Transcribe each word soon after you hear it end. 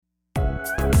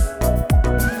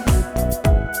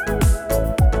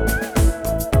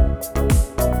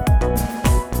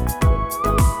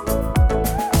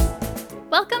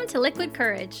Liquid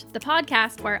Courage, the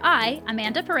podcast where I,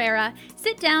 Amanda Pereira,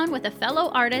 sit down with a fellow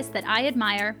artist that I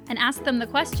admire and ask them the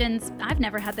questions I've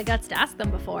never had the guts to ask them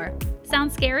before.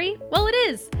 Sounds scary? Well, it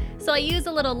is. So I use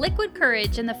a little liquid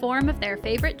courage in the form of their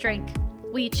favorite drink.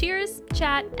 We cheers,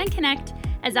 chat, and connect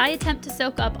as I attempt to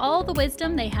soak up all the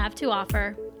wisdom they have to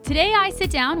offer. Today I sit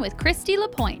down with Kristy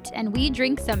LaPointe and we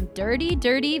drink some dirty,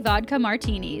 dirty vodka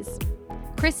martinis.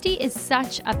 Kristy is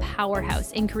such a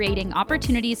powerhouse in creating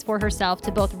opportunities for herself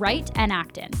to both write and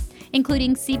act in,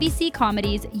 including CBC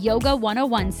Comedy's Yoga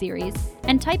 101 series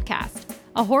and Typecast,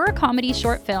 a horror comedy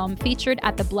short film featured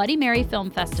at the Bloody Mary Film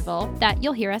Festival that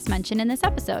you'll hear us mention in this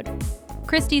episode.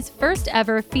 Kristy's first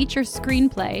ever feature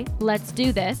screenplay, Let's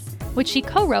Do This, which she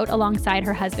co-wrote alongside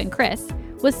her husband Chris,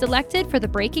 was selected for the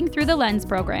Breaking Through the Lens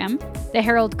program, the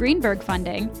Harold Greenberg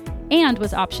funding, and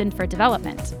was optioned for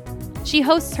development. She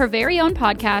hosts her very own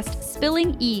podcast,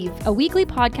 Spilling Eve, a weekly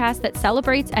podcast that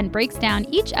celebrates and breaks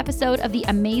down each episode of the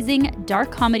amazing dark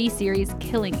comedy series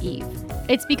Killing Eve.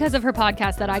 It's because of her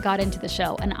podcast that I got into the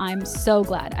show, and I'm so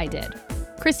glad I did.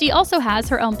 Kristy also has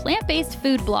her own plant-based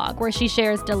food blog where she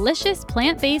shares delicious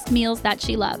plant-based meals that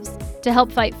she loves to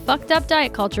help fight fucked up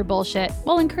diet culture bullshit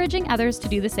while encouraging others to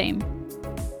do the same.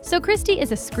 So Kristy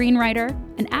is a screenwriter,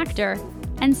 an actor,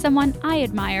 and someone I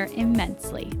admire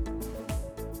immensely.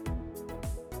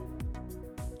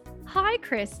 Hi,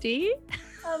 Kristy.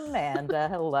 Amanda,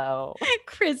 hello.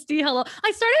 Kristy, hello.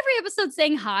 I start every episode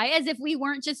saying hi as if we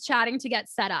weren't just chatting to get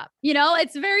set up. You know,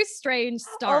 it's a very strange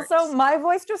start. Also, my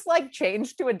voice just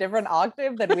changed to a different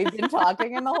octave than we've been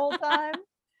talking in the whole time.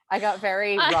 I got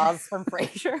very Roz from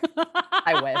Frasier.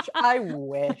 I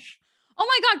wish. Oh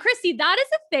my God, Kristy, that is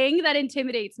a thing that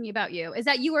intimidates me about you, is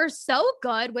that you are so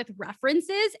good with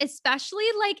references, especially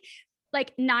like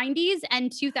 90s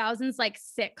and 2000s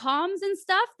sitcoms and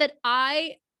stuff that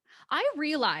I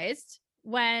realized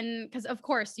when, because of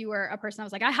course you were a person I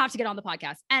was like, I have to get on the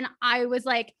podcast. And I was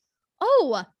like,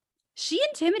 oh, she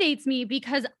intimidates me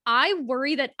because I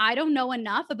worry that I don't know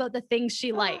enough about the things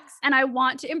she likes and I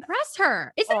want to impress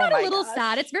her. Isn't that a little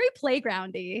sad? It's very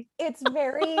playgroundy. It's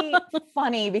very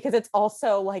funny because it's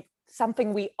also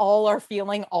something we all are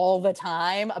feeling all the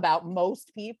time about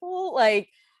most people.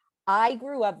 I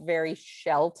grew up very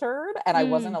sheltered and I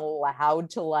wasn't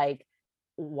allowed to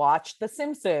watch The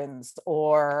Simpsons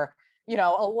or, a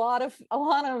lot of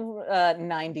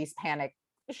 90s panic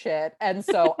shit. And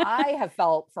so I have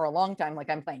felt for a long time like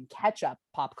I'm playing catch up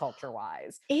pop culture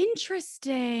wise.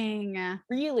 Interesting.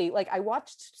 Really, I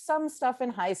watched some stuff in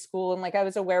high school and I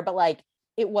was aware, but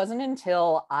it wasn't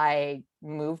until I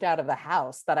moved out of the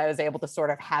house that I was able to sort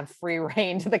of have free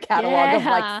reign to the catalog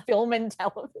of film and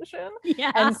television.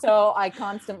 Yeah. And so I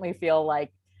constantly feel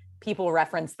like people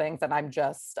reference things and I'm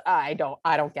just, I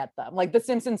don't get them. The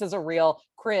Simpsons is a real.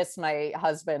 Chris, my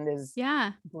husband,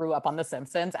 grew up on The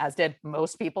Simpsons, as did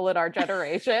most people in our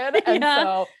generation. And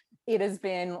so it has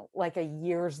been a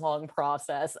years long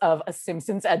process of a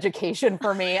Simpsons education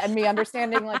for me and me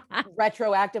understanding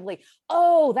retroactively,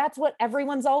 oh, that's what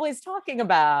everyone's always talking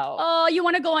about. Oh, you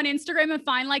want to go on Instagram and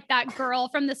find that girl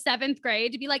from the 7th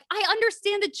grade to be like, I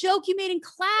understand the joke you made in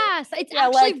class. It's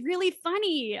actually really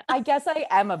funny. I guess I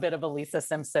am a bit of a Lisa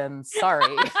Simpson.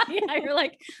 Sorry. Yeah, you're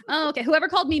like, oh, okay. Whoever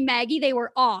called me Maggie, they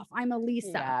were off. I'm a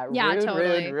Lisa. Yeah, rude,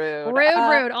 totally.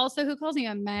 Rude. Also, who calls me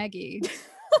a Maggie?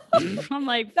 I'm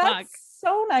like, fuck. That's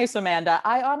so nice, Amanda.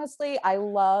 I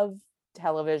love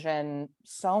television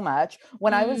so much.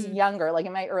 When I was younger,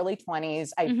 in my early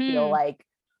 20s, I feel like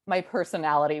my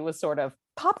personality was sort of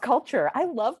pop culture. I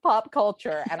love pop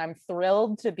culture and I'm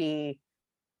thrilled to be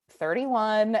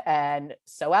 31 and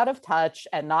so out of touch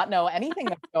and not know anything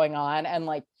that's going on and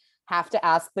have to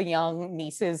ask the young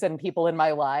nieces and people in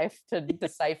my life to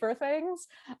decipher things.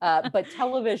 But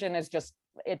television is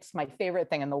it's my favorite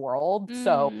thing in the world.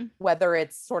 So whether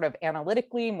it's sort of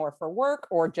analytically more for work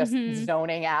or just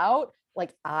zoning out,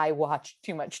 I watch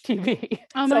too much TV.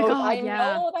 Oh my God, I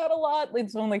know that a lot.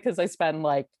 It's only because I spend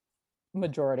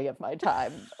majority of my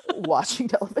time watching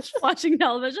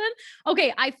television.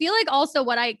 Okay. I feel also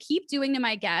what I keep doing to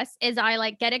my guests is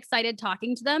I get excited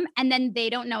talking to them and then they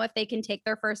don't know if they can take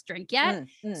their first drink yet.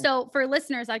 So for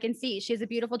listeners, I can see she has a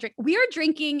beautiful drink. We are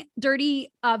drinking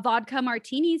dirty vodka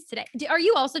martinis today. Are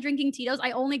you also drinking Tito's?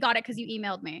 I only got it because you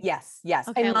emailed me. Yes.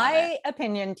 Okay, in my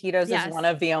opinion, Tito's is one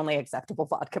of the only acceptable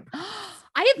vodka brands.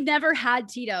 I have never had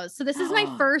Tito's. So this is my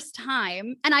first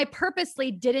time. And I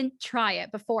purposely didn't try it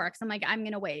before because I'm like, I'm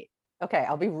going to wait. Okay.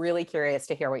 I'll be really curious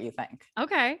to hear what you think.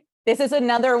 Okay. This is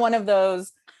another one of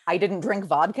those, I didn't drink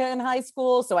vodka in high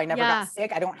school, so I never got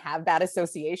sick. I don't have bad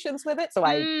associations with it. So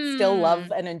I still love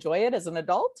and enjoy it as an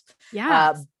adult.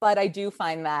 Yeah. But I do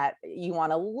find that you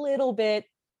want a little bit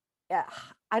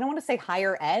I don't want to say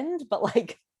higher end, but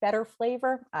like better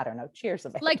flavor. I don't know. Cheers.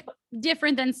 Like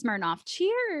different than Smirnoff.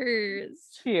 Cheers.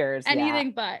 Cheers.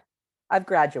 Anything but. I've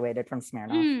graduated from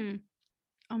Smirnoff.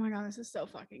 Oh my God, this is so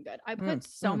fucking good. I put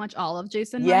so much olive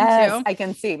juice in mine yes, too. I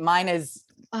can see. Mine is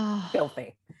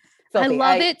filthy. I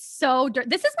love it so.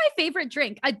 This is my favorite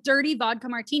drink. A dirty vodka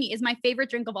martini is my favorite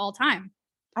drink of all time.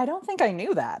 I don't think I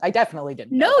knew that. I definitely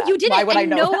didn't. No, you didn't. Why would I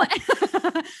know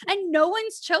that? And no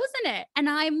one's chosen it. And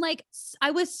I'm like,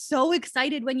 I was so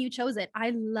excited when you chose it. I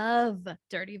love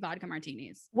dirty vodka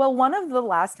martinis. Well, one of the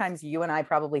last times you and I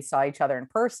probably saw each other in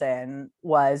person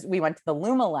was we went to the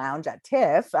Luma Lounge at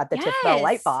TIFF at the TIFF Bell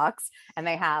Lightbox, and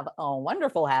they have a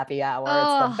wonderful happy hour.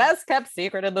 It's the best kept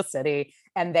secret in the city.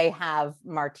 And they have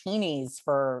martinis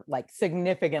for like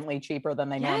significantly cheaper than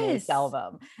they normally sell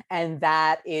them. And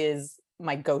that is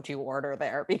my go-to order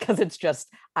there, because it's just,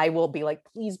 I will be like,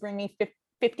 please bring me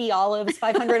 50 olives,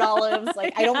 500 olives.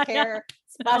 Like, I don't care.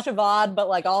 Splash of odd, but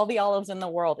like all the olives in the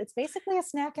world. It's basically a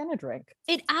snack and a drink.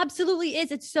 It absolutely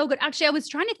is. It's so good. Actually, I was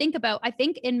trying to think about, I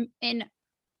think in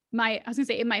my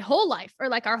whole life, or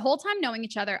like our whole time knowing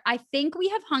each other, I think we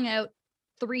have hung out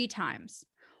 3 times.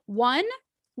 One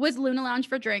was Luna Lounge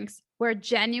for drinks, where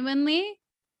genuinely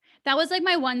that was like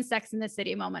my one Sex in the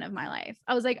City moment of my life.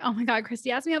 I was like, oh my God,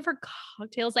 Kristy asked me out for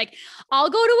cocktails. Like,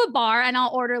 I'll go to a bar and I'll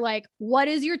order like, what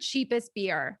is your cheapest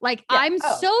beer? Like, I'm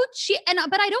so cheap.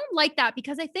 But I don't like that,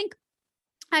 because I think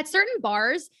at certain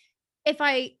bars, if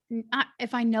I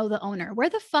know the owner, where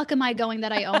the fuck am I going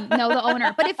that I know the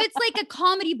owner? But if it's like a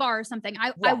comedy bar or something,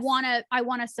 I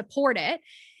want to support it.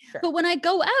 Sure. But when I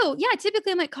go out,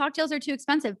 typically I'm like, cocktails are too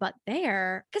expensive, but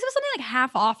there, because it was something like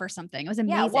half off or something. It was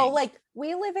amazing. Yeah, well, like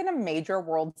we live in a major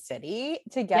world city.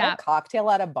 To get a cocktail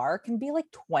at a bar can be like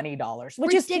 $20,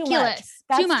 which is ridiculous.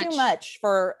 That's too much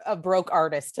for a broke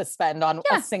artist to spend on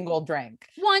a single drink.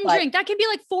 One drink, that can be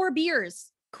like 4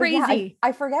 beers. Crazy. Yeah,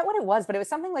 I forget what it was, but it was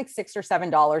something like $6 or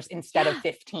 $7 instead of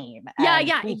 15.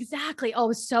 Exactly. Oh, it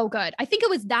was so good. I think it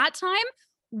was that time.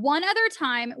 One other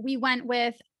time we went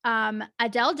with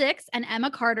Adele Dix and Emma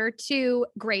Carter to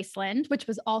Graceland, which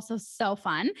was also so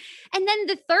fun. And then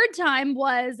the third time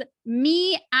was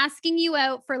me asking you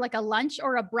out for like a lunch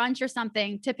or a brunch or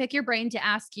something to pick your brain to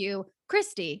ask you,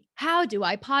 Kristy, how do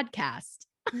I podcast?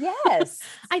 Yes.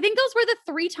 I think those were the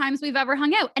 3 times we've ever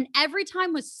hung out. And every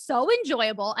time was so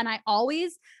enjoyable. And I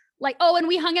always like, and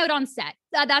we hung out on set.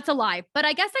 That's a lie. But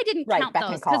I guess I didn't count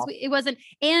those because it wasn't,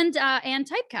 and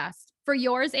Typecast. For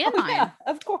yours and mine. Yeah,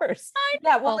 of course.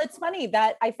 Well, it's funny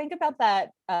that I think about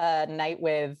that night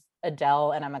with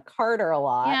Adele and Emma Carter a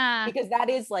lot, because that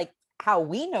is like how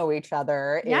we know each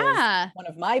other. Is one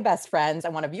of my best friends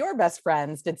and one of your best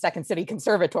friends did Second City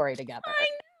Conservatory together. I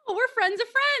know. We're friends of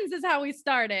friends is how we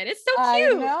started. It's so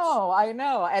cute. I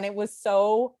know. And it was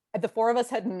so, the 4 of us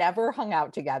had never hung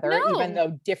out together, even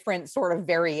though different sort of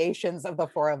variations of the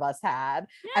 4 of us had.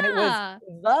 And it was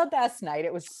the best night.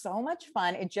 It was so much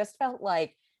fun. It just felt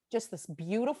like just this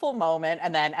beautiful moment.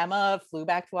 And then Emma flew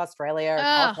back to Australia or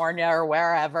California or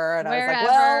wherever. And I was like,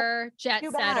 well, jet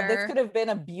too setter. bad. This could have been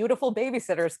a beautiful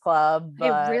babysitters club.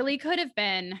 It really could have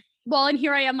been. Well, and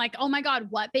here I am like, oh my God,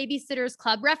 what Babysitters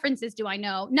Club references do I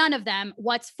know? None of them.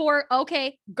 What's for?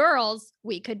 Okay, girls.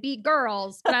 We could be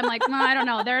girls. But I'm like, no, I don't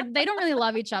know. They don't really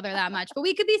love each other that much. But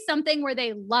we could be something where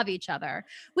they love each other.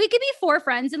 We could be 4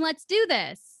 friends and let's do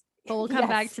this. But we'll come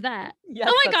back to that. Yes,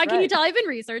 oh my God, can you tell I've been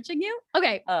researching you?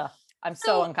 Okay. I'm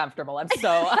so uncomfortable. I'm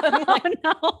like,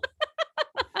 no.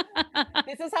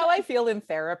 This is how I feel in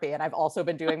therapy. And I've also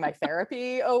been doing my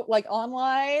therapy like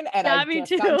online. And I've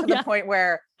just gotten to the point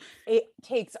where it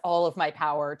takes all of my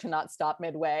power to not stop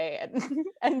midway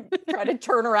and try to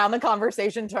turn around the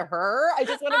conversation to her. I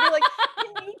just want to be like,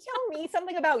 can you tell me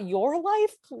something about your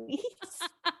life, please?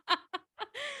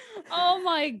 Oh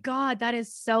my God, that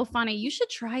is so funny. You should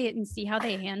try it and see how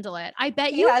they handle it. I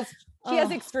bet she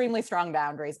has extremely strong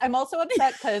boundaries. I'm also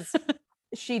upset because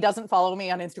she doesn't follow me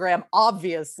on Instagram,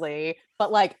 obviously,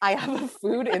 but like I have a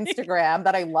food Instagram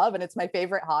that I love and it's my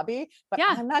favorite hobby, but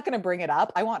I'm not going to bring it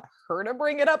up. I want her to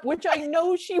bring it up, which I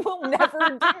know she will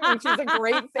never do. She's a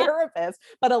great therapist,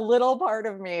 but a little part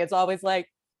of me is always like,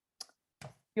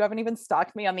 you haven't even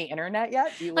stalked me on the internet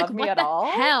yet? Do you love me at all?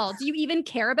 Hell, do you even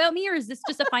care about me, or is this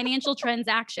just a financial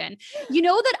transaction? You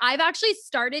know that I've actually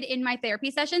started in my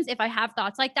therapy sessions, if I have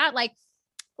thoughts like that,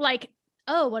 like,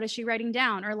 oh, what is she writing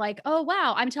down? Or like, oh,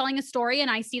 wow, I'm telling a story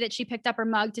and I see that she picked up her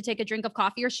mug to take a drink of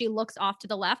coffee, or she looks off to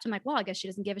the left. I'm like, well, I guess she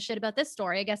doesn't give a shit about this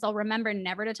story. I guess I'll remember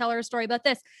never to tell her a story about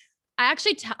this. I've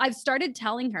started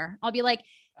telling her, I'll be like,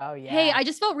 oh yeah, hey, I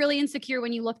just felt really insecure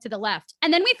when you looked to the left.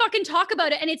 And then we fucking talk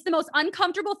about it and it's the most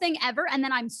uncomfortable thing ever. And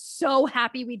then I'm so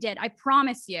happy we did. I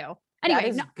promise you. Anyway, that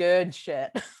is good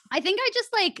shit. I think I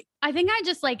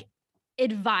just like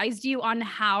advised you on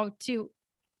how to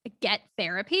get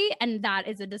therapy, and that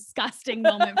is a disgusting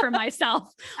moment for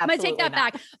myself. I'm gonna take that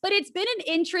back. But it's been an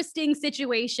interesting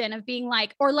situation of being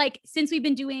like, or like, since we've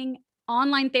been doing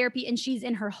online therapy and she's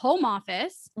in her home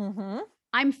office,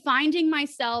 I'm finding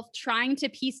myself trying to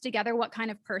piece together what kind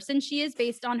of person she is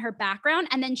based on her background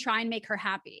and then try and make her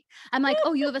happy. I'm like,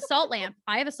 oh, you have a salt lamp.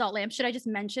 I have a salt lamp. Should I just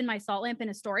mention my salt lamp in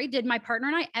a story? Did my partner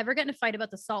and I ever get in a fight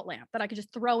about the salt lamp that I could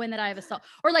just throw in that I have a salt,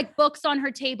 or like books on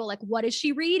her table? Like, what is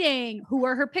she reading? Who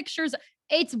are her pictures?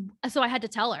 So I had to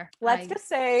tell her. Let's just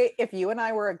say if you and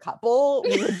I were a couple,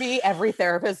 we would be every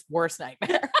therapist's worst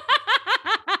nightmare.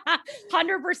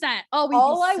 100%. Oh, we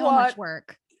do so much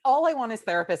work. All I want is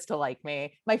therapists to like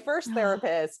me. My first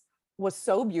therapist was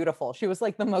so beautiful. She was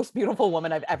like the most beautiful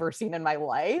woman I've ever seen in my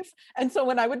life. And so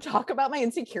when I would talk about my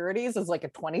insecurities as like a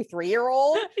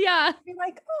 23-year-old, I'd be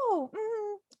like,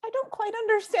 I don't quite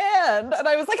understand. And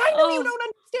I was like, I know you don't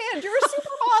understand. You're a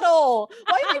supermodel.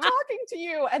 Why am I talking to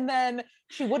you? And then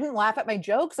she wouldn't laugh at my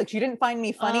jokes. Like, she didn't find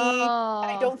me funny.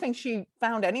 I don't think she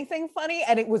found anything funny.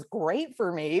 And it was great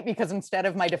for me because instead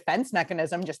of my defense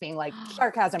mechanism just being like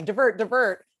sarcasm,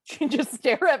 divert, she'd just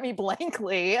stare at me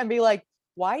blankly and be like,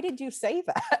 why did you say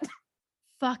that?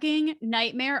 Fucking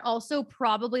nightmare. Also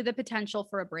probably the potential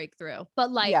for a breakthrough,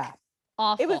 but like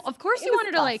awful. Of course you want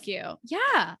her to like you.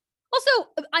 Yeah. Also,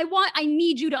 I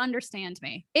need you to understand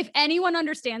me. If anyone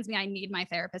understands me, I need my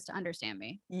therapist to understand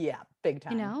me. Yeah, big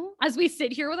time. You know, as we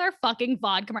sit here with our fucking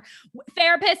vodka.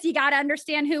 Therapist, you got to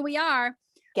understand who we are.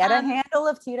 Get a handle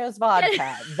of Tito's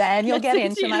vodka. Then you'll get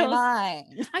into my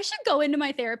mind. I should go into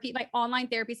my online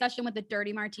therapy session with a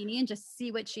dirty martini and just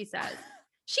see what she says.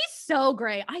 She's so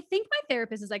great. I think my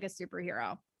therapist is like a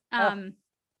superhero.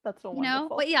 That's so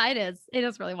wonderful. But yeah, it is. It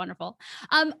is really wonderful.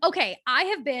 Okay. I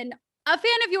have been a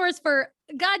fan of yours for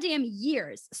goddamn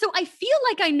years. So I feel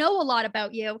like I know a lot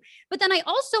about you, but then I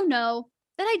also know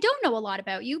that I don't know a lot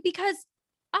about you because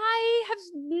I have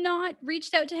not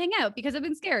reached out to hang out because I've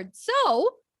been scared.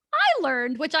 So I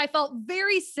learned, which I felt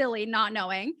very silly not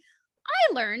knowing,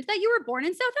 I learned that you were born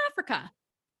in South Africa.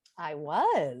 I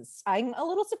was. I'm a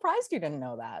little surprised you didn't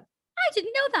know that. I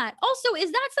didn't know that. Also,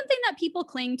 is that something that people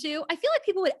cling to? I feel like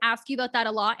people would ask you about that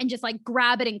a lot and just like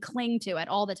grab it and cling to it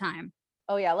all the time.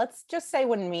 Oh yeah, let's just say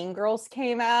when Mean Girls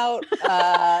came out,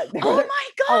 oh my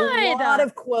God, a lot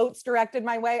of quotes directed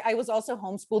my way. I was also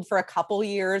homeschooled for a couple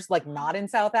years, like not in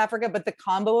South Africa, but the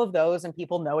combo of those and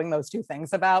people knowing those two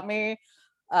things about me,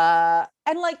 and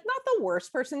like not the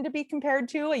worst person to be compared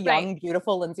to, a young,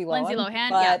 beautiful Lindsay Lohan.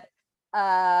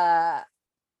 But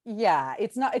yeah,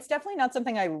 it's definitely not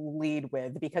something I lead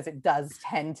with because it does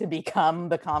tend to become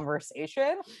the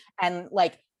conversation. And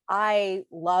like, I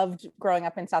loved growing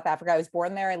up in South Africa. I was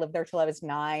born there. I lived there till I was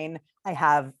 9. I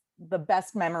have the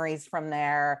best memories from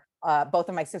there. Both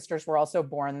of my sisters were also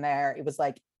born there. It was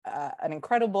like an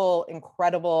incredible,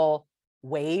 incredible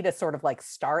way to sort of like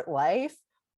start life.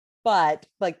 But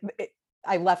like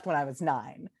I left when I was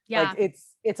 9. Yeah. Like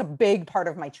it's a big part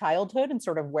of my childhood and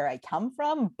sort of where I come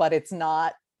from, but it's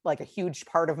not like a huge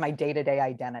part of my day-to-day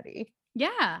identity.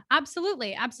 Yeah,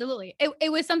 absolutely. Absolutely.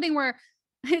 It was something where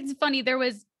it's funny.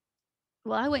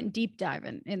 I went deep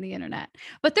diving in the internet,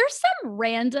 but there's some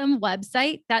random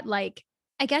website that like,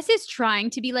 I guess is trying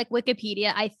to be like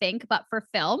Wikipedia, I think, but for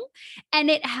film.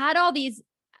 And it had all these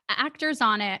actors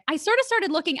on it. I sort of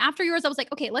started looking after yours. I was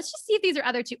like, okay, let's just see if these are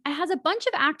other two. It has a bunch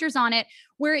of actors on it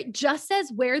where it just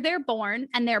says where they're born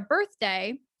and their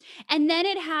birthday. And then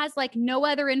it has like no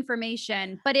other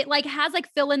information, but it like has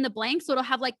like fill in the blanks. So it'll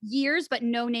have like years, but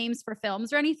no names for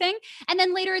films or anything. And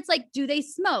then later it's like, do they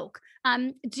smoke?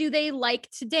 Do they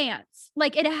like to dance?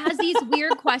 Like it has these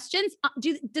weird questions.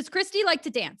 Does Kristy like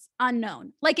to dance?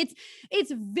 Unknown. Like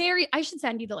it's very, I should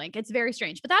send you the link. It's very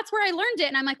strange, but that's where I learned it.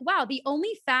 And I'm like, wow, the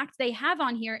only fact they have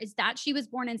on here is that she was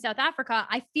born in South Africa.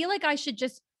 I feel like I should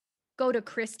just go to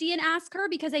Kristy and ask her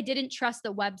because I didn't trust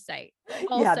the website.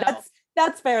 Also. Yeah,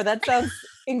 that's fair. That sounds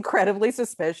incredibly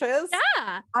suspicious.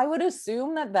 Yeah. I would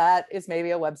assume that is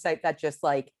maybe a website that just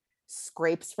like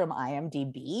scrapes from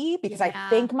IMDb because I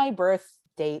think my birth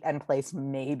date and place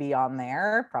may be on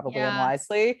there, probably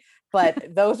unwisely,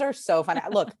 but those are so fun.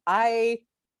 Look, I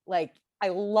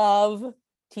love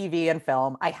TV and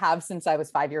film. I have since I was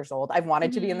 5 years old. I've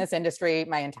wanted to be in this industry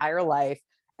my entire life.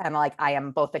 And like, I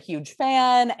am both a huge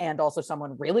fan and also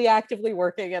someone really actively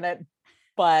working in it.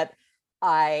 But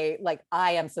I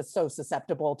am so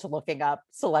susceptible to looking up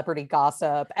celebrity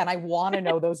gossip and I want to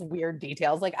know those weird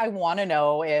details. Like I want to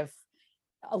know if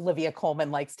Olivia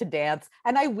Colman likes to dance,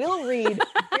 and I will read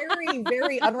very very,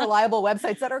 very unreliable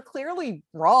websites that are clearly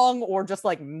wrong or just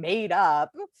like made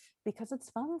up, because it's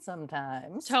fun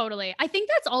sometimes. Totally. I think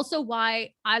that's also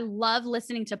why I love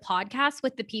listening to podcasts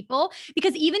with the people,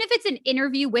 because even if it's an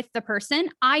interview with the person,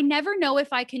 I never know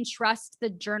if I can trust the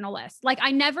journalist. Like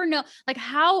I never know, like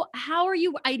how are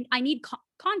you? I need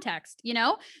context, you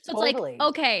know? So it's Totally. like,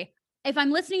 okay, if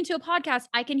I'm listening to a podcast,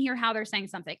 I can hear how they're saying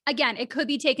something. Again, it could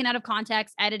be taken out of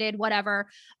context, edited, whatever.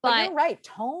 But you're right.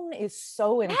 Tone is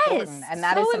so important. And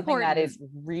that so is something important. that is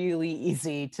really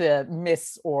easy to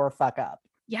miss or fuck up.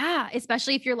 Yeah,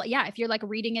 especially if you're like, if you're like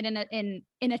reading it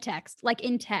in a text, like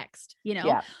in text, you know?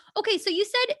 Yeah. Okay, so you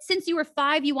said since you were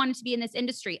 5, you wanted to be in this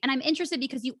industry. And I'm interested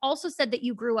because you also said that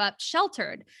you grew up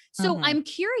sheltered. So I'm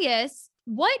curious,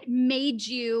 what made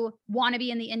you want to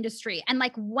be in the industry? And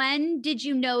like, when did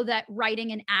you know that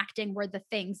writing and acting were the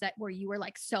things that you were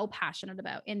like so passionate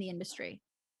about in the industry?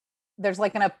 There's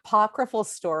like an apocryphal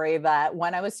story that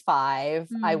when I was 5,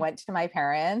 I went to my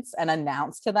parents and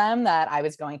announced to them that I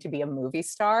was going to be a movie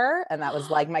star. And that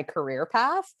was like my career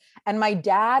path. And my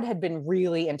dad had been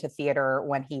really into theater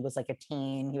when he was like a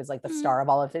teen. He was like the star of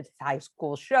all of his high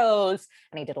school shows,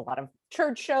 and he did a lot of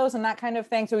church shows and that kind of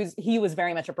thing. So he was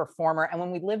very much a performer. And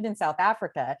when we lived in South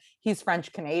Africa, he's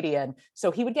French Canadian. So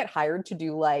he would get hired to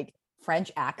do like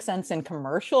French accents in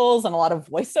commercials and a lot of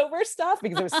voiceover stuff,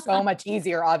 because it was so much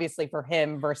easier, obviously, for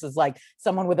him versus like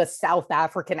someone with a South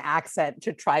African accent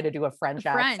to try to do a French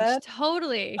accent.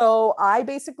 Totally. So I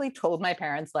basically told my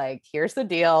parents, like, here's the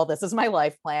deal. This is my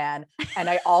life plan. And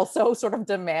I also sort of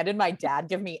demanded my dad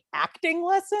give me acting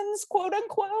lessons, quote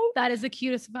unquote. That is the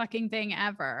cutest fucking thing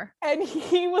ever. And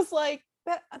he was like,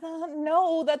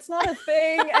 no, that's not a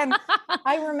thing. And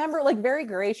I remember, like, very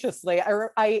graciously,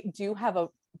 I do have a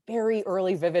very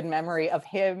early vivid memory of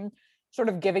him sort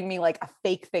of giving me like a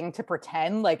fake thing to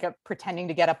pretend, like pretending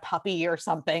to get a puppy or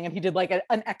something. And he did like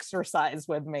an exercise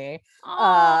with me.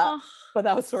 But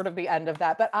that was sort of the end of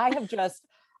that. But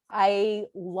I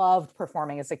loved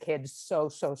performing as a kid so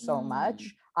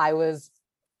much. I was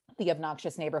the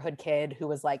obnoxious neighborhood kid who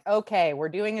was like, okay, we're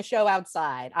doing a show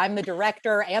outside. I'm the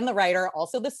director and the writer,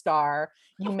 also the star.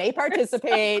 You may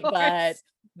participate, but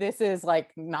this is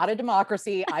like not a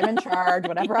democracy. I'm in charge.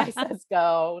 Whatever I says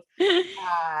goes.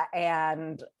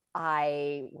 And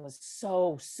I was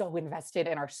so invested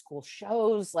in our school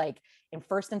shows. Like in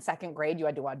first and second grade, you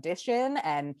had to audition,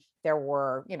 and there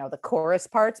were, you know, the chorus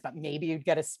parts, but maybe you'd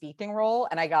get a speaking role.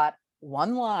 And I got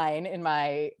one line in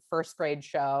my first grade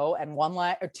show and one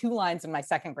line or two lines in my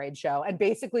second grade show, and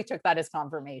basically took that as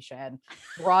confirmation.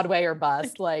 Broadway or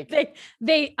bust. Like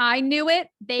I knew it.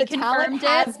 They confirmed it.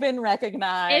 Has been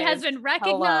recognized. It has been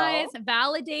recognized,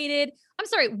 validated. I'm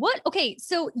sorry. What? Okay.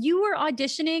 So you were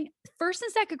auditioning first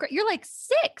and second grade. You're like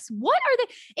 6. What are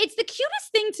they? It's the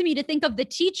cutest thing to me to think of the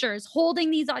teachers holding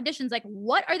these auditions. Like,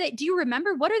 what are they? Do you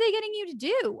remember? What are they getting you to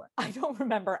do? I don't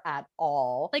remember at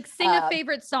all. Like sing a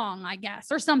favorite song, I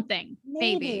guess, or something.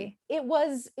 Maybe. It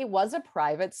was a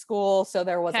private school. So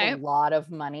there was a lot of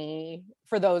money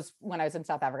for those when I was in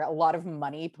South Africa, a lot of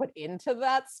money put into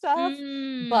that stuff,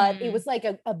 but it was like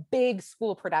a big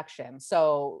school production.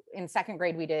 So in second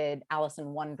grade, we did Alice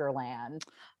in Wonderland.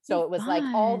 So it was like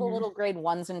all the little grade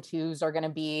 1s and 2s are going to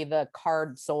be the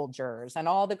card soldiers, and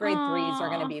all the grade 3s are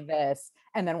going to be this.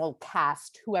 And then we'll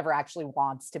cast whoever actually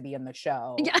wants to be in the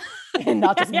show, and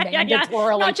not just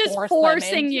mandatorily not just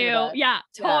forcing you.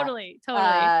 Totally.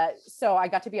 So I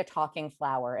got to be a talking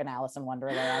flower in Alice in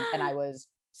Wonderland, and I was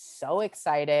so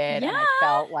excited, and I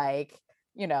felt like,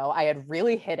 you know, I had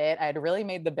really hit it. I had really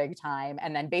made the big time.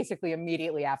 And then basically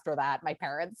immediately after that, my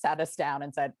parents sat us down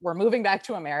and said, we're moving back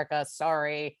to America.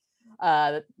 Sorry.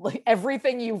 Like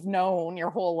everything you've known your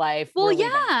whole life. Well,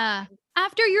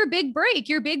 after your big break,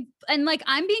 and like,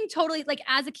 I'm being totally like,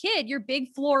 as a kid, your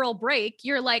big floral break,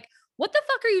 you're like, what the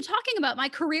fuck are you talking about? My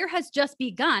career has just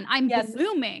begun. I'm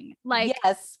blooming. Like,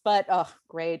 yes, but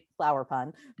great flower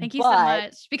pun. Thank you so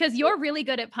much, because you're really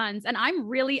good at puns, and I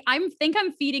think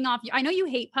I'm feeding off you. I know you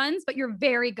hate puns, but you're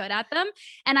very good at them.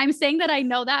 And I'm saying that I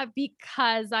know that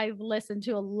because I've listened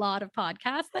to a lot of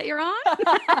podcasts that you're on. But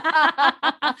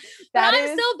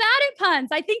I'm so bad at puns.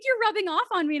 I think you're rubbing off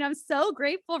on me, and I'm so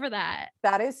grateful for that.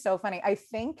 That is so funny. I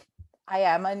think I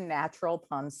am a natural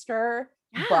punster.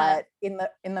 But in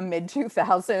the mid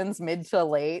 2000s, mid to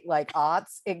late like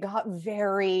aughts, it got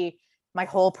my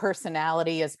whole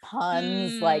personality is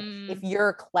puns. Like if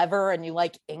you're clever and you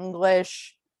like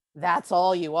English, that's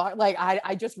all you are. Like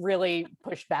I just really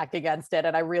pushed back against it.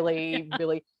 And I really,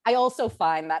 I also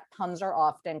find that puns are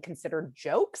often considered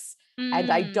jokes,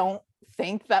 and I don't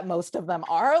think that most of them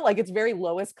are. Like, it's very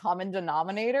lowest common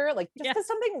denominator. Like, just because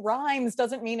something rhymes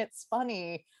doesn't mean it's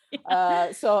funny.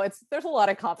 So there's a lot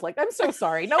of conflict. I'm so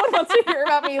sorry. No one wants to hear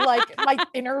about me, like my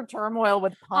inner turmoil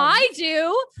with puns. I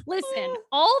do. Listen,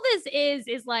 all this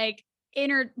is like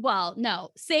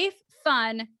safe,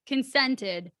 fun,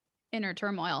 consented inner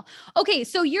turmoil. Okay,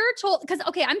 so you're told, because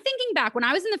I'm thinking back when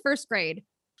I was in the first grade,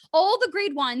 all the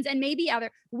grade ones and maybe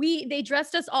they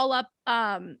dressed us all up.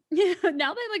 Now that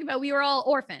I think about it, we were all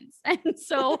orphans. And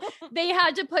so they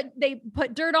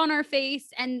put dirt on our face,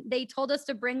 and they told us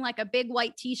to bring like a big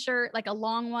white t-shirt, like a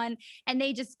long one. And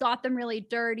they just got them really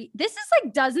dirty. This is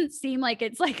like, doesn't seem like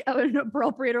it's like an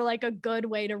appropriate or like a good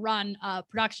way to run a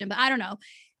production, but I don't know.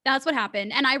 That's what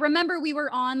happened. And I remember we were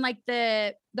on like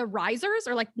the risers,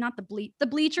 or like not the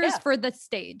bleachers for the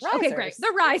stage. Risers. Okay, great.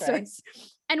 The risers. Okay.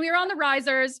 And we were on the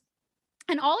risers.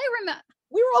 And all I remember,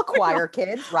 we were all choir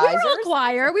kids, risers. We were all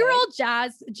choir. Okay. We were all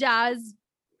jazz.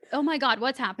 Oh my God,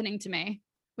 what's happening to me?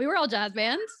 We were all jazz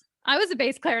bands. I was a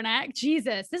bass clarinet.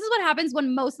 Jesus. This is what happens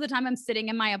when most of the time I'm sitting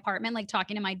in my apartment, like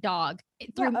talking to my dog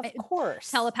of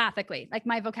course, telepathically, like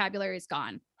my vocabulary is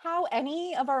gone. How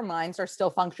any of our minds are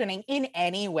still functioning in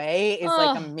any way is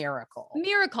like a miracle.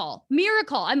 Miracle.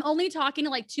 I'm only talking to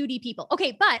like 2D people.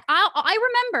 Okay. But I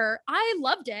remember I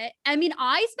loved it. I mean,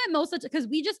 I spent most of it because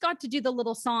we just got to do the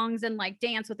little songs and like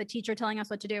dance with the teacher telling us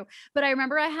what to do. But I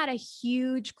remember I had a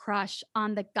huge crush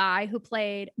on the guy who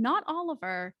played, not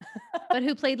Oliver, but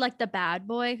who played like the bad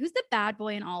boy. Who's the bad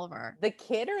boy in Oliver? The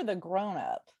kid or the grown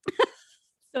up?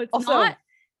 So it's also not.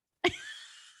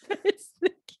 It's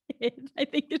the kid. I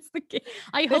think it's the kid.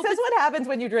 This is what happens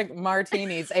when you drink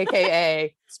martinis,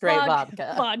 aka straight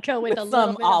vodka. Vodka with a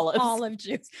little bit of olive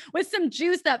juice, with some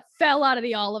juice that fell out of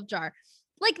the olive jar.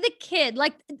 Like the kid,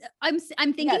 like I'm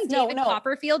thinking David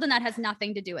Copperfield, and that has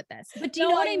nothing to do with this. But do you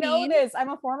know what I mean? I know this. I'm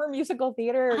a former musical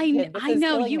theater kid. I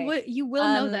know you will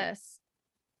know this.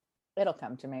 It'll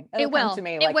come to me. It'll come to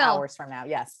me like hours from now.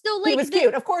 Yes. So like he was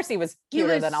cute. Of course he was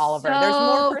cuter than Oliver. There's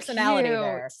more personality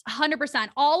there. 100%.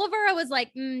 Oliver, I was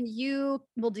like, you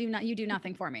do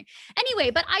nothing for me. Anyway,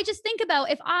 but I just think about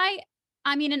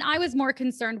and I was more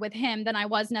concerned with him than I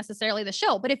was necessarily the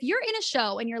show. But if you're in a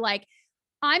show and you're like,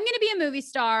 I'm going to be a movie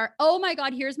star. Oh my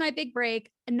God, here's my big break.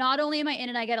 And not only am I in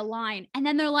it, I get a line. And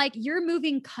then they're like, you're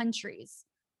moving countries.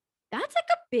 That's like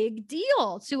a big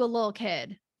deal to a little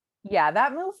kid. Yeah,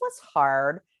 that move was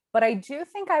hard, but I do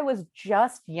think I was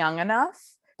just young enough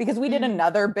because we did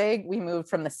we moved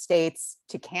from the States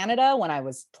to Canada when I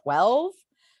was 12.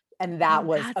 And that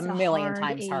was a million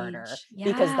times harder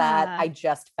because I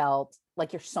just felt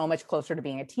like you're so much closer to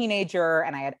being a teenager,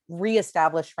 and I had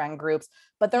reestablished friend groups.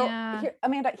 But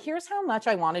Amanda, here's how much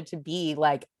I wanted to be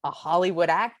like a Hollywood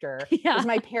actor. Because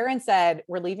my parents said,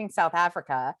 we're leaving South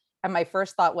Africa. And my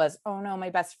first thought was, oh no,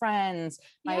 my best friends,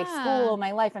 my school,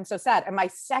 my life. I'm so sad. And my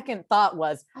second thought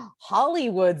was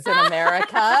Hollywood's in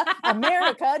America,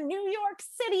 New York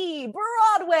City,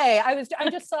 Broadway. I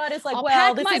just saw it as like,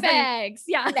 this is bags.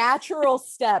 A natural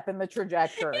step in the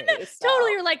trajectory.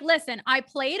 Totally. You're like, listen, I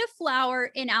played a flower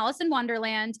in Alice in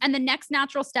Wonderland, and the next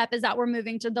natural step is that we're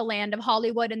moving to the land of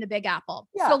Hollywood and the Big Apple.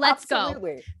 Yeah, so let's go.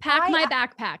 Pack my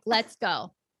backpack. Let's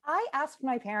go. I asked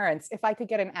my parents if I could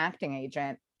get an acting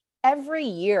agent every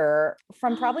year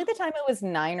from probably the time I was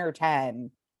 9 or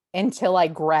 10 until I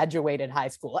graduated high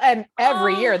school. And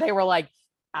every year they were like,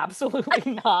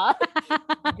 absolutely not.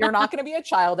 You're not going to be a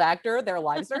child actor. Their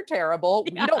lives are terrible.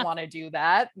 We don't want to do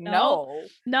that. No,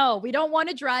 we don't want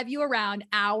to drive you around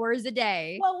hours a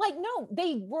day. Well,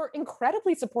 they were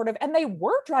incredibly supportive, and they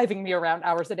were driving me around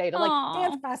hours a day to like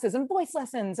dance classes and voice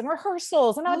lessons and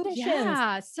rehearsals and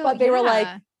auditions. But they were like,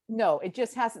 no,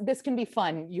 this can be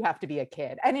fun. You have to be a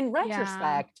kid. And in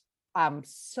retrospect, I'm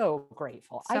so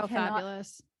grateful.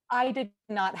 Fabulous. I did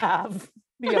not have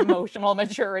the emotional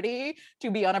maturity to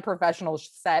be on a professional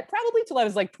set, probably till I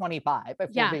was like 25, if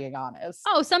we're being honest.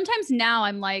 Oh, sometimes now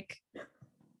I'm like,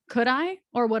 could I,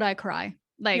 or would I cry?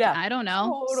 Like, I don't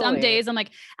know. Totally. Some days I'm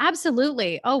like,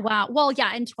 absolutely. Oh, wow. Well,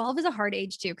 yeah. And 12 is a hard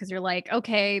age too. Cause you're like,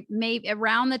 okay, maybe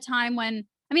around the time when,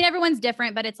 everyone's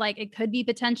different, but it's like, it could be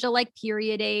potential like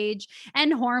period age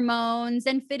and hormones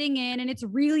and fitting in. And it's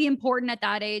really important at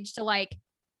that age to like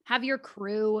have your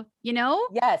crew,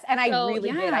 Yes. And I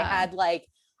really did.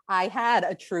 I had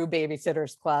a true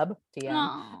babysitters club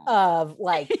of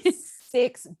like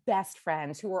 6 best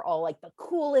friends who were all like the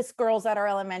coolest girls at our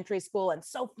elementary school and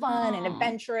so fun and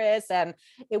adventurous. And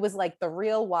it was like the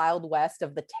real Wild West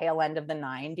of the tail end of the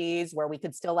 90s, where we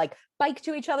could still like bike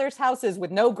to each other's houses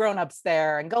with no grownups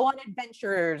there and go on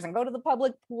adventures and go to the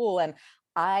public pool. And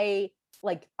I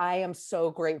like, I am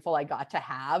so grateful I got to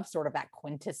have sort of that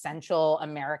quintessential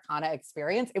Americana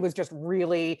experience. It was just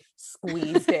really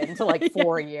squeezed into like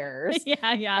 4 years.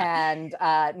 Yeah. Yeah. And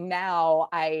now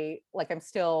I'm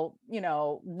still,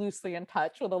 loosely in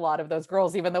touch with a lot of those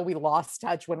girls, even though we lost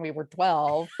touch when we were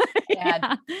 12. And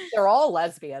Yeah. they're all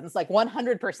lesbians. Like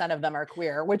 100% of them are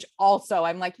queer, which also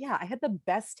I'm like, yeah, I had the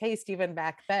best taste even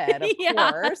back then, of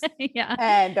course. Yeah.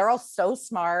 And they're all so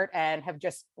smart and have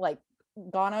just like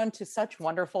gone on to such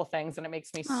wonderful things, and it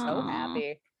makes me so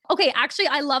happy. Okay, actually,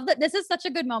 I love that. This is such a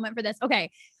good moment for this. Okay,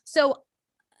 so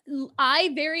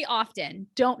I very often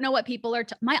don't know what people are.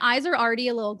 My eyes are already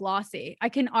a little glossy. I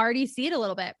can already see it a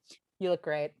little bit. You look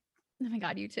great. Oh my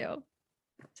God, you too.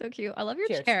 So cute. I love your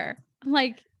Cheers. chair. I'm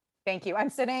like, thank you. I'm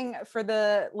sitting, for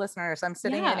the listeners, I'm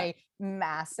sitting in a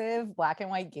massive black and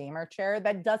white gamer chair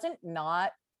that doesn't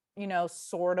not,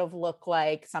 sort of look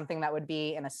like something that would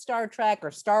be in a Star Trek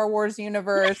or Star Wars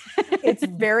universe. It's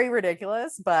very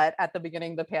ridiculous. But at the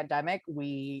beginning of the pandemic,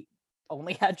 we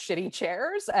only had shitty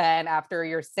chairs. And after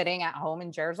you're sitting at home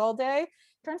in chairs all day,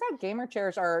 turns out gamer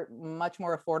chairs are much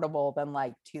more affordable than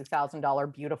like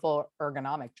 $2,000 beautiful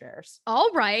ergonomic chairs.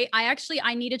 all right.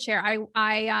 I need a chair.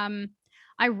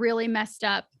 I really messed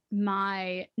up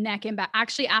my neck and back.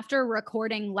 Actually, after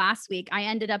recording last week, I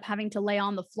ended up having to lay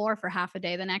on the floor for half a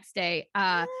day the next day,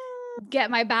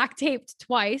 get my back taped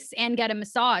twice and get a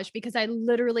massage because I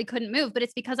literally couldn't move. But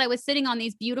it's because I was sitting on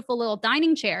these beautiful little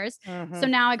dining chairs. So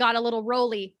now I got a little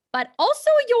rolly, but also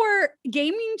your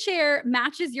gaming chair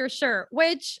matches your shirt,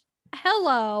 which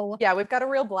hello. Yeah, we've got a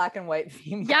real black and white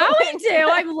theme. Yeah, we do.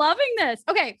 I'm loving this.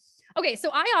 Okay.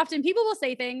 So people will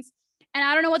say things and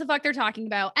I don't know what the fuck they're talking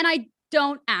about. And I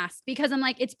don't ask because I'm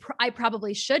like, I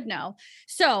probably should know.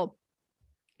 So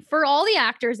for all the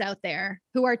actors out there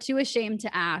who are too ashamed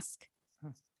to ask,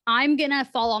 I'm going to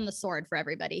fall on the sword for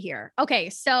everybody here. Okay.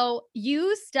 So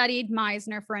you studied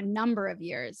Meisner for a number of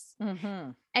years.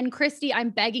 And Kristy,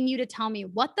 I'm begging you to tell me,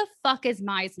 what the fuck is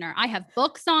Meisner? I have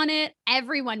books on it.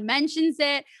 Everyone mentions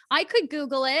it. I could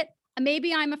Google it.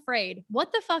 Maybe I'm afraid.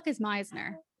 What the fuck is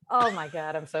Meisner? Oh my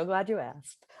God, I'm so glad you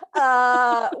asked.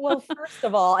 Well, first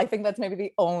of all, I think that's maybe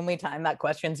the only time that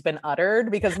question's been uttered,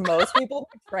 because most people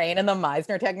who train in the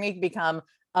Meisner technique become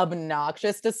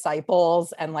obnoxious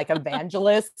disciples and like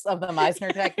evangelists of the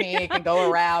Meisner technique and go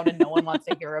around and no one wants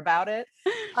to hear about it.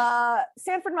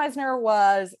 Sanford Meisner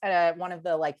was one of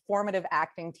the like formative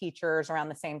acting teachers around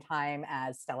the same time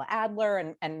as Stella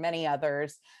Adler and many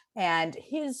others. And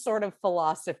his sort of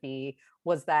philosophy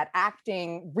was that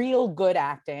acting, real good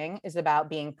acting, is about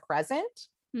being present,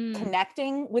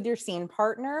 connecting with your scene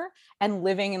partner, and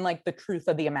living in like the truth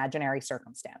of the imaginary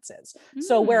circumstances.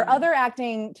 So where other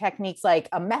acting techniques, like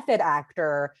a method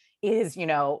actor is,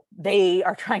 they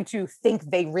are trying to think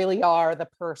they really are the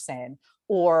person,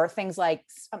 or things like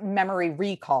memory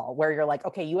recall, where you're like,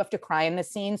 okay, you have to cry in the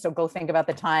scene, so go think about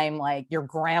the time like your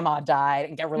grandma died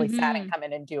and get really sad and come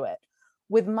in and do it.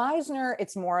 With Meisner,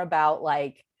 it's more about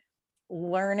like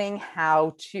learning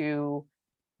how to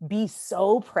be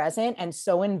so present and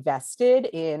so invested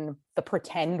in the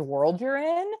pretend world you're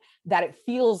in that it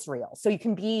feels real. So you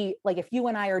can be like, if you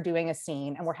and I are doing a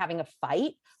scene and we're having a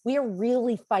fight, we are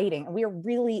really fighting and we are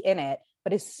really in it.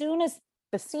 But as soon as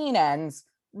the scene ends,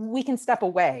 we can step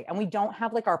away and we don't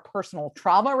have like our personal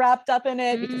trauma wrapped up in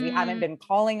it because we haven't been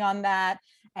calling on that.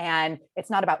 And it's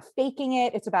not about faking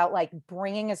it. It's about like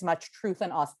bringing as much truth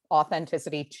and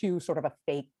authenticity to sort of a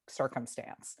fake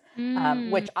circumstance,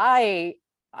 which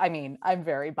I mean, I'm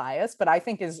very biased, but I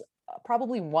think is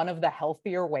probably one of the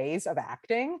healthier ways of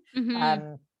acting.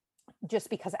 Just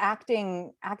because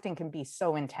acting can be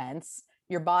so intense.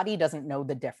 Your body doesn't know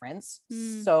the difference.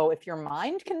 So if your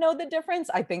mind can know the difference,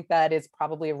 I think that is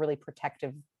probably a really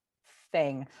protective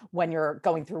thing when you're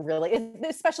going through really,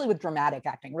 especially with dramatic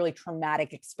acting, really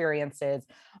traumatic experiences,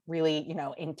 really,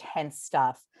 intense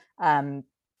stuff.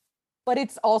 But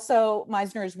it's also,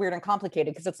 Meisner is weird and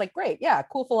complicated because it's like, great, yeah,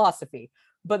 cool philosophy.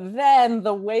 But then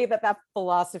the way that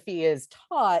philosophy is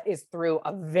taught is through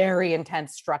a very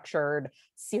intense, structured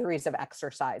series of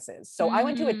exercises. So I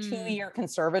went to a 2-year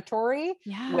conservatory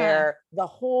where the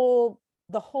whole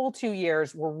 2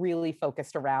 years were really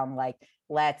focused around like,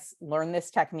 let's learn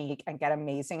this technique and get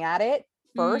amazing at it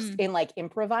first in like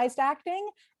improvised acting,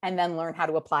 and then learn how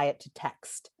to apply it to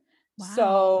text. Wow.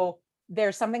 So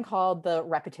there's something called the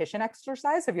repetition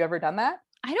exercise. Have you ever done that?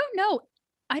 I don't know.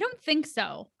 I don't think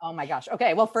so. Oh my gosh.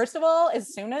 Okay. Well, first of all,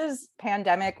 as soon as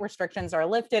pandemic restrictions are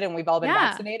lifted and we've all been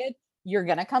vaccinated, you're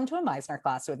going to come to a Meisner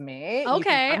class with me.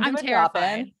 Okay. I'm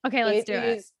terrified. Okay, let's do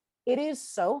it. It is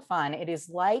so fun. It is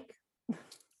like,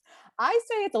 I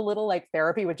say it's a little like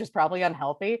therapy, which is probably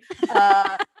unhealthy.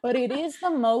 But it is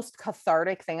the most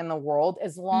cathartic thing in the world,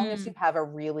 as long as you have a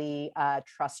really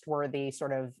trustworthy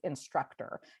sort of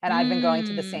instructor. And I've been going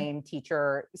to the same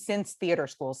teacher since theater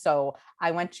school. So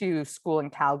I went to school in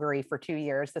Calgary for 2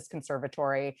 years, this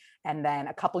conservatory. And then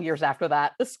a couple years after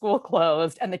that, the school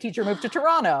closed and the teacher moved to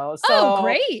Toronto. So oh,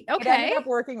 great. Okay. It ended up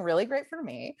working really great for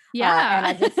me. Yeah. And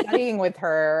I've been studying with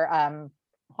her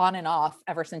on and off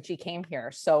ever since she came here.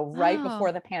 So right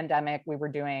before the pandemic, we were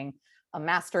doing a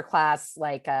masterclass,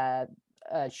 like a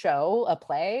show, a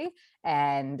play,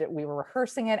 and we were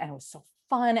rehearsing it, and it was so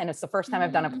fun. And it's the first time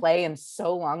I've done a play in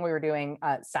so long. We were doing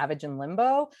Savage in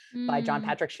Limbo by John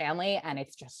Patrick Shanley, and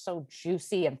it's just so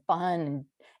juicy and fun and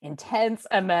intense.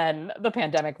 And then the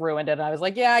pandemic ruined it. And I was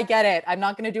like, yeah, I get it. I'm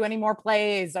not going to do any more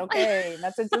plays. Okay,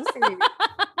 message received.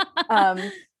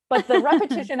 But the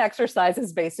repetition exercise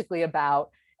is basically about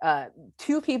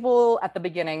two people at the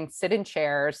beginning sit in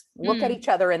chairs, look at each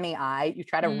other in the eye. You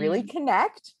try to really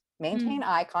connect, maintain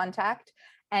eye contact,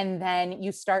 and then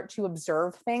you start to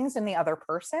observe things in the other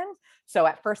person. So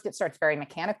at first it starts very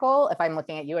mechanical. If I'm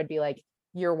looking at you, I'd be like,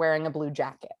 you're wearing a blue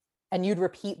jacket. And you'd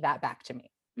repeat that back to me.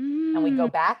 And we go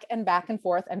back and back and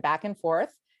forth and back and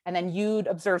forth. And then you'd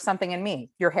observe something in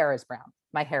me. Your hair is brown.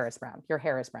 My hair is brown. Your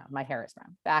hair is brown. My hair is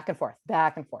brown. Back and forth,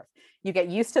 back and forth. You get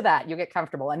used to that. You get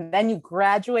comfortable. And then you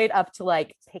graduate up to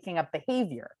like picking up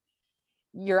behavior.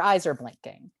 Your eyes are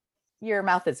blinking. Your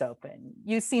mouth is open.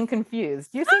 You seem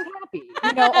confused. You seem happy.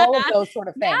 You know, all of those sort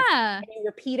of things. Yeah. And you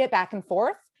repeat it back and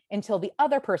forth until the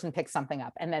other person picks something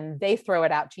up, and then they throw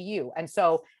it out to you. And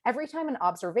so every time an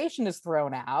observation is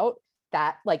thrown out,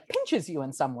 that like pinches you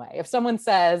in some way. If someone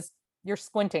says, you're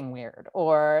squinting weird,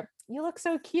 or you look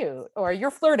so cute, or you're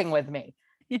flirting with me,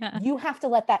 you have to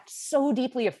let that so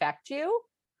deeply affect you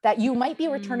that you might be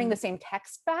returning the same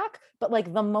text back, but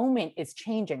like the moment is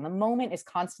changing. The moment is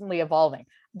constantly evolving.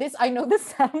 I know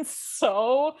this sounds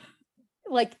so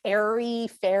like airy,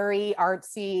 fairy,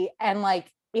 artsy, and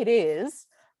like it is,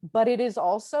 but it is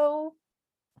also,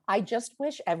 I just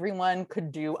wish everyone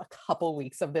could do a couple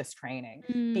weeks of this training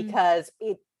because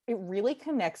it really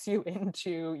connects you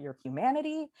into your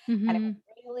humanity, and it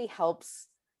really helps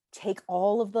take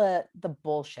all of the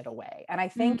bullshit away. And I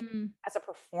think as a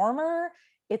performer,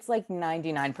 it's like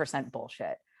 99%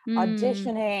 bullshit.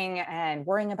 Auditioning and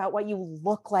worrying about what you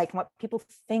look like and what people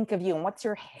think of you and what's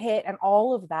your hit and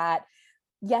all of that.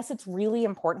 Yes, it's really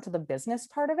important to the business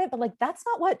part of it, but like that's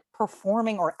not what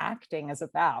performing or acting is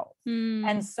about.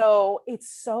 And so it's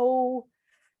so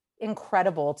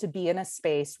incredible to be in a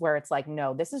space where it's like,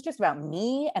 no, this is just about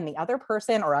me and the other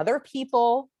person or other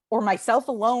people or myself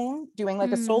alone doing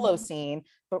like a solo scene,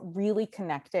 but really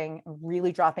connecting,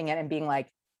 really dropping it and being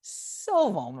like so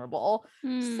vulnerable,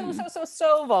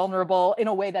 so vulnerable in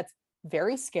a way that's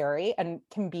very scary and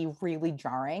can be really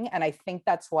jarring. And I think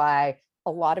that's why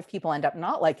a lot of people end up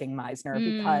not liking Meisner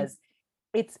because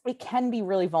it can be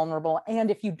really vulnerable.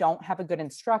 And if you don't have a good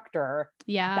instructor,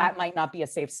 that might not be a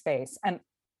safe space. And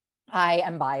I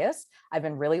am biased. I've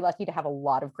been really lucky to have a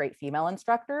lot of great female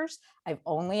instructors. I've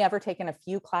only ever taken a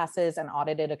few classes and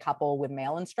audited a couple with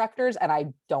male instructors. And I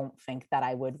don't think that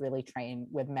I would really train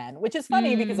with men, which is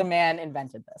funny because a man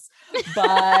invented this.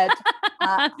 But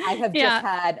I have just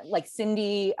had like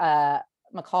Cindy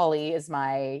Macaulay is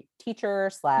my teacher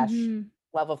 /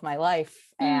 love of my life.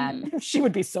 And she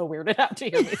would be so weirded out to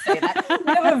hear me say that.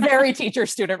 We have a very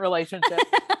teacher-student relationship.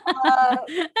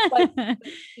 But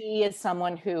she is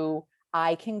someone who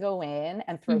I can go in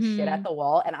and throw shit at the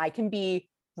wall, and I can be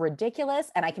ridiculous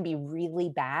and I can be really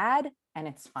bad, and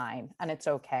it's fine and it's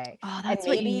okay. Oh, that's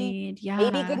what you need. Yeah.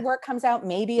 Maybe good work comes out.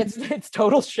 Maybe it's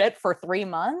total shit for 3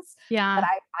 months. Yeah. But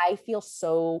I feel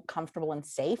so comfortable and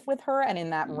safe with her and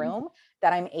in that room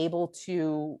that I'm able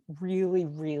to really,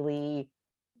 really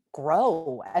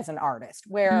grow as an artist,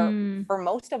 where for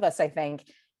most of us, I think,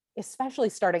 especially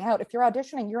starting out, if you're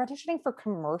auditioning for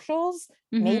commercials,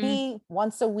 maybe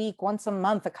once a week, once a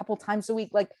month, a couple times a week,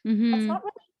 like that's not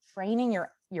really training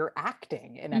your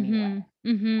acting in any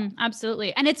way.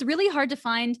 Absolutely. And it's really hard to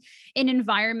find an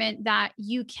environment that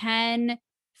you can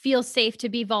feel safe to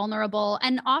be vulnerable.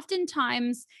 And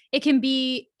oftentimes it can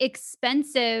be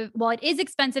expensive. Well, it is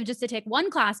expensive just to take one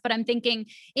class, but I'm thinking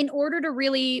in order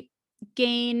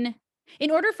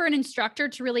for an instructor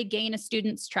to really gain a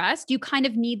student's trust, you kind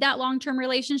of need that long-term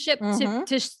relationship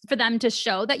for them to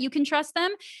show that you can trust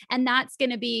them. And that's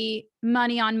going to be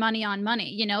money on money on money,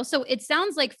 you know? So it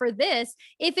sounds like for this,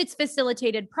 if it's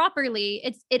facilitated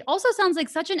properly, it also sounds like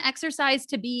such an exercise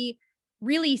to be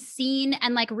really seen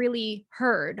and like really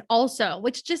heard also,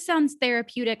 which just sounds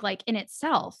therapeutic like in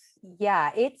itself.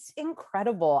 Yeah, it's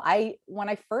incredible. When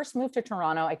I first moved to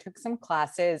Toronto, I took some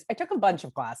classes. I took a bunch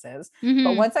of classes,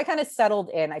 but once I kind of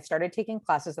settled in, I started taking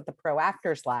classes at the Pro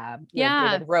Actors Lab with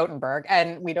David Rotenberg.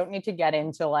 And we don't need to get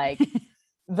into like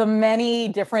the many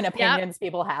different opinions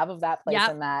people have of that place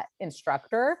and that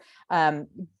instructor.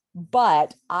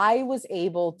 But I was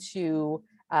able to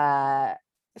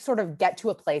sort of get to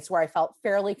a place where I felt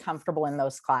fairly comfortable in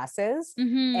those classes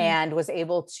and was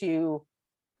able to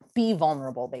be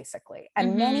vulnerable, basically.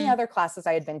 And many other classes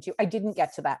I had been to, I didn't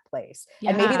get to that place.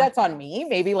 And maybe that's on me.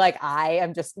 Maybe like I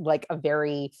am just like a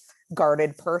very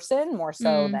guarded person, more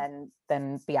so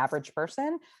than the average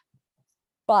person.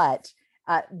 But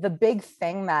the big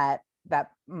thing that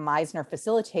Meisner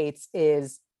facilitates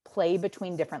is play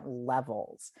between different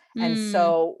levels. And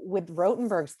so with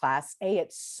Rotenberg's class,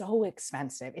 it's so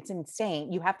expensive. It's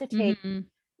insane. You have to take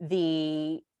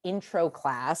the intro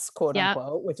class, quote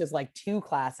unquote, which is like 2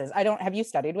 classes. Have you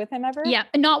studied with him ever? Yeah.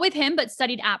 Not with him, but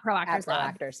studied at Pro Actors Lab.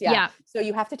 Actors, yeah. So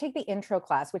you have to take the intro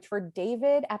class, which for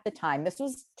David at the time, this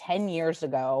was 10 years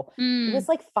ago, it was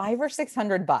like $500 or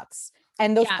 $600.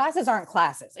 And those classes aren't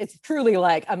classes. It's truly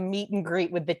like a meet and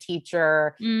greet with the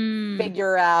teacher,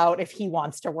 figure out if he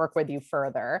wants to work with you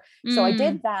further. So I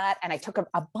did that, and I took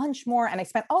a bunch more, and I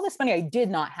spent all this money I did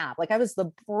not have. Like I was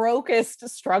the brokest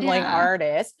struggling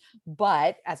artist,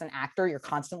 but as an actor, you're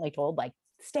constantly told like,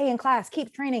 stay in class,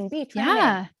 keep training, be training.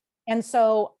 Yeah. And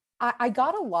so I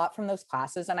got a lot from those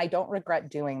classes, and I don't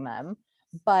regret doing them.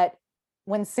 But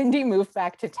when Cindy moved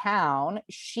back to town,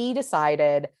 she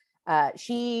decided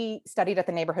she studied at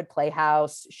the Neighborhood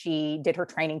Playhouse. She did her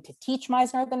training to teach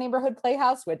Meisner at the Neighborhood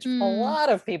Playhouse, which a lot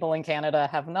of people in Canada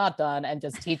have not done, and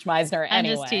just teach Meisner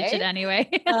anyway. And just teach it anyway.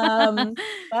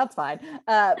 That's fine.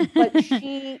 But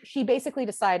she basically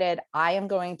decided, I am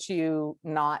going to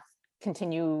not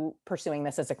continue pursuing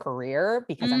this as a career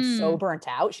because I'm so burnt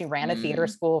out. She ran a theater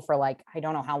school for like, I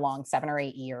don't know how long, 7 or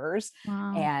 8 years.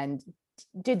 Wow. And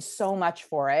did so much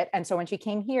for it. And so when she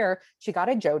came here, she got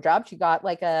a job. She got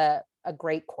like a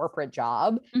great corporate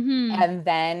job, and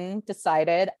then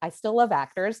decided, I still love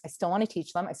actors. I still want to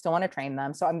teach them. I still want to train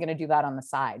them. So I'm going to do that on the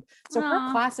side. So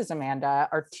her classes, Amanda,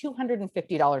 are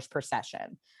 $250 per session.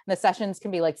 And the sessions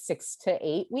can be like 6 to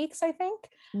 8 weeks, I think.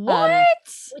 What?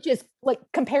 Which is like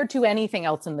compared to anything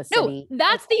else in the city. No,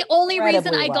 that's the only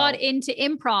reason I got into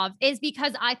improv, is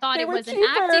because I thought it was an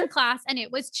acting class and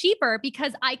it was cheaper,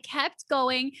 because I kept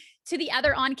going to the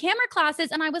other on-camera classes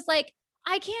and I was like,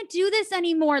 I can't do this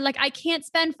anymore. Like I can't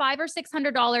spend $500 or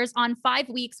 $600 on 5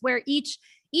 weeks where each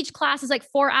class is like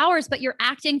 4 hours, but you're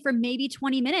acting for maybe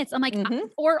 20 minutes. I'm like,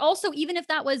 or also even if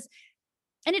that was,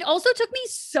 and it also took me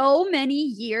so many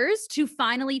years to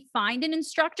finally find an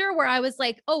instructor where I was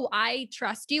like, oh, I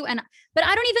trust you. But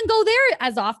I don't even go there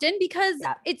as often because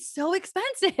it's so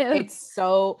expensive.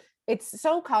 It's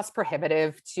so cost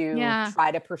prohibitive to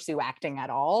try to pursue acting at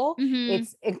all.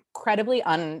 It's incredibly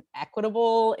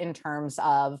unequitable in terms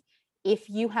of, if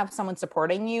you have someone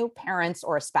supporting you, parents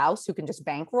or a spouse who can just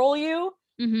bankroll you,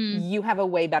 you have a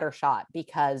way better shot,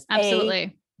 because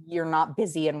absolutely, you're not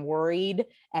busy and worried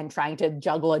and trying to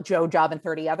juggle a job and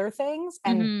 30 other things.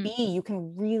 And B, you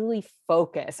can really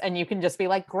focus, and you can just be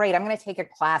like, great, I'm going to take a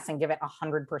class and give it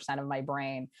 100% of my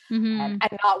brain and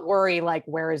not worry, like,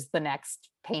 where is the next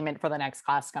payment for the next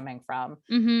class coming from?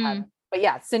 But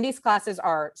yeah, Cindy's classes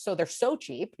they're so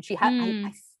cheap. She had,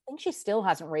 I think she still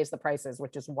hasn't raised the prices,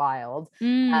 which is wild.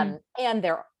 And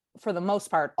they're, for the most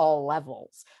part, all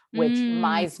levels, which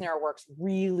Meisner works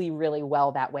really, really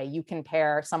well that way. You can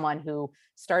pair someone who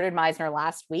started Meisner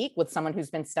last week with someone who's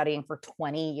been studying for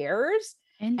 20 years.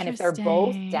 And if they're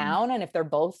both down, and if they're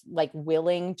both like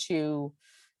willing to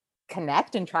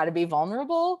connect and try to be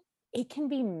vulnerable, it can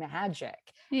be magic.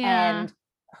 And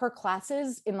her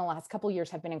classes in the last couple of years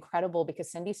have been incredible,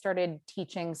 because Cindy started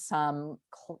teaching some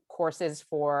courses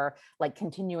for like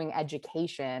continuing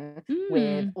education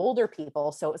with older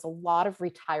people. So it was a lot of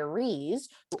retirees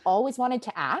who always wanted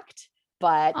to act,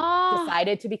 but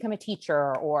decided to become a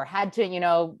teacher, or had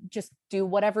to, just do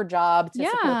whatever job to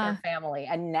support their family.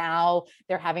 And now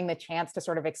they're having the chance to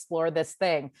sort of explore this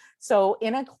thing. So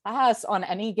in a class on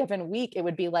any given week, it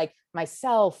would be like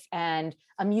myself and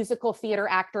a musical theater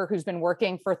actor who's been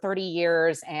working for 30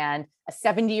 years, and a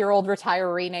 70-year-old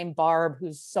retiree named Barb,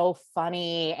 who's so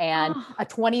funny, and a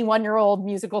 21-year-old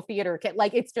musical theater kid.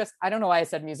 Like, it's just, I don't know why I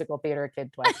said musical theater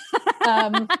kid twice.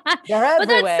 They're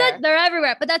everywhere. They're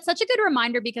everywhere. But that's such a good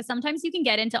reminder, because sometimes you can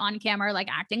get into on-camera like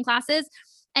acting classes,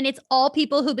 and it's all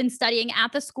people who've been studying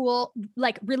at the school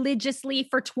like religiously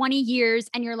for 20 years.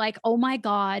 And you're like, oh my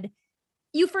God,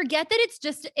 you forget that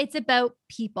it's about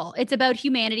people. It's about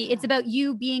humanity. It's about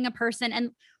you being a person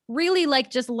and really like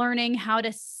just learning how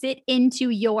to sit into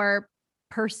your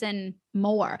person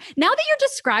more. Now that you're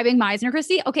describing Meisner,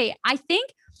 Kristy, okay, I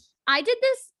think I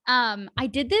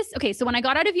did this. Okay. So when I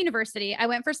got out of university, I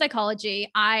went for psychology.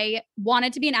 I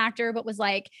wanted to be an actor, but was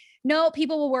like, no,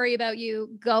 people will worry about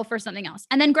you. Go for something else.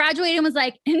 And then graduated and was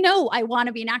like, no, I want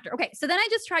to be an actor. Okay. So then I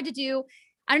just tried to do,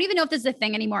 I don't even know if this is a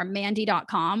thing anymore,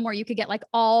 Mandy.com, where you could get like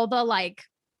all the like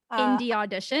indie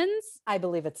auditions. I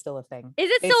believe it's still a thing. Is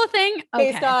it still a thing?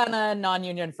 Okay. Based on a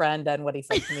non-union friend and what he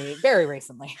said to me very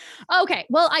recently. Okay.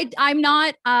 Well, I'm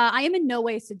not, I am in no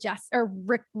way suggest or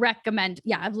recommend.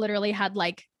 Yeah. I've literally had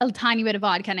like a tiny bit of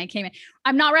vodka and I came in.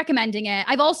 I'm not recommending it.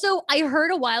 I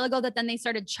heard a while ago that then they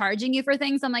started charging you for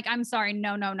things. I'm like, I'm sorry.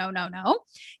 No.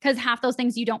 Cause half those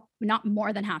things not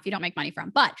more than half, you don't make money from.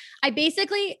 But I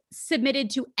basically submitted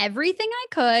to everything I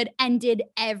could and did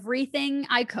everything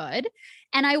I could.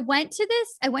 And I went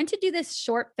to do this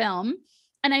short film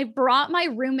and I brought my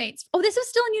roommates. Oh, this was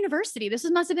still in university.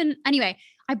 Anyway,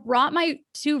 I brought my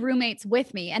 2 roommates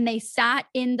with me and they sat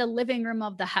in the living room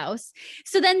of the house.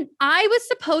 So then I was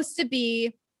supposed to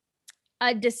be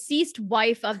a deceased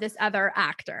wife of this other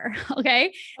actor.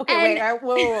 Okay. Okay.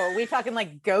 Whoa. We talking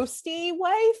like ghosty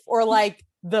wife or like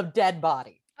the dead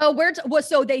body? Oh,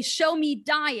 so they show me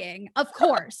dying. Of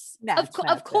course,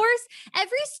 of course,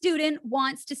 every student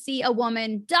wants to see a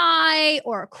woman die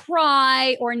or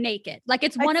cry or naked. Like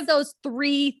it's one of those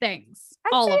 3 things.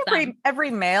 All of them.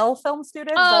 Every male film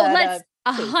student. Oh, let's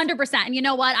 100%. And you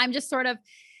know what? I'm just sort of,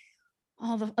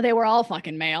 they were all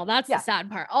fucking male. That's the sad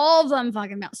part. All of them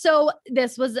fucking male. So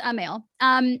this was a male.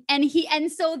 And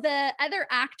so the other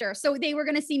actor, so they were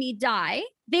going to see me die.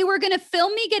 They were going to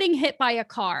film me getting hit by a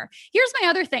car. Here's my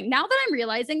other thing. Now that I'm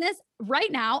realizing this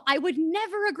right now, I would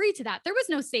never agree to that. There was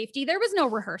no safety. There was no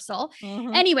rehearsal.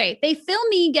 Mm-hmm. Anyway, they film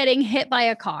me getting hit by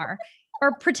a car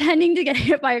or pretending to get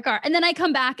hit by a car. And then I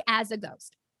come back as a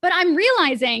ghost. But I'm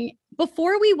realizing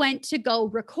before we went to go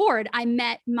record, I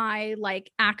met my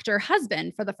like actor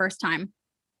husband for the first time.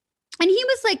 And he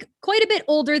was like quite a bit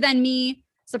older than me.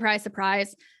 Surprise,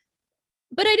 surprise.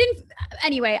 But I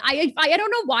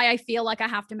don't know why I feel like I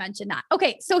have to mention that.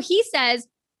 Okay. So he says,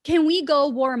 can we go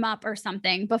warm up or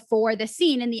something before the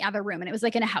scene in the other room? And it was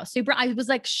like in a house. So I was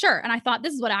like, sure. And I thought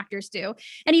this is what actors do.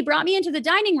 And he brought me into the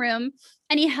dining room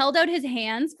and he held out his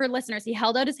hands for listeners. He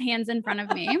held out his hands in front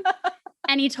of me.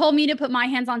 And he told me to put my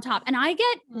hands on top. And I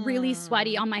get really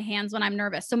sweaty on my hands when I'm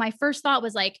nervous. So my first thought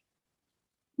was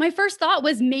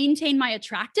maintain my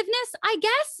attractiveness, I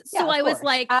guess. So I was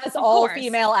like, as all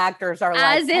female actors are like,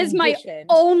 as is my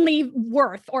only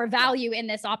worth or value in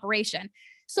this operation.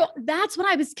 So that's what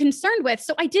I was concerned with.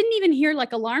 So I didn't even hear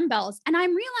like alarm bells. And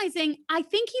I'm realizing, I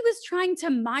think he was trying to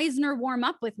Meisner warm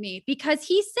up with me because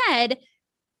he said,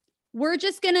 we're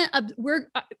just gonna,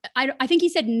 I think he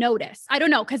said notice. I don't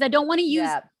know. Cause I don't want to use,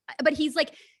 but he's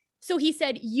like, so he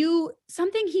said,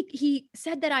 he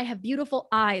said that I have beautiful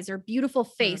eyes or beautiful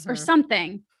face or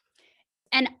something.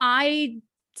 And I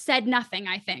said nothing,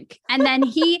 I think. And then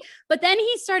but then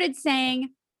he started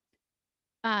saying,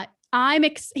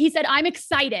 he said, I'm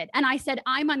excited. And I said,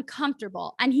 I'm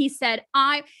uncomfortable. And he said,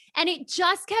 and it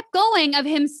just kept going of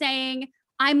him saying,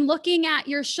 I'm looking at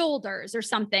your shoulders or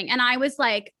something. And I was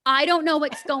like, I don't know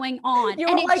what's going on. You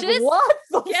were like, what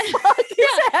the fuck is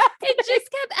happening? It just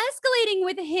kept escalating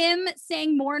with him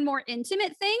saying more and more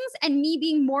intimate things and me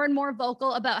being more and more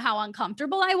vocal about how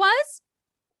uncomfortable I was.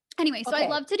 Anyway, so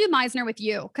I'd love to do Meisner with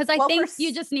you because I think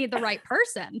you just need the right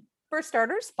person. For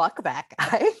starters, fuck that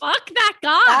guy. Fuck that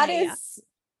guy. That is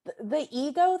the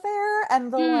ego there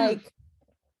and the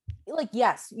like,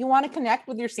 yes, you want to connect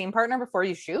with your scene partner before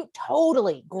you shoot.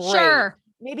 Totally. Great. Sure.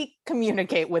 Maybe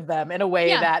communicate with them in a way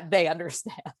that they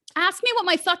understand. Ask me what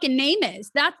my fucking name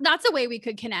is. That's a way we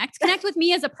could connect. Connect with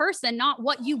me as a person, not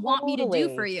what you want me to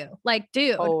do for you. Like,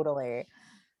 dude. Totally.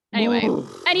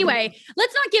 Anyway,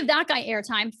 let's not give that guy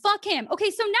airtime. Fuck him.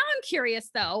 Okay. So now I'm curious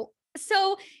though.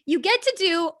 So you get to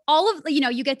do all of,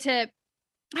 you get to,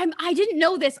 I didn't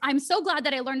know this. I'm so glad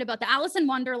that I learned about the Alice in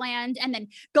Wonderland and then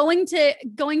going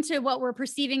to what we're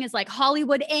perceiving as like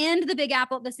Hollywood and the Big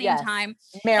Apple at the same time.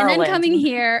 Maryland. And then coming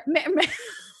here.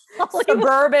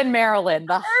 Suburban Maryland,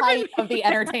 the height of the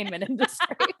entertainment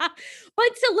industry. But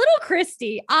to little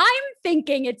Kristy, I'm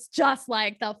thinking it's just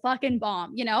like the fucking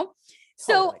bomb, Totally.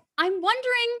 So I'm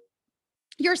wondering,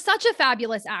 you're such a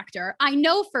fabulous actor. I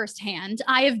know firsthand.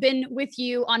 I have been with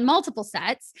you on multiple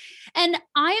sets and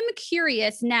I am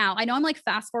curious now. I know I'm like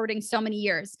fast forwarding so many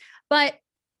years, but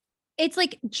it's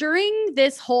like during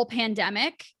this whole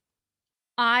pandemic,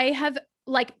 I have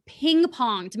like ping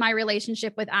ponged my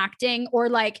relationship with acting, or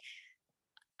like,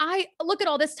 I look at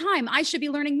all this time. I should be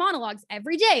learning monologues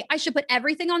every day. I should put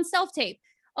everything on self-tape.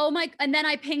 Oh my, and then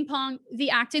I ping pong. The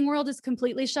acting world is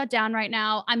completely shut down right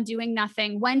now. I'm doing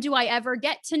nothing. When do I ever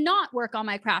get to not work on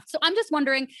my craft? So I'm just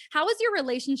wondering, how has your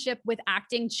relationship with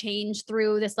acting changed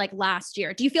through this like last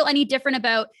year? Do you feel any different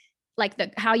about like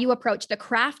how you approach the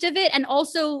craft of it, and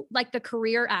also like the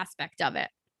career aspect of it,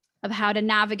 of how to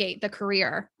navigate the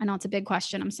career? I know it's a big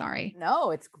question. I'm sorry.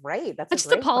 No, it's great. That's I a just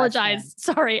great apologize.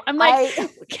 question. Sorry. I'm like,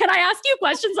 can I ask you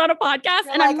questions on a podcast?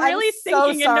 And like, I'm really so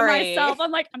sinking into sorry. myself. I'm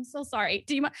like, I'm so sorry.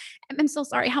 I'm so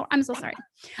sorry. I'm so sorry.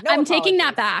 No I'm apologies. taking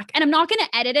that back, and I'm not going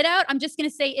to edit it out. I'm just going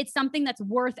to say it's something that's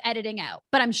worth editing out,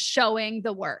 but I'm showing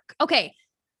the work. Okay.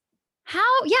 How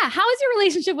has your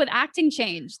relationship with acting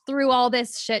changed through all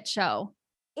this shit show?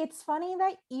 It's funny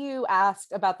that you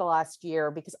asked about the last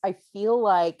year, because I feel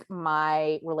like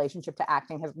my relationship to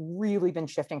acting has really been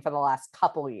shifting for the last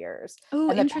couple years. Oh,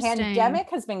 and the interesting. pandemic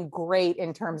has been great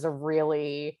in terms of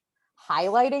really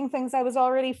highlighting things I was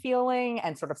already feeling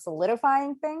and sort of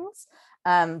solidifying things.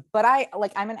 But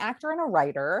I'm an actor and a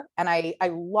writer, and I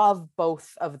love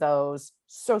both of those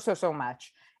so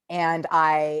much. And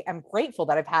I am grateful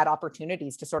that I've had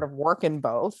opportunities to sort of work in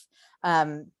both.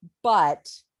 But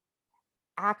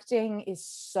acting is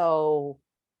so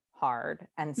hard.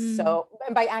 And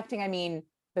by acting, I mean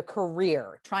the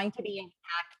career. Trying to be an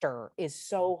actor is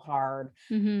so hard.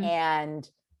 And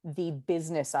the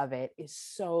business of it is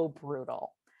so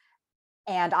brutal.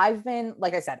 And I've been,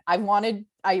 like I said, when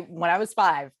I was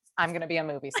 5, I'm going to be a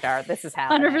movie star. This is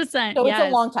happening. 100%. So it's a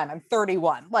long time. I'm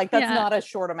 31. Like, that's not a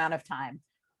short amount of time.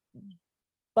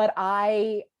 But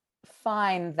I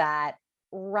find that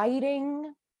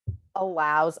writing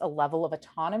allows a level of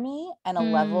autonomy and a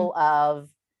level of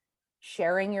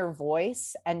sharing your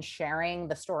voice and sharing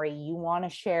the story you want to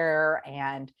share.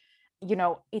 And, you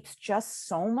know, it's just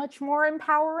so much more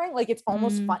empowering. Like, it's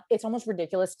almost fun. It's almost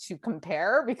ridiculous to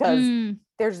compare, because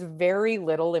there's very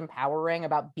little empowering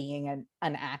about being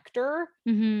an actor,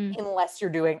 unless you're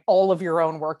doing all of your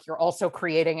own work. You're also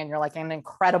creating, and you're like an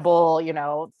incredible, you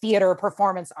know, theater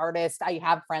performance artist. I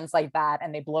have friends like that,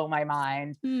 and they blow my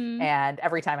mind. And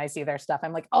every time I see their stuff,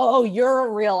 I'm like, oh, you're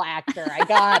a real actor. I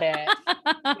got it.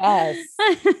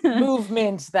 Yes.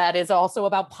 Movement that is also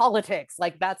about politics.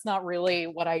 Like, that's not really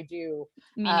what I do.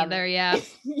 Me neither. Yeah.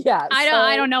 Yeah.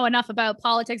 I don't know enough about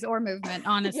politics or movement,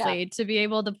 honestly, to be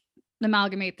able to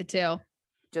amalgamate the two.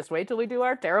 Just wait till we do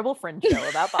our terrible Fringe show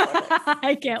about politics.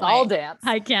 I can't wait. All dance.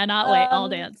 I cannot wait. All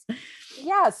dance.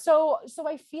 Yeah. So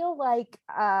I feel like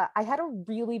I had a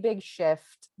really big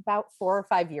shift about 4 or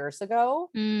 5 years ago.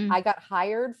 I got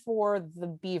hired for the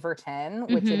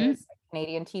Beaverton, which is a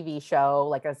Canadian TV show,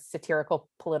 like a satirical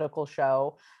political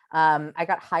show. I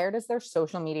got hired as their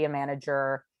social media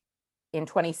manager in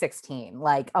 2016,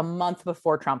 like a month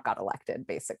before Trump got elected,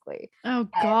 basically. Oh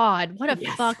God, what a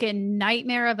fucking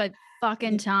nightmare of a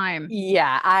fucking time.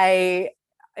 Yeah,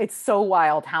 it's so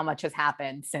wild how much has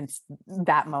happened since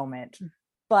that moment.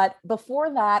 But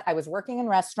before that, I was working in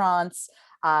restaurants.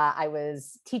 I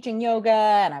was teaching yoga,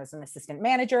 and I was an assistant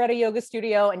manager at a yoga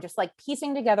studio, and just like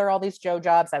piecing together all these Joe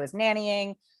jobs. I was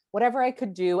nannying, whatever I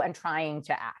could do, and trying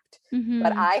to act.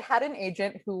 But I had an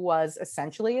agent who was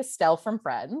essentially Estelle from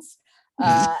Friends.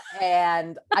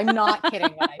 And I'm not kidding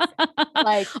when I say,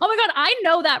 like, oh my God, I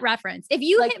know that reference. If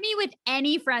you hit me with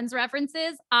any Friends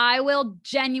references, I will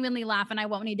genuinely laugh, and I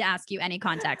won't need to ask you any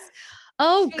context.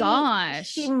 Oh gosh.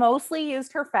 She mostly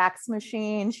used her fax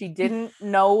machine. She didn't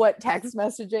know what text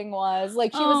messaging was.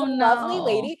 Like, she was a lovely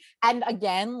lady. And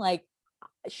again, like,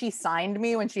 she signed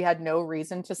me when she had no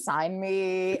reason to sign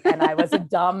me. And I was a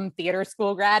dumb theater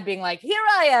school grad being like, here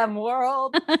I am,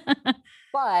 world.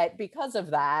 But because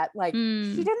of that, like,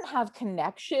 she didn't have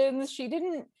connections. She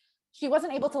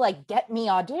wasn't able to like get me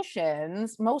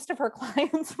auditions. Most of her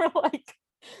clients were like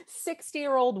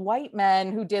 60-year-old white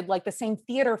men who did like the same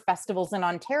theater festivals in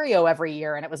Ontario every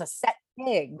year. And it was a set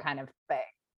gig kind of thing.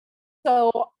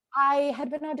 So I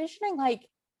had been auditioning, like,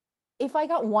 if I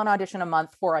got one audition a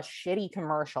month for a shitty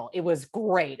commercial, it was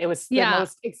great. It was the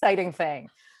most exciting thing.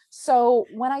 So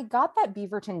when I got that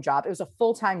Beaverton job, it was a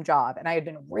full-time job, and I had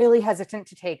been really hesitant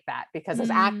to take that because as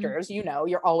actors, you know,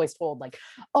 you're always told like,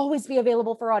 always be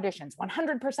available for auditions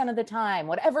 100% of the time,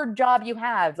 whatever job you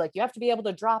have, like, you have to be able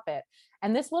to drop it.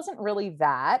 And this wasn't really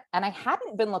that. And I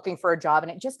hadn't been looking for a job,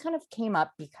 and it just kind of came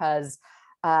up because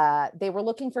they were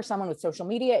looking for someone with social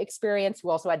media experience who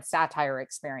also had satire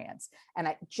experience. And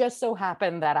it just so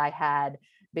happened that I had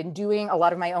been doing a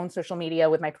lot of my own social media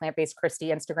with my plant-based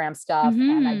Kristy Instagram stuff.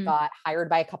 And I got hired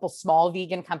by a couple small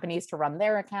vegan companies to run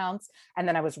their accounts. And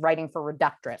then I was writing for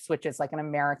Reductress, which is like an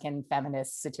American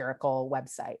feminist satirical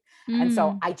website. And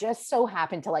so I just so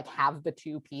happened to like have the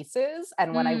two pieces.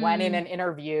 And when I went in and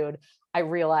interviewed, I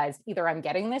realized either I'm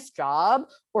getting this job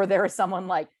or there is someone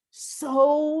like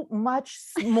so much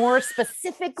more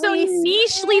specifically, so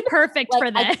nichely perfect for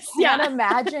this. I can't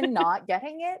imagine not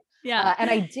getting it. Yeah. And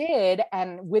I did.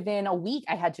 And within a week,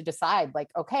 I had to decide like,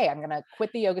 okay, I'm going to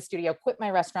quit the yoga studio, quit my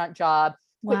restaurant job,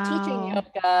 quit teaching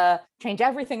yoga, change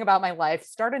everything about my life,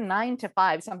 start a 9 to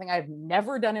 5, something I've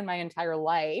never done in my entire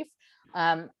life.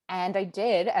 And I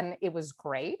did, and it was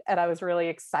great. And I was really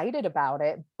excited about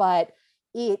it, but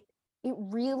it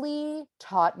really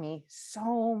taught me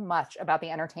so much about the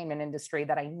entertainment industry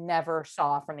that I never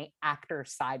saw from the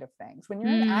actor's side of things. When you're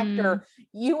an actor,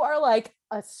 you are like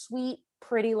a sweet,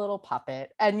 pretty little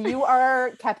puppet, and you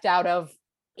are kept out of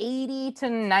 80 to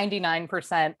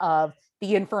 99% of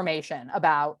the information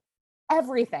about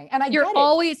everything. And you're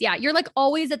always, you're like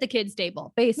always at the kids'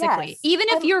 table, basically. Yes. Even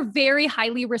if you're very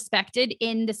highly respected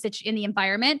in the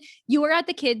environment, you are at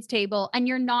the kids' table and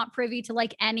you're not privy to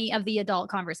like any of the adult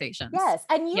conversations. Yes.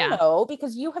 And you know,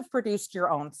 because you have produced your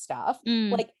own stuff,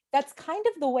 like that's kind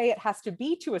of the way it has to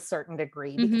be to a certain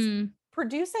degree, because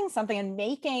producing something and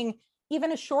making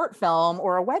even a short film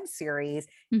or a web series,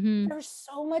 there's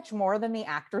so much more than the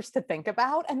actors to think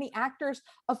about. And the actors,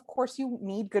 of course, you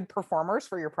need good performers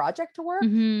for your project to work,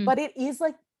 but it is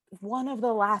like one of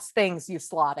the last things you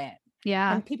slot in.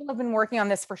 Yeah. And people have been working on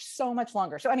this for so much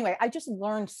longer. So anyway, I just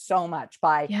learned so much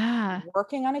by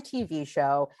working on a TV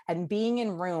show and being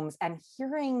in rooms and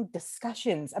hearing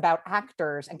discussions about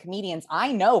actors and comedians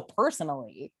I know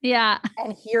personally. Yeah.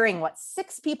 And hearing what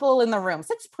 6 people in the room,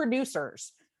 6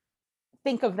 producers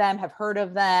think of them, have heard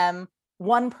of them.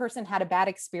 One person had a bad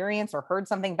experience or heard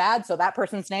something bad, so that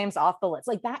person's name's off the list.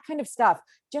 Like that kind of stuff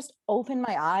just opened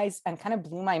my eyes and kind of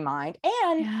blew my mind,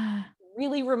 and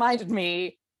really reminded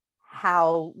me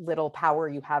how little power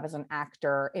you have as an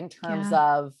actor in terms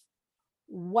of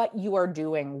what you are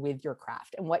doing with your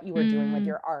craft and what you are doing with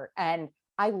your art. And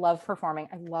I love performing.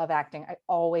 I love acting. I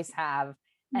always have.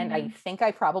 And I think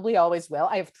I probably always will.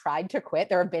 I have tried to quit.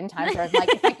 There have been times where I'm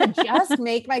like, if I could just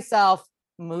make myself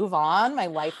move on, my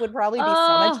life would probably be so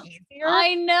much easier.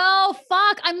 I know.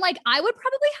 Fuck. I'm like, I would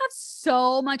probably have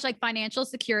so much like financial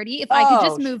security if I could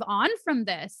just move on from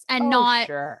this and not.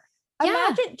 Sure.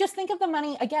 Imagine, just think of the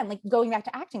money again, like going back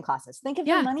to acting classes. Think of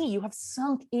the money you have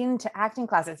sunk into acting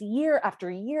classes year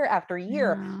after year after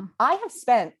year. Yeah. I have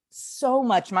spent so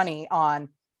much money on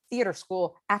theater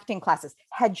school, acting classes,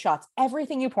 headshots,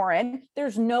 everything you pour in.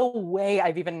 There's no way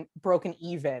I've even broken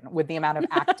even with the amount of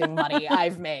acting money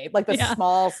I've made, like the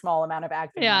small amount of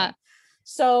acting money.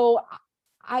 So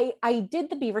I did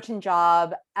the Beaverton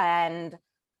job, and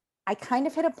I kind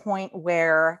of hit a point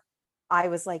where I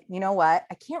was like, you know what?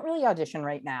 I can't really audition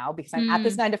right now because I'm at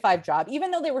this 9 to 5 job, even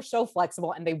though they were so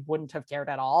flexible and they wouldn't have cared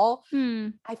at all.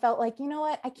 I felt like, you know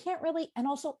what? I can't really, and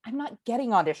also I'm not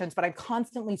getting auditions, but I'm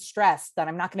constantly stressed that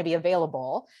I'm not going to be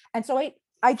available. And so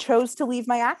I chose to leave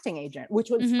my acting agent,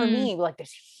 which was for me like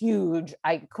this huge,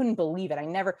 I couldn't believe it.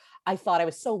 I thought I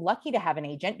was so lucky to have an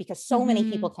agent because so many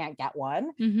people can't get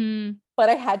one. But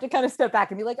I had to kind of step back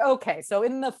and be like, okay, so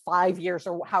in the 5 years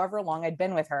or however long I'd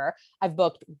been with her, I've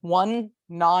booked 1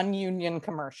 non-union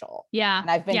commercial. Yeah. And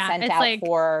I've been sent out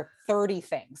for 30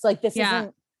 things. Like this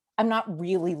isn't, I'm not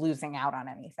really losing out on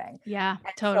anything. Yeah,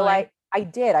 and totally.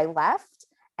 So I left.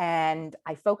 And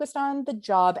I focused on the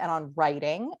job and on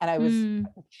writing. And I was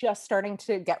just starting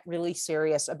to get really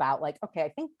serious about like, okay, I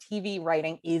think TV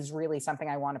writing is really something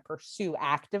I want to pursue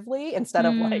actively instead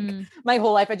of like my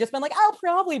whole life. I've just been like, I'll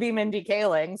probably be Mindy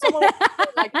Kaling. Someone will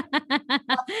like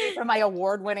love me for my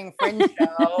award-winning Fringe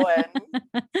show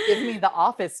and give me the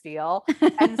Office deal.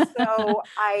 And so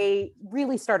I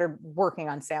really started working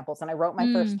on samples, and I wrote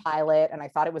my first pilot, and I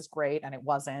thought it was great, and it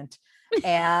wasn't. But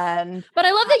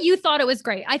I love that you thought it was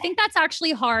great. I think that's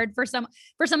actually hard for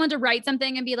someone to write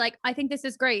something and be like, I think this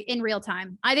is great in real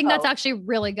time. I think that's actually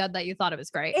really good that you thought it was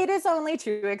great. It is only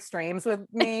 2 extremes with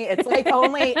me. It's like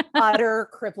only utter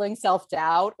crippling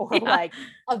self-doubt or like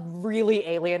a really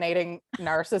alienating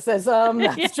narcissism.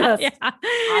 That's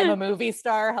I'm a movie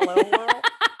star. Hello world.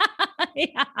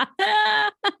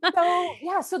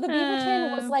 So the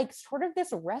Beaverton was like sort of this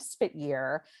respite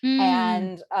year.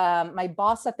 And my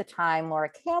boss at the time, Laura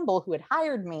Campbell, who had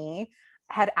hired me,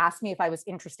 had asked me if I was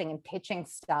interested in pitching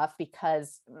stuff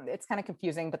because it's kind of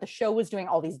confusing, but the show was doing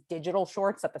all these digital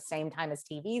shorts at the same time as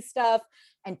TV stuff.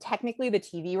 And technically the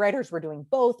TV writers were doing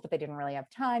both, but they didn't really have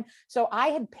time. So I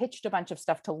had pitched a bunch of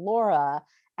stuff to Laura,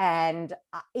 And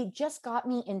it just got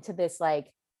me into this,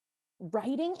 like,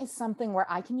 writing is something where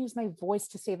I can use my voice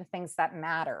to say the things that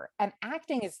matter. And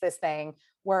acting is this thing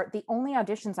where the only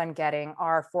auditions I'm getting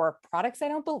are for products I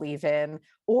don't believe in,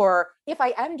 or if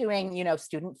I am doing,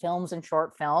 student films and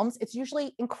short films, it's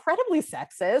usually incredibly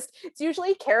sexist. It's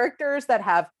usually characters that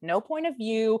have no point of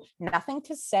view, nothing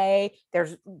to say.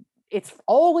 It's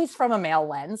always from a male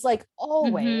lens, like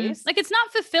always. Like, it's not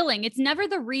fulfilling. It's never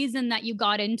the reason that you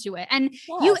got into it. And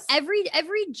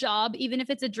every job, even if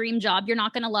it's a dream job, you're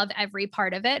not going to love every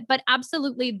part of it. But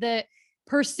absolutely, the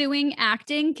pursuing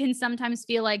acting can sometimes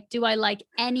feel like, do I like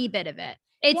any bit of it?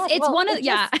 It's one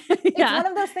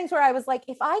of those things where I was like,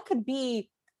 if I could be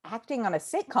acting on a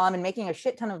sitcom and making a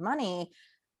shit ton of money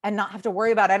and not have to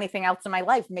worry about anything else in my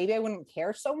life, maybe I wouldn't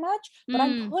care so much. But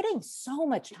I'm putting so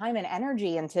much time and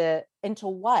energy into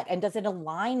what? And does it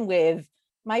align with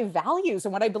my values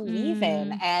and what I believe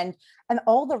in? And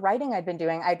all the writing I've been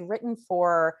doing, I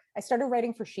started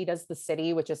writing for She Does the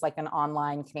City, which is like an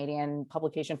online Canadian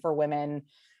publication for women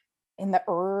in the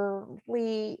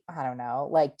early, I don't know,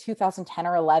 like 2010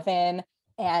 or 11.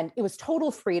 And it was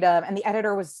total freedom. And the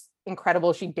editor was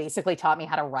incredible. She basically taught me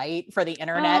how to write for the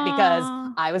internet because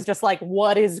I was just like,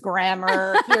 what is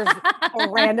grammar? Here's a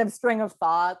random string of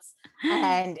thoughts.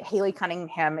 And Haley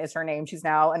Cunningham is her name. She's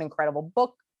now an incredible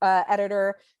book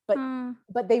editor,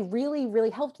 but they really, really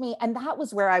helped me. And that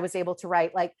was where I was able to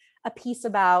write like a piece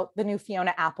about the new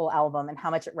Fiona Apple album and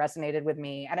how much it resonated with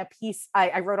me. And a piece,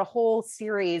 I wrote a whole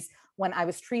series when I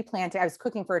was tree planting. I was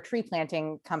cooking for a tree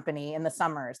planting company in the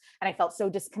summers, and I felt so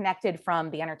disconnected from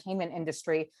the entertainment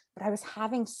industry, but I was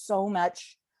having so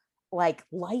much like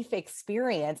life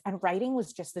experience, and writing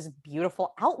was just this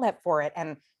beautiful outlet for it.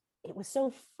 And it was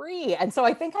so free. And so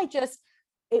I think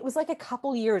it was like a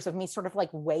couple years of me sort of like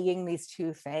weighing these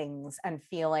two things and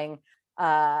feeling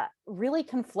really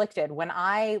conflicted. When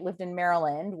I lived in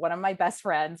Maryland, one of my best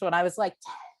friends, when I was like,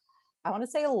 I want to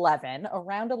say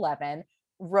around 11,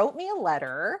 wrote me a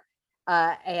letter.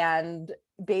 And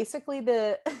basically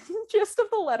the gist of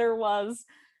the letter was,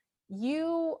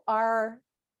 you are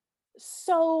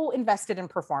so invested in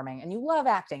performing and you love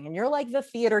acting and you're like the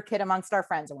theater kid amongst our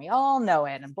friends and we all know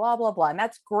it and blah, blah, blah. And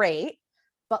that's great.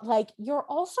 But like, you're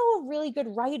also a really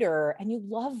good writer and you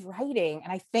love writing.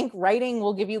 And I think writing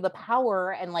will give you the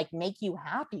power and like make you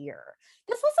happier.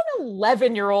 This was an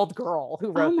 11-year-old girl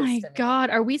who wrote this to me. Oh my God.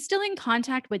 Are we still in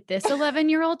contact with this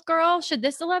 11-year-old girl? Is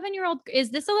this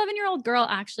 11-year-old girl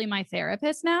actually my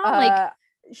therapist now?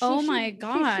 My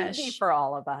gosh. She should be for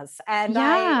all of us. And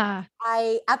I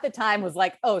at the time was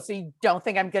like, oh, so you don't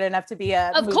think I'm good enough to be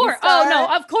a movie course. star? Oh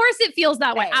no, of course it feels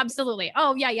that way. Absolutely.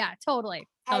 Oh yeah. Totally.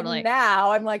 And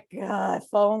now I'm like, God, if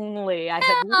only I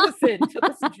had listened to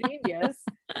this genius.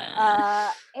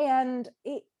 I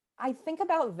think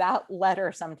about that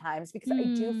letter sometimes because I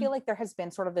do feel like there has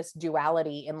been sort of this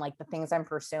duality in like the things I'm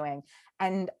pursuing.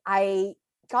 And I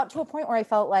got to a point where I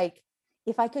felt like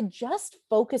if I could just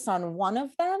focus on one of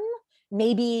them,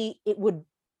 maybe it would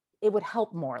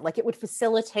help more. Like it would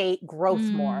facilitate growth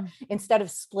more instead of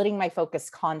splitting my focus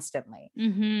constantly.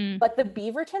 But the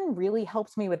Beaverton really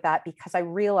helped me with that because I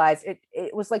realized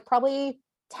it was like probably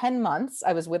 10 months.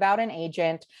 I was without an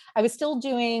agent. I was still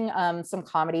doing some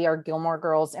comedy. Our Gilmore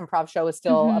Girls improv show is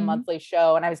still a monthly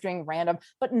show. And I was doing random,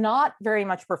 but not very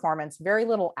much performance, very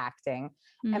little acting.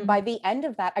 And by the end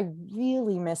of that, I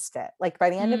really missed it. Like by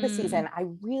the end of the season, I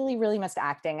really, really missed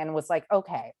acting and was like,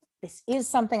 okay, this is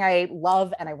something I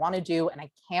love and I want to do and I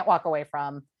can't walk away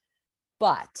from.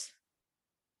 But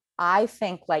I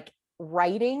think like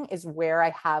writing is where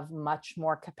I have much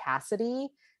more capacity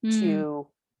to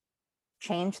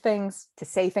change things, to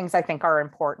say things I think are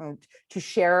important, to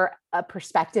share a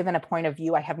perspective and a point of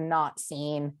view I have not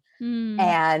seen.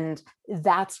 And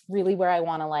that's really where I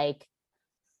want to like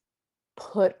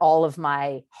put all of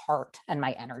my heart and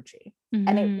my energy.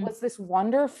 And it was this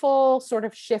wonderful sort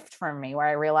of shift for me where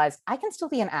I realized I can still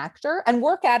be an actor and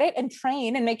work at it and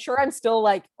train and make sure I'm still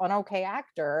like an okay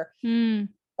actor,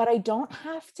 but I don't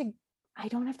have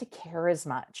to care as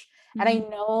much. And I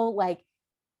know like,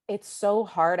 it's so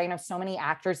hard. I know so many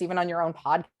actors, even on your own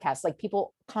podcast, like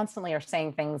people constantly are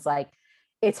saying things like,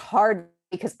 it's hard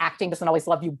because acting doesn't always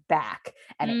love you back.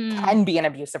 And it can be an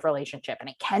abusive relationship and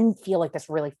it can feel like this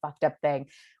really fucked up thing.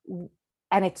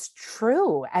 And it's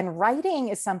true. And writing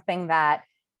is something that,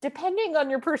 depending on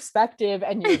your perspective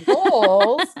and your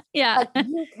goals, like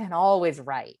you can always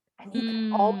write and you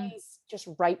can always just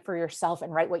write for yourself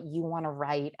and write what you want to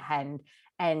write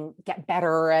and get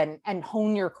better and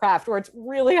hone your craft, where it's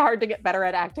really hard to get better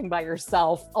at acting by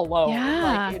yourself alone.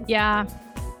 Yeah.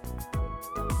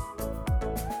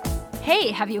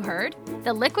 Hey, have you heard?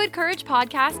 The Liquid Courage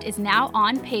podcast is now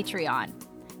on Patreon.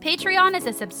 Patreon is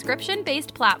a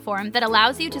subscription-based platform that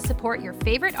allows you to support your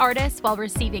favorite artists while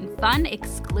receiving fun,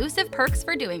 exclusive perks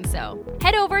for doing so.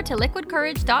 Head over to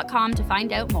liquidcourage.com to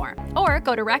find out more, or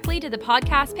go directly to the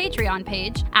podcast Patreon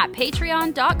page at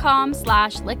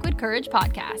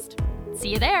patreon.com/liquidcouragepodcast. See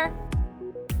you there.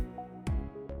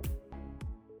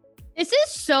 This is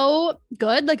so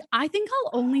good. Like, I think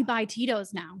I'll only buy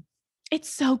Tito's now. It's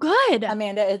so good.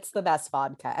 Amanda, it's the best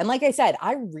vodka. And like I said,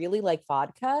 I really like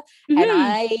vodka. And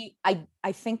I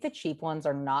think the cheap ones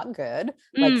are not good.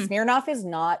 Like Smirnoff is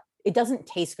not, it doesn't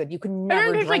taste good. You can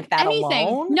never drink like that anything.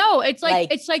 Alone. No, it's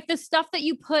like it's like the stuff that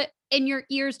you put in your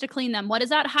ears to clean them. What is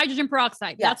that? Hydrogen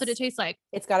peroxide. Yes. That's what it tastes like.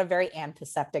 It's got a very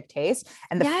antiseptic taste.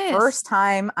 And the first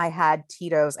time I had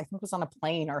Tito's, I think it was on a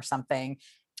plane or something.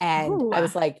 And I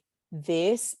was like,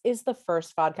 this is the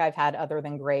first vodka I've had other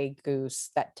than Grey Goose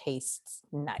that tastes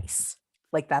nice,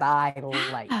 like that I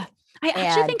like. I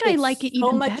actually think I like it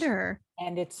even better.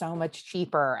 And it's so much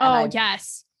cheaper. And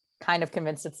yes. Kind of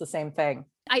convinced it's the same thing.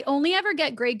 I only ever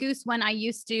get Grey Goose when I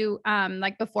used to,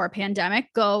 like before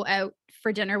pandemic, go out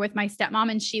for dinner with my stepmom,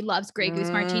 and she loves Grey Goose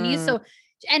martinis. So,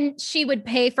 and she would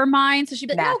pay for mine. So she'd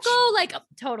be like, no, go, like,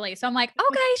 totally. So I'm like,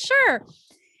 okay, sure.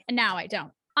 And now I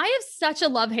don't. I have such a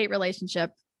love-hate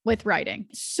relationship with writing.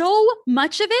 So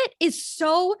much of it is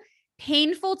so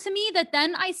painful to me that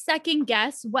then I second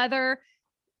guess whether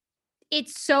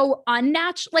it's so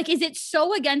unnatural. Like, is it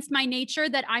so against my nature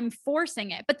that I'm forcing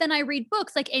it? But then I read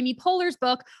books like Amy Poehler's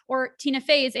book or Tina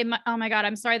Fey's. Oh my God,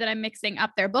 I'm sorry that I'm mixing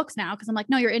up their books now, because I'm like,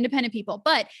 no, you're independent people.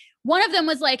 But one of them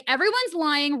was like, everyone's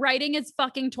lying, writing is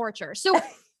fucking torture. So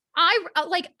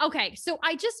okay, so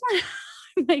I just want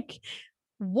to like,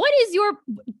 what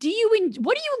do you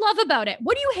love about it?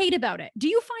 What do you hate about it? Do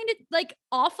you find it like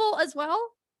awful as well?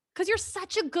 Because you're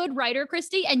such a good writer,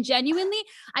 Kristy. And genuinely,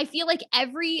 I feel like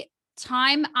every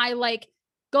time I like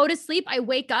go to sleep, I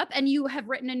wake up and you have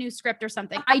written a new script or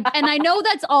something. And I know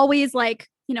that's always like,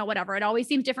 you know, whatever. It always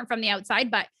seems different from the outside,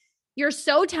 but you're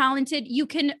so talented. You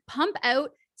can pump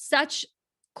out such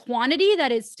quantity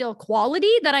that is still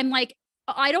quality that I'm like,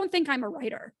 I don't think I'm a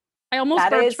writer. I almost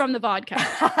burped from the vodka.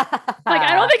 Like,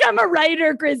 I don't think I'm a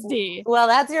writer, Kristy. Well,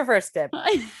 that's your first tip.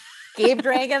 Keep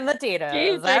drinking the Tito's.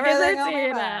 Keep drinking the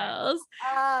Tito's.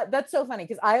 That's so funny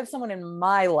because I have someone in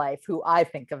my life who I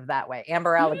think of that way.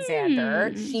 Amber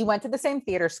Alexander. She went to the same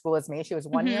theater school as me. She was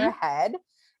 1 year ahead,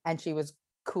 and she was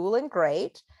cool and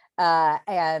great.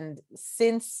 And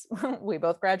since we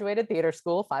both graduated theater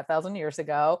school 5,000 years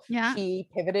ago, she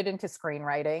pivoted into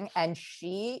screenwriting, and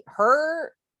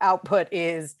her output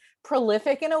is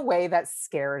prolific in a way that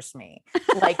scares me.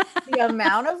 Like the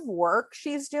amount of work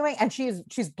she's doing, and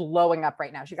she's blowing up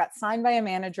right now. She got signed by a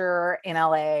manager in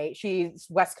LA. She's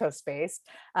West Coast based,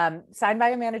 signed by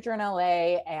a manager in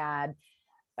LA, and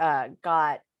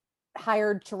got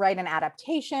hired to write an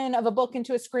adaptation of a book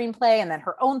into a screenplay. And then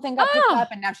her own thing got picked up,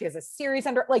 and now she has a series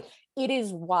under, like, it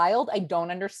is wild. I don't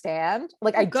understand.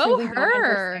 Like, I truly don't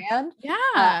understand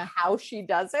how she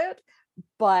does it.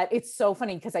 But it's so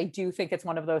funny because I do think it's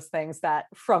one of those things that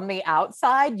from the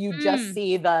outside, you just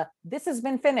see this has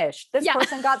been finished. This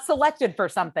person got selected for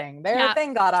something. Their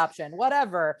thing got optioned,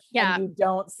 whatever. Yeah. And you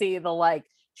don't see the like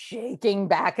shaking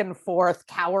back and forth,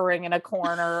 cowering in a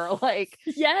corner, like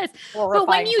But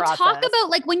when you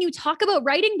talk about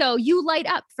writing though, you light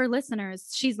up for listeners.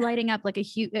 She's lighting up like a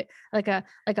huge, like a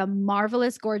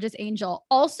marvelous, gorgeous angel.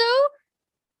 Also,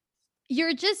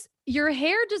 your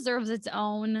hair deserves its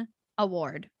own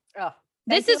award.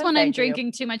 This is when I'm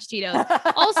drinking too much Tito's.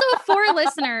 Also, for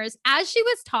listeners, as she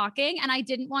was talking, and I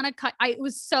didn't want to cut, I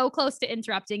was so close to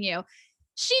interrupting you.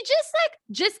 She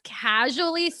just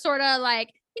casually sort of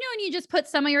like, you know, when you just put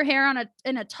some of your hair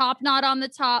in a top knot on the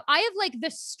top. I have like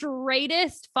the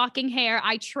straightest fucking hair.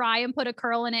 I try and put a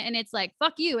curl in it, and it's like,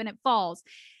 fuck you, and it falls.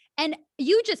 And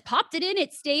you just popped it in,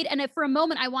 it stayed. And for a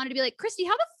moment, I wanted to be like, Kristy,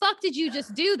 how the fuck did you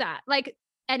just do that? Like,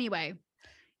 anyway.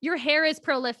 Your hair is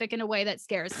prolific in a way that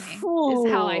scares me,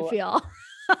 is how I feel.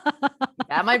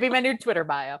 That might be my new Twitter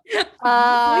bio.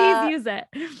 Please use it.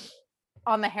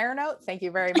 On the hair note, thank you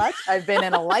very much. I've been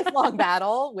in a lifelong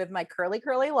battle with my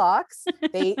curly locks.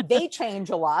 They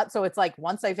change a lot. So it's like,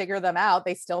 once I figure them out,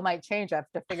 they still might change. I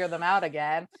have to figure them out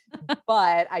again.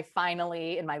 But I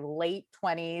finally, in my late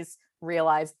 20s,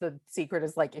 realized the secret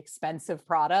is like expensive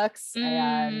products.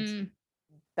 And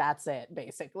that's it,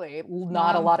 basically.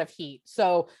 Not a lot of heat.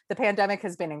 So the pandemic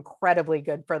has been incredibly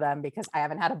good for them because I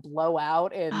haven't had a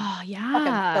blowout in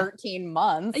fucking 13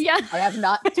 months. I have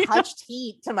not touched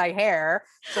heat to my hair.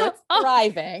 So it's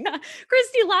thriving.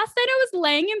 Kristy, last night I was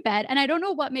laying in bed, and I don't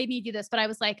know what made me do this, but I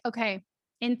was like, okay,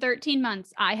 In 13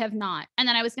 months, I have not. And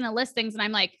then I was going to list things and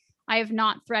I'm like, I have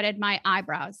not threaded my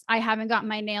eyebrows. I haven't gotten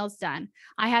my nails done.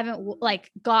 I haven't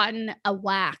like gotten a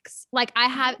wax. Like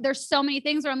there's so many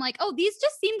things where I'm like, oh, these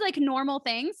just seemed like normal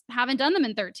things. Haven't done them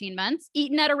in 13 months.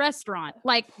 Eaten at a restaurant.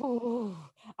 Like,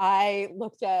 I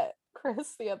looked at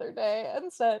Chris the other day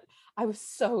and said, I was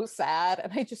so sad.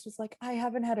 And I just was like, I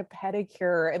haven't had a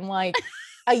pedicure in like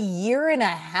a year and a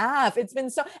half. It's been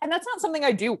so, and that's not something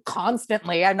I do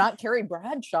constantly. I'm not Carrie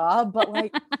Bradshaw, but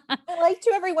like, I like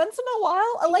to every once in a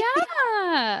while. I like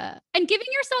and giving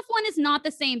yourself one is not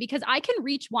the same because I can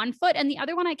reach one foot and the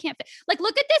other one I can't fit. Like,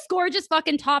 look at this gorgeous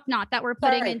fucking top knot that we're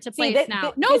putting into place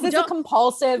now. No, this is a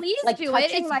compulsive. Please like do touching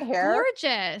it. It's my hair.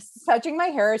 Gorgeous. Touching my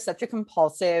hair is such a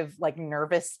compulsive, like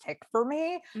nervous tick for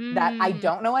me that I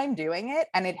don't know I'm doing it.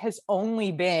 And it has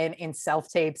only been in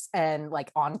self-tapes and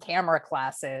like on camera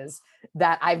classes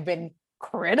that I've been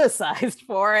criticized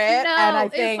for it. No, and I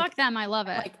think fuck them. I love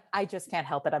it. Like, I just can't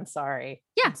help it. I'm sorry.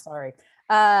 Yeah. I'm sorry.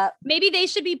 Maybe they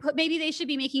should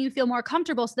be making you feel more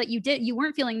comfortable so that you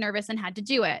weren't feeling nervous and had to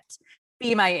do it.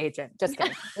 Be my agent. Just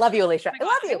kidding. Love you, Alicia. I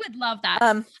love you. I would love that.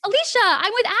 Alicia,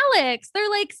 I'm with Alex.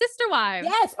 They're like sister wives.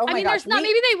 Yes. Oh my gosh. There's not,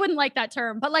 maybe they wouldn't like that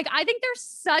term, but like, I think they're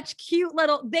such cute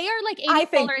little, they are like Amy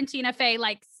Poehler and Tina Fey,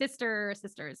 like sisters,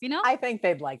 you know? I think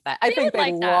they'd like that. I think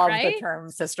they love the term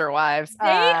sister wives.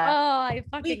 I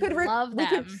fucking love them. We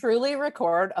could truly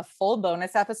record a full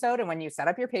bonus episode. And when you set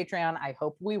up your Patreon, I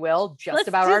hope we will,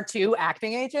 about our two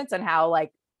acting agents and how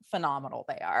like phenomenal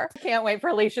they are. Can't wait for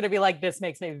Alicia to be like, this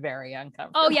makes me very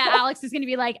uncomfortable. Oh yeah, Alex is gonna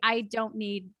be like, I don't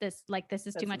need this. Like, this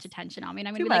is too much attention on me. And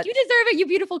I'm gonna be like, you deserve it, you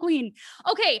beautiful queen.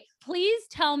 Okay, please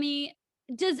tell me,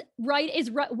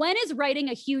 when is writing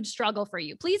a huge struggle for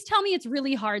you? Please tell me it's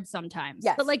really hard sometimes.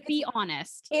 Yes, but like, be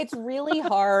honest. It's really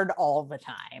hard all the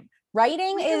time.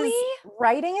 Writing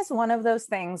is one of those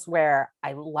things where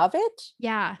I love it.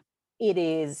 Yeah. It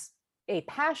is a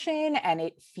passion and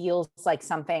it feels like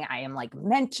something I am like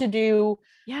meant to do.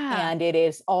 Yeah. And it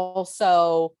is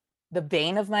also the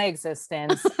bane of my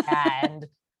existence and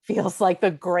feels like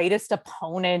the greatest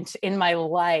opponent in my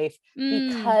life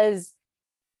because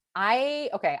I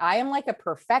am like a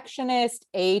perfectionist,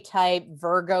 A-type,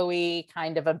 Virgo-y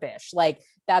kind of a bitch. Like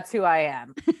that's who I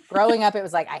am. Growing up, it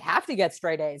was like, I have to get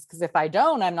straight A's because if I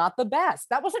don't, I'm not the best.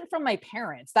 That wasn't from my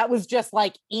parents. That was just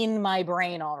like in my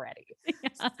brain already.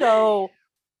 Yeah. So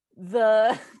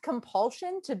the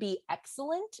compulsion to be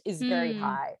excellent is very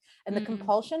high. And the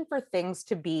compulsion for things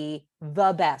to be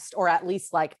the best, or at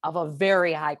least like of a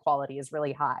very high quality, is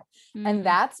really high. And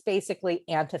that's basically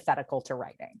antithetical to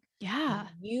writing. Yeah.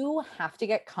 You have to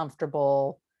get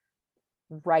comfortable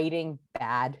writing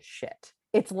bad shit.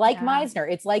 It's like Meisner.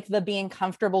 It's like the being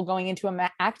comfortable going into an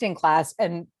acting class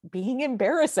and being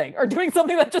embarrassing or doing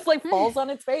something that just like falls on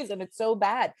its face and it's so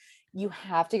bad. You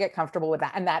have to get comfortable with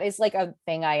that. And that is like a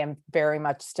thing I am very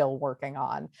much still working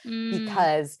on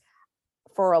because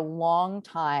for a long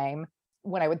time,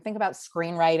 when I would think about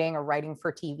screenwriting or writing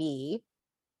for TV,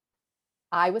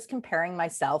 I was comparing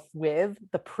myself with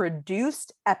the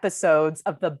produced episodes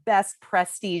of the best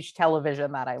prestige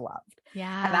television that I loved.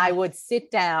 Yeah. And I would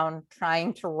sit down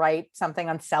trying to write something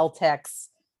on Celtics,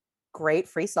 great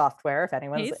free software if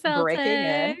anyone's breaking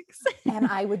in. And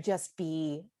I would just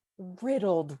be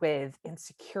riddled with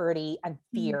insecurity and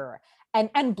fear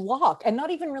and block and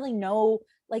not even really know,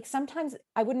 like sometimes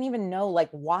I wouldn't even know, like,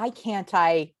 why can't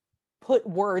I put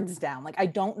words down? Like, I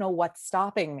don't know what's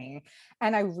stopping me.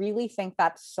 And I really think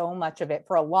that so much of it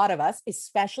for a lot of us,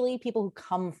 especially people who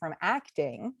come from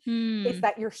acting, is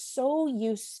that you're so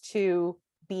used to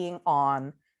being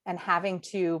on and having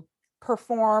to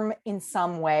perform in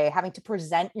some way, having to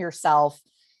present yourself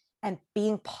and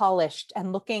being polished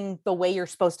and looking the way you're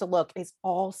supposed to look is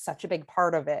all such a big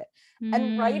part of it.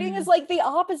 And writing is like the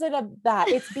opposite of that.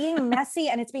 It's being messy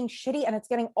and it's being shitty and it's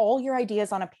getting all your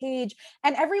ideas on a page,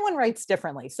 and everyone writes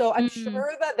differently. So I'm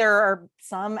sure that there are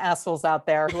some assholes out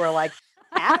there who are like,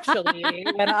 actually,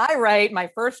 when I write my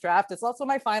first draft, it's also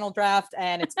my final draft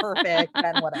and it's perfect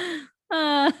and whatever.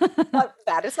 But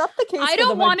that is not the case. I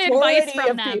don't want advice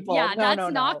from them. People. Yeah, no,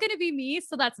 that's not going to be me.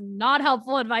 So that's not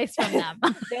helpful advice from them.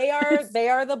 They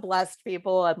are the blessed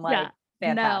people and like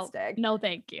fantastic. No,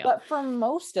 thank you. But for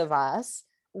most of us,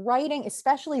 writing,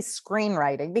 especially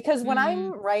screenwriting, because when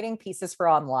I'm writing pieces for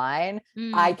online,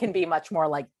 I can be much more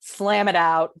like slam it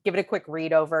out, give it a quick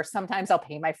read over. Sometimes I'll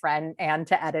pay my friend Anne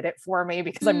to edit it for me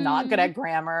because I'm not good at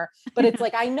grammar. But it's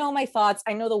like, I know my thoughts.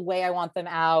 I know the way I want them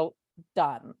out.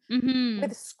 Done.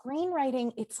 With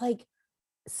screenwriting, it's like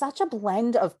such a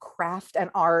blend of craft and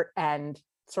art and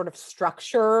sort of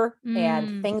structure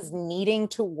and things needing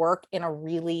to work in a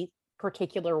really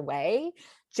particular way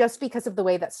just because of the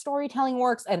way that storytelling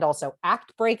works, and also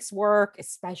act breaks work,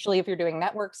 especially if you're doing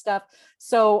network stuff.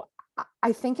 So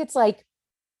I think it's like,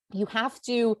 you have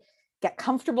to get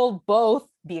comfortable both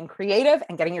being creative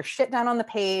and getting your shit down on the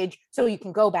page so you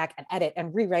can go back and edit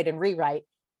and rewrite.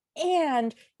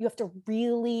 And you have to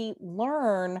really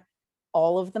learn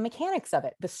all of the mechanics of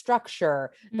it, the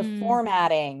structure, the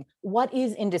formatting, what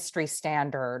is industry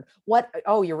standard,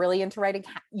 you're really into writing,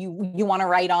 you want to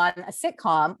write on a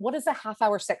sitcom, what does a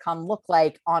half-hour sitcom look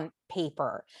like on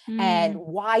paper? And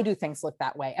why do things look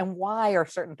that way? And why are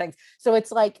certain things? So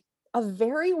it's like a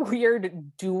very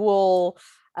weird dual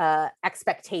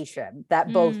expectation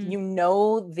that both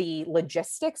the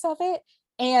logistics of it,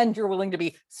 and you're willing to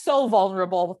be so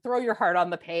vulnerable, throw your heart on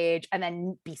the page, and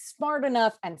then be smart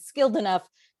enough and skilled enough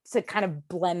to kind of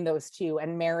blend those two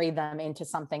and marry them into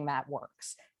something that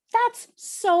works. That's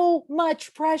so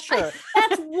much pressure.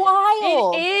 That's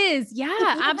wild. It is. Yeah,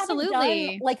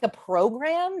 absolutely. Like the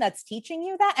program that's teaching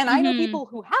you that. And I know people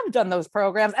who have done those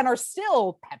programs and are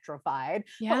still petrified.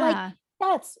 Yeah. But like,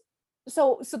 that's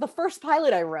so the first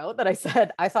pilot I wrote that I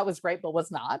said I thought was great, but was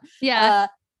not. Yeah.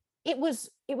 It was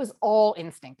all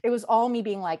instinct. It was all me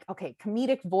being like, okay,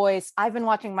 comedic voice. I've been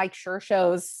watching Mike Schur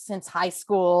shows since high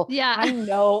school. Yeah. I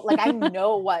know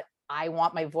what I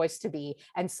want my voice to be.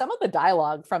 And some of the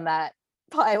dialogue from that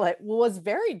pilot was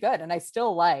very good and I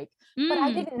still like, but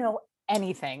I didn't know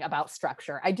anything about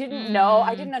structure. I didn't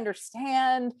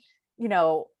understand,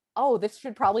 this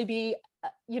should probably be,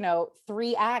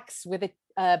 3 acts with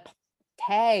a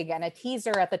tag and a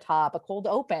teaser at the top, a cold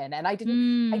open. And I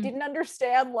didn't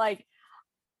understand like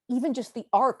even just the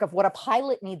arc of what a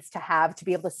pilot needs to have to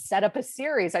be able to set up a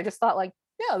series. I just thought like,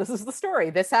 yeah, this is the story.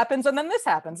 This happens and then this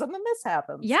happens and then this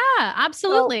happens. Yeah,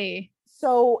 absolutely.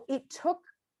 So it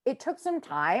took some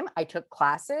time. I took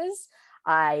classes.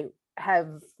 I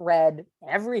have read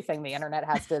everything the internet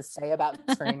has to say about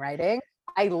screenwriting.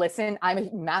 I'm a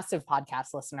massive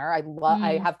podcast listener.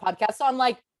 I have podcasts on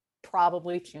like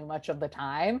probably too much of the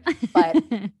time, but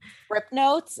Script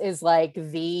Notes is like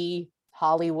the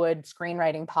Hollywood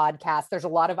screenwriting podcast. There's a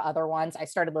lot of other ones. I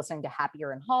started listening to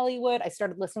Happier in Hollywood. I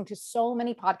started listening to so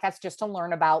many podcasts just to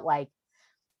learn about like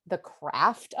the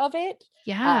craft of it.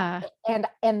 Yeah.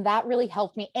 And that really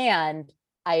helped me. And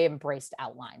I embraced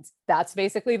outlines. That's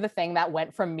basically the thing that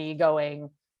went from me going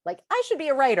like, I should be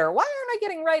a writer. Why aren't I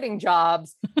getting writing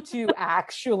jobs? To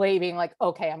actually being like,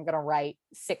 okay, I'm going to write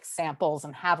 6 samples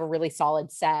and have a really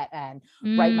solid set and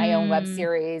write my own web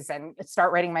series and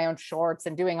start writing my own shorts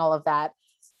and doing all of that.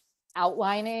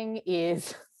 Outlining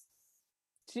is,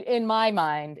 in my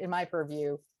mind, in my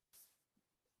purview,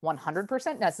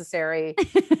 100% necessary.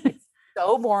 It's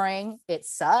so boring. It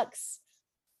sucks.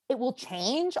 It will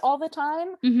change all the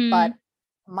time, but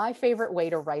my favorite way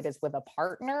to write is with a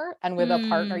partner, and with a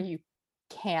partner, you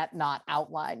can't not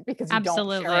outline because you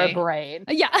don't share a brain.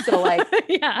 Yeah. So like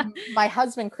my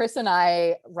husband, Chris, and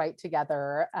I write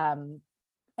together.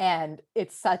 And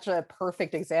it's such a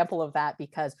perfect example of that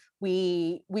because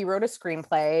we wrote a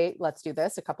screenplay, Let's Do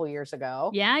This, a couple years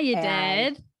ago. Yeah, you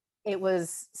did. It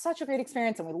was such a great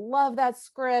experience and we love that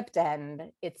script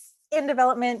and it's in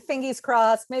development, fingers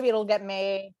crossed, maybe it'll get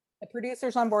made. The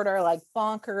producers on board are like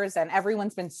bonkers and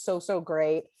everyone's been so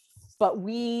great. But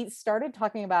we started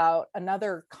talking about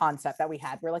another concept that we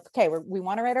had. We're like, okay, we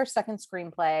want to write our second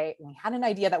screenplay. And we had an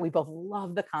idea that we both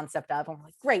love the concept of. And we're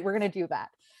like, great, we're going to do that.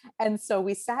 And so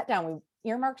we sat down, we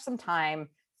earmarked some time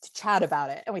to chat about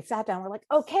it. And we sat down, we're like,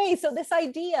 okay, so this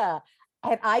idea.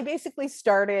 And I basically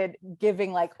started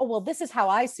giving like, oh, well, this is how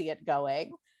I see it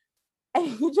going. And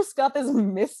he just got this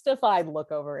mystified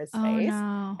look over his face.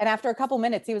 No. And after a couple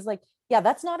minutes, he was like, yeah,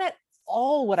 that's not at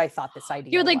all what I thought this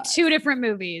idea You're like was. 2 different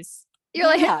movies. You're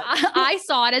like, I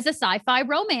saw it as a sci-fi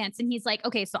romance. And he's like,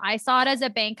 okay, so I saw it as a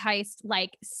bank heist,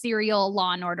 like serial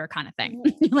Law and Order kind of thing.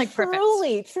 Like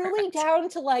truly perfect. Down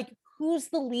to like, who's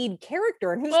the lead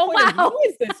character and whose point of view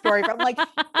is this story from? Like,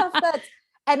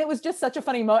 and it was just such a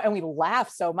funny moment. And we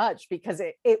laughed so much because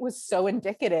it was so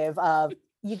indicative of,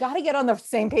 you got to get on the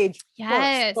same page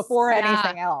first before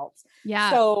anything else.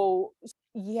 Yeah. So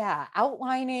yeah,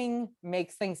 outlining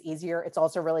makes things easier. It's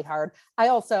also really hard. I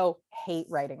also hate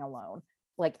writing alone.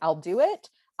 Like I'll do it.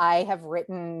 I have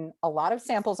written a lot of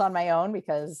samples on my own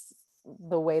because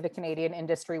the way the Canadian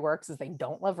industry works is they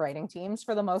don't love writing teams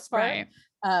for the most part.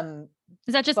 Right.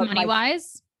 Is that just money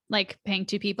wise? Like paying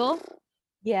 2 people?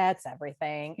 Yeah, it's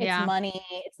everything. It's money.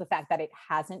 It's the fact that it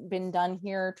hasn't been done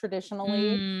here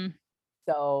traditionally.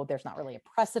 So there's not really a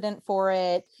precedent for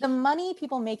it. The money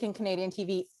people make in Canadian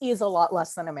TV is a lot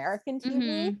less than American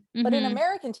TV. But in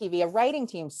American TV, a writing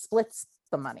team splits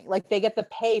the money. Like they get the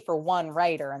pay for one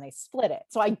writer and they split it.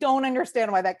 So I don't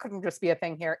understand why that couldn't just be a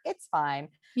thing here. It's fine.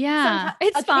 Yeah,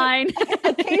 it's fine.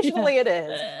 Occasionally it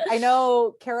is. I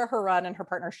know Kara Harun and her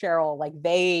partner Cheryl, like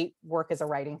they work as a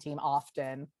writing team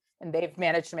often and they've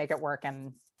managed to make it work,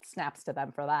 and snaps to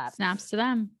them for that. Snaps to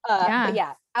them. But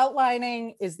yeah,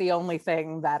 outlining is the only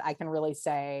thing that I can really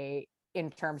say in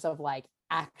terms of like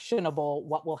actionable,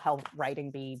 what will help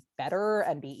writing be better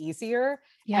and be easier.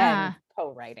 And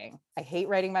co-writing. I hate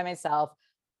writing by myself.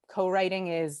 Co-writing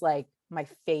is like my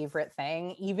favorite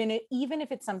thing. Even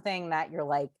if it's something that you're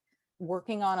like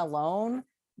working on alone,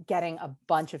 getting a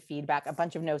bunch of feedback, a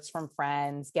bunch of notes from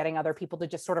friends, getting other people to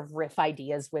just sort of riff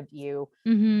ideas with you.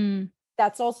 Mm-hmm.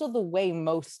 That's also the way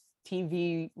most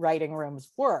TV writing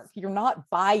rooms work. You're not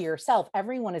by yourself.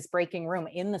 Everyone is breaking room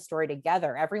in the story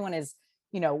together. Everyone is,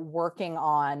 working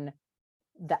on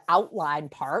the outline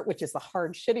part, which is the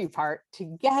hard, shitty part,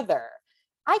 together.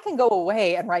 I can go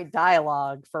away and write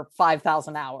dialogue for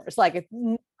 5,000 hours. Like,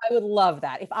 I would love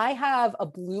that. If I have a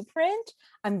blueprint,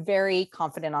 I'm very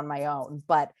confident on my own,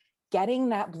 but getting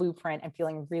that blueprint and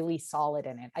feeling really solid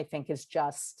in it, I think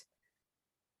that's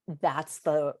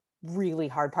the really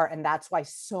hard part. And that's why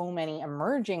so many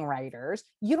emerging writers,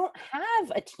 you don't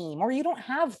have a team or you don't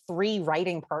have 3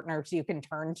 writing partners you can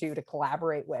turn to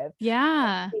collaborate with.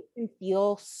 Yeah. It can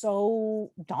feel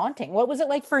so daunting. What was it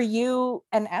like for you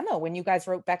and Emma when you guys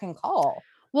wrote Beck and Call?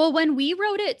 Well, when we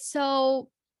wrote it, so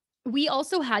we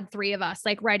also had 3 of us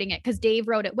like writing it because Dave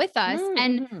wrote it with us.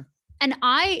 Mm-hmm. And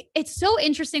it's so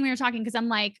interesting when you're talking, because I'm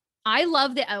like, I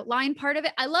love the outline part of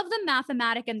it. I love the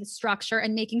mathematic and the structure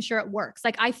and making sure it works.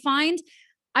 Like I find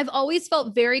I've always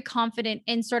felt very confident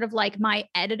in sort of like my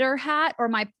editor hat or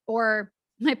my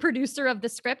producer of the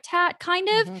script hat kind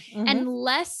of, and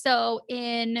less so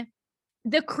in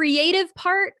the creative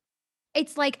part.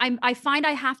 It's like I find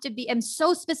I have to I'm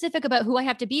so specific about who I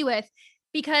have to be with,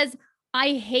 because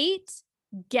I hate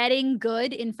getting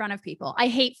good in front of people. I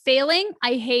hate failing.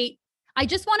 I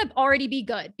just want to already be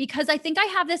good because I think I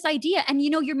have this idea. And,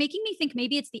 you're making me think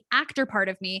maybe it's the actor part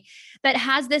of me that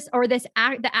has this, or the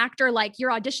actor, like you're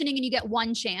auditioning and you get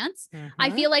one chance. I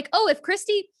feel like, if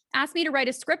Kristy asked me to write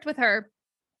a script with her,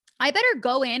 I better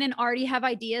go in and already have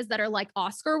ideas that are like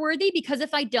Oscar worthy, because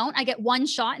if I don't, I get one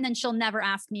shot and then she'll never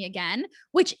ask me again,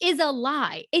 which is a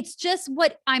lie. It's just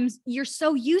what you're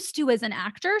so used to as an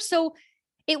actor. So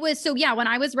when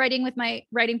I was writing with my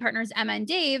writing partners, Emma and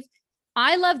Dave,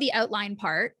 I love the outline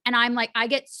part. And I'm like, I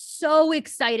get so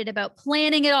excited about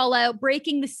planning it all out,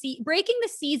 breaking the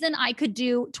season. I could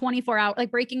do 24 hours, like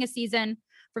breaking a season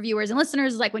for viewers and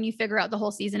listeners is like when you figure out the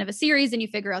whole season of a series and you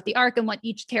figure out the arc and what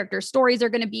each character's stories are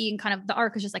going to be. And kind of the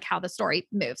arc is just like how the story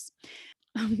moves.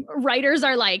 Writers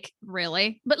are like,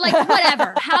 really? But like,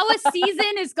 whatever, how a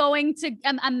season is going to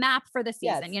a map for the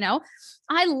season,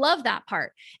 I love that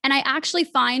part. And I actually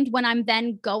find when I'm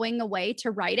then going away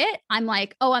to write it, I'm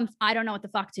like, I don't know what the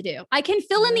fuck to do. I can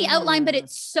fill in the outline, but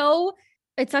it's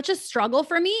such a struggle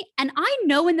for me. And I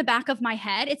know in the back of my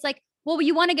head, it's like, well,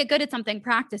 you want to get good at something,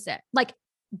 practice it. Like,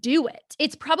 do it.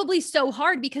 It's probably so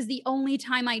hard because the only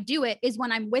time I do it is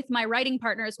when I'm with my writing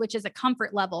partners, which is a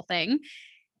comfort level thing.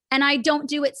 And I don't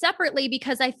do it separately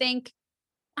because I think,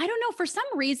 I don't know, for some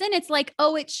reason, it's like,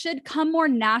 it should come more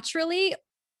naturally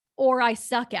or I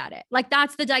suck at it. Like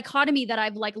that's the dichotomy that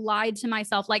I've like lied to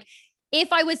myself. Like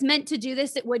if I was meant to do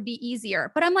this, it would be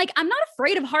easier. But I'm like, I'm not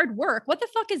afraid of hard work. What the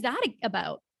fuck is that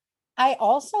about? I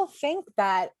also think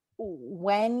that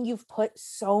when you've put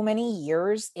so many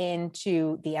years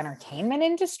into the entertainment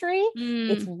industry,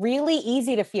 it's really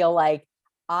easy to feel like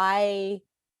I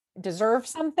deserve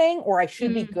something or I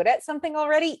should be good at something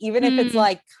already, even if it's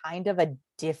like kind of a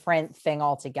different thing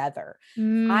altogether.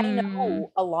 I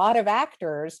know a lot of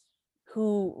actors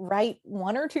who write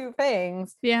 1 or 2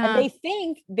 things and they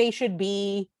think they should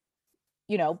be,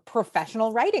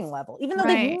 professional writing level, even though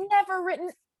they've never written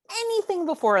anything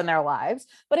before in their lives.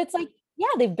 But it's like, yeah,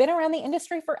 they've been around the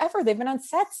industry forever. They've been on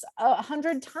sets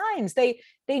 100 times. They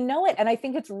know it. And I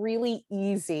think it's really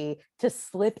easy to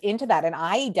slip into that. And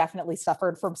I definitely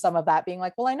suffered from some of that, being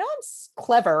like, well, I know I'm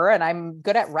clever and I'm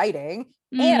good at writing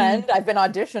and I've been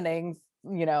auditioning,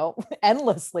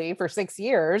 endlessly for 6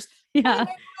 years. Yeah. I'm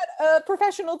not a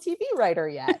professional TV writer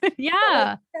yet.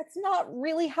 Yeah. That's not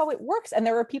really how it works. And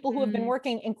there are people who have been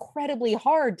working incredibly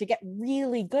hard to get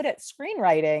really good at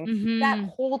screenwriting that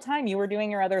whole time you were doing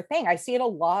your other thing. I see it a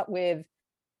lot with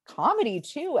comedy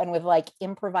too, and with like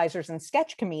improvisers and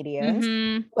sketch comedians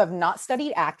who have not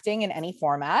studied acting in any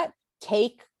format,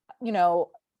 take,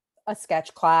 a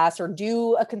sketch class or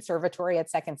do a conservatory at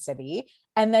Second City,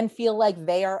 and then feel like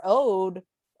they are owed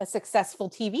a successful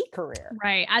TV career.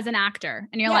 Right. As an actor.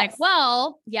 And you're Yes. like,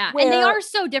 well, yeah. And they are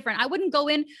so different. I wouldn't go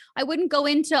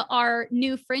into our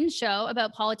new Fringe show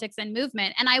about politics and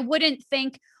movement. And I wouldn't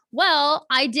think, well,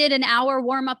 I did an hour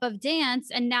warm up of dance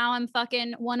and now I'm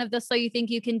fucking one of the So You Think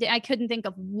You Can I couldn't think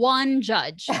of one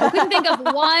judge. I couldn't think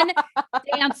of one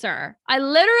dancer. I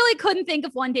literally couldn't think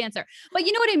of one dancer. But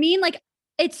you know what I mean? Like,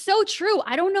 it's so true.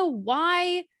 I don't know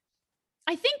why.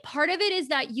 I think part of it is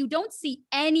that you don't see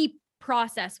any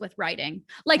process with writing,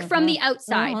 like from the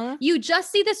outside. You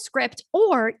just see the script,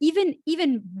 or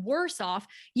even worse off,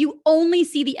 you only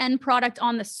see the end product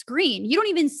on the screen. You don't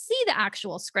even see the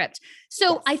actual script.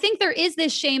 So I think there is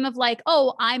this shame of like,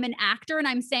 oh, I'm an actor and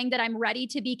I'm saying that I'm ready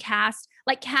to be cast,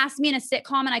 like cast me in a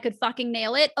sitcom and I could fucking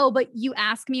nail it. Oh, but you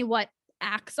ask me what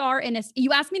acts are in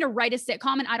you ask me to write a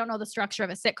sitcom and I don't know the structure of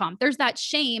a sitcom. There's that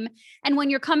shame. And when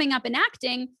you're coming up in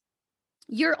acting,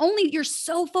 you're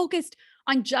so focused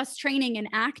on just training and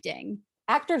acting.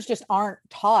 Actors just aren't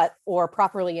taught or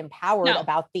properly empowered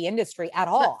about the industry at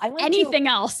all. I went anything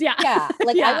else. Yeah. Yeah.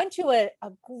 Like I went to a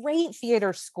great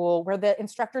theater school where the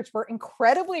instructors were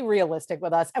incredibly realistic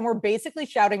with us and were basically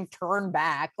shouting turn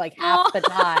back like half the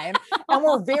time. And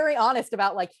we're very honest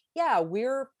about like, yeah,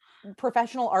 we're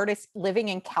professional artists living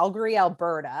in Calgary,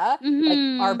 Alberta.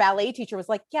 Like our ballet teacher was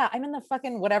like, yeah, I'm in the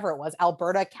fucking whatever it was,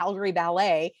 Alberta, Calgary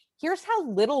Ballet. Here's how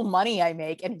little money I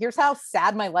make. And here's how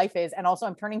sad my life is. And also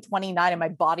I'm turning 29 and my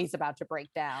body's about to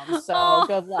break down. So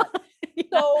good luck.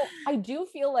 So I do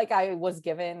feel like I was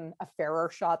given a fairer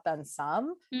shot than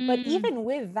some, but even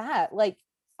with that, like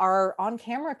our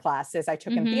on-camera classes I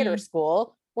took in theater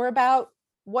school were about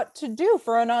what to do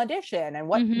for an audition and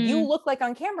what you look like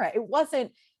on camera. It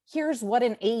wasn't, here's what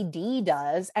an AD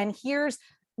does. And here's,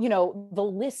 you know, the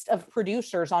list of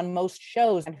producers on most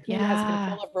shows and who has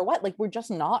control over what. Like, we're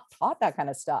just not taught that kind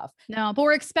of stuff. No, but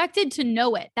we're expected to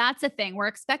know it. That's the thing. We're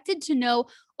expected to know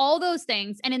all those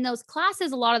things. And in those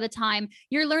classes, a lot of the time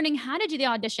you're learning how to do the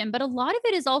audition, but a lot of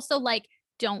it is also like,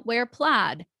 don't wear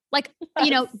plaid. Like,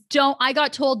 you know, I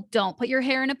got told, don't put your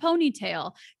hair in a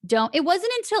ponytail. It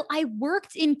wasn't until I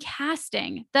worked in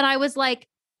casting that I was like,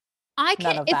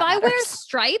 if I wear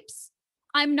stripes,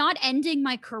 I'm not ending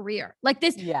my career. Like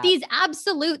these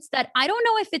absolutes that I don't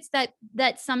know if it's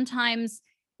that sometimes,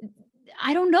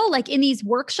 I don't know, like in these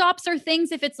workshops or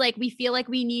things, if it's like, we feel like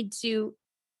we need to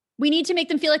make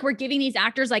them feel like we're giving these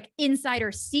actors like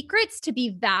insider secrets to be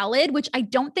valid, which I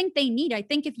don't think they need. I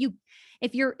think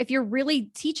if you're really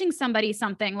teaching somebody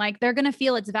something, like they're going to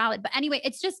feel it's valid. But anyway,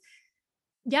 it's just,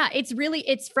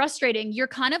 it's frustrating. You're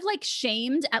kind of like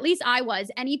shamed. At least I was,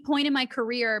 any point in my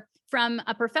career from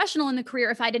a professional in the career,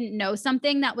 if I didn't know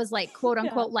something that was like, quote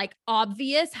unquote, like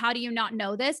obvious, how do you not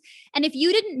know this? And if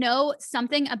you didn't know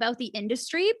something about the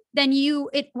industry, then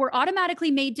were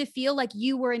automatically made to feel like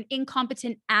you were an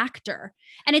incompetent actor.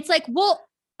 And it's like, well,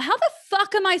 how the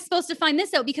fuck am I supposed to find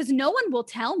this out? Because no one will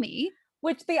tell me.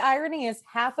 Which the irony is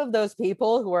half of those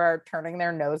people who are turning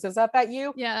their noses up at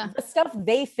you, the stuff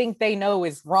they think they know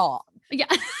is wrong. Yeah.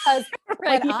 Because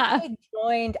when I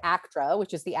joined ACTRA,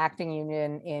 which is the acting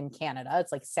union in Canada,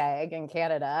 it's like SAG in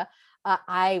Canada,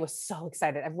 I was so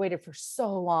excited. I've waited for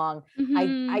so long.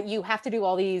 You have to do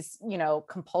all these, you know,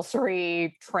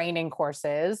 compulsory training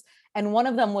courses. And one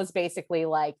of them was basically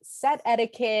like set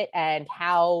etiquette and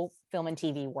how film and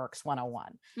TV works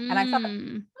 101. And I thought,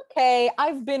 okay,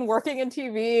 I've been working in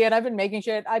TV and I've been making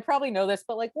shit. I probably know this,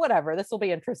 but like, whatever, this will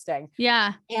be interesting.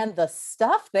 Yeah. And the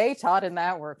stuff they taught in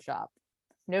that workshop,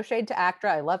 no shade to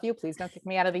ACTRA, I love you. Please don't kick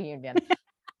me out of the union.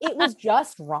 It was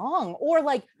just wrong, or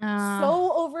like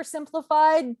so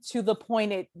oversimplified to the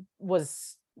point it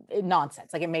was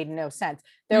nonsense. Like it made no sense.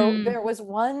 There was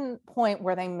one point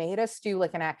where they made us do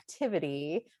like an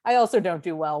activity. I also don't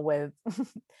do well with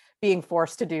being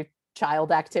forced to do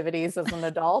child activities as an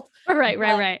adult. Right.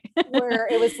 Where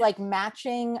it was like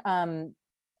matching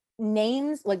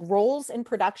names, like roles in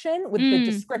production with the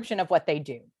description of what they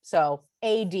do. So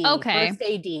AD, first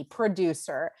AD,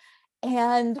 producer.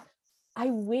 And I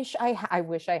wish I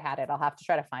had it. I'll have to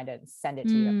try to find it and send it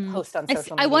to you. Post on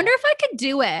social media. I wonder if I could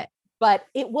do it. But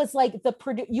it was like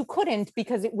you couldn't,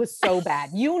 because it was so bad.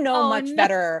 You know much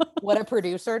better what a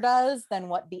producer does than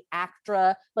what the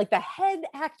ACTRA, like the head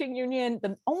acting union,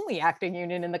 the only acting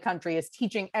union in the country, is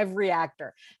teaching every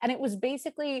actor. And it was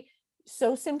basically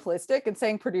so simplistic and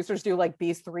saying producers do like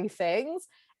these three things.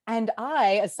 And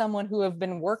I, as someone who have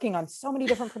been working on so many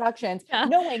different productions,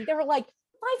 knowing there are like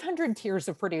 500 tiers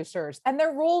of producers and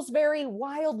their roles vary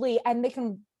wildly, and they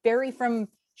can vary from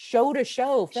show to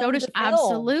show, film to film.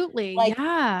 Absolutely. Like,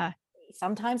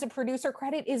 sometimes a producer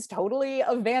credit is totally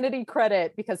a vanity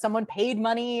credit because someone paid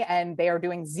money and they are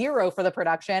doing zero for the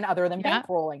production other than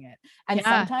bankrolling it. And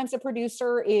sometimes a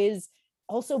producer is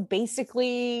also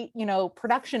basically,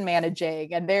 production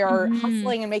managing, and they are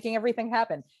hustling and making everything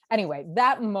happen. Anyway,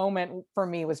 that moment for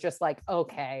me was just like,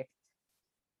 okay,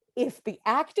 if the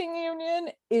acting union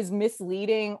is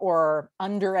misleading or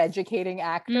undereducating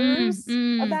actors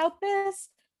about this,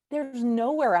 there's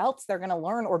nowhere else they're going to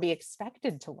learn or be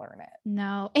expected to learn it.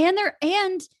 No.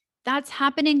 And that's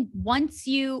happening once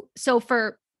to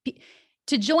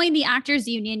join the actors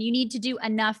union, you need to do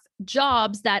enough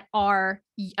jobs that are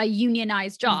a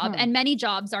unionized job. And many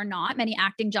jobs are not. Many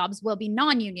acting jobs will be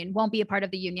non-union, won't be a part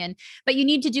of the union, but you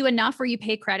need to do enough where you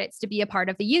pay credits to be a part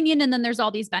of the union. And then there's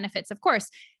all these benefits, of course.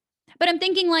 But I'm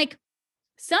thinking like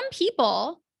some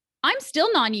people, I'm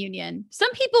still non-union.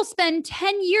 Some people spend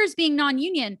 10 years being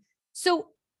non-union. So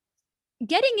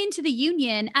getting into the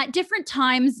union at different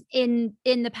times in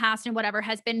the past and whatever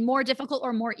has been more difficult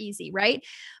or more easy, right?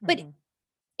 But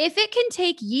if it can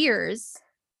take years,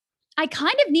 I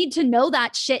kind of need to know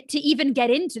that shit to even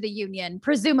get into the union,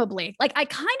 presumably. Like I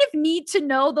kind of need to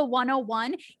know the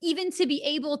 101 even to be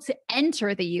able to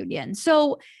enter the union.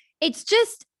 So it's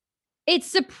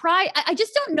surprise. I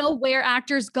just don't know where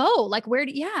actors go. Like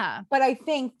But I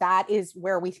think that is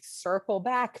where we circle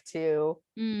back to.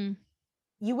 You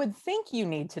would think you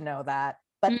need to know that,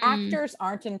 but actors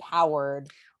aren't empowered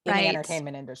in the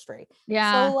entertainment industry.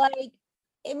 Yeah. So like,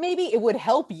 maybe it would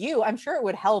help you. I'm sure it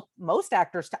would help most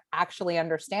actors to actually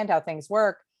understand how things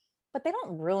work, but they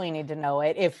don't really need to know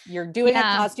it. If you're doing a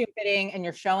costume fitting and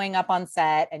you're showing up on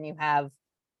set and you have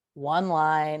one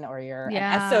line, or you're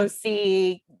an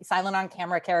SOC, silent on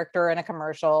camera character in a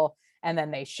commercial, and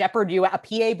then they shepherd you, a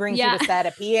PA brings you to set,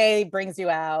 a PA brings you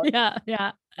out.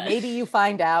 Yeah. Maybe you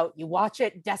find out, you watch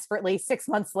it desperately 6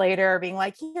 months later, being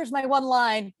like, here's my one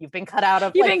line. You've been cut out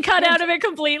of it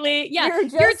completely. Yeah.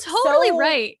 You're totally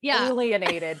right. Yeah.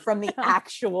 Alienated from the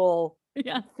actual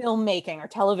filmmaking or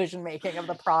television making of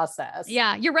the process.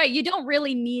 Yeah, you're right. You don't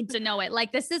really need to know it.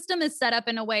 Like the system is set up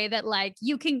in a way that like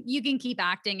you can keep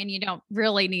acting and you don't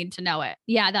really need to know it.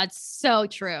 Yeah, that's so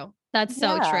true. That's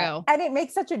so true. And it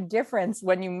makes such a difference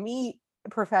when you meet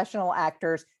professional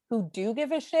actors who do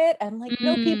give a shit and like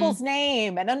know people's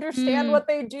name and understand what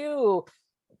they do.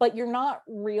 But you're not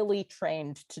really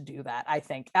trained to do that, I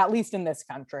think, at least in this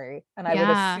country. And I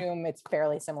would assume it's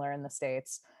fairly similar in the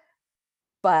States.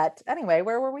 But anyway,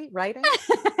 where were we? Writing?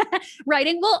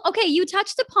 Writing. Well, okay. You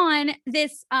touched upon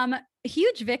this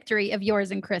huge victory of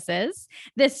yours and Chris's,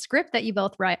 this script that you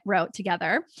both wrote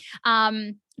together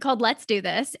called Let's Do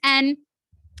This. And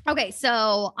okay,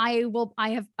 so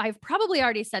I've probably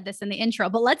already said this in the intro,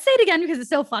 but let's say it again because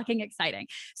it's so fucking exciting.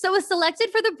 So I was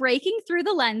selected for the Breaking Through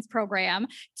the Lens program,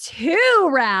 2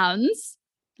 rounds.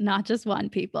 Not just one,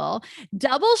 people,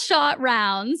 double shot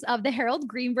rounds of the Harold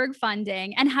Greenberg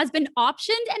funding, and has been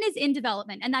optioned and is in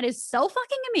development. And that is so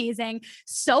fucking amazing.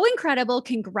 So incredible.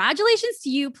 Congratulations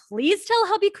to you. Please tell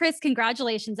hubby Chris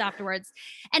congratulations afterwards.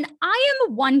 And I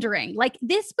am wondering, like,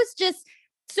 this was just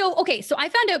so, okay. So I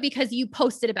found out because you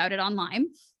posted about it online,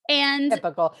 and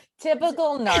typical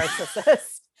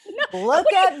narcissist. No,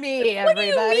 look at me,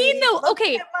 everybody. What do you mean though?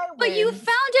 Okay, but you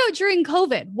found out during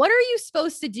COVID. What are you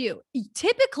supposed to do?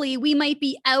 Typically, we might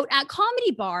be out at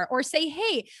comedy bar or say,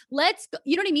 hey, let's go.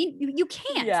 You know what I mean? You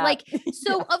can't.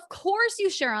 So of course you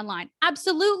share online.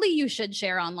 Absolutely, you should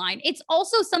share online. It's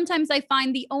also sometimes I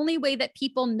find the only way that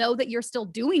people know that you're still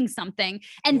doing something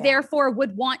and therefore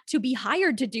would want to be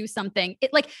hired to do something.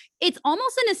 It's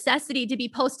almost a necessity to be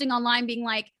posting online being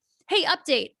like, hey,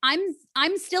 update,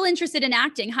 I'm still interested in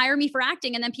acting. Hire me for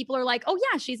acting. And then people are like, oh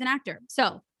yeah, she's an actor.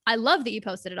 So I love that you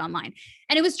posted it online.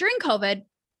 And it was during COVID.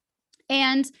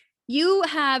 And you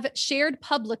have shared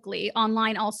publicly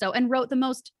online also and wrote the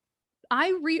most,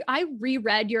 I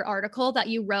reread your article that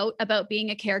you wrote about being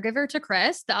a caregiver to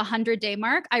Chris, the 100-day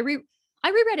mark. I reread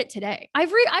it today.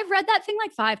 I've read that thing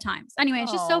like 5 times. Anyway,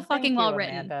 it's just so fucking well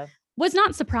written. Amanda. Was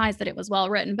not surprised that it was well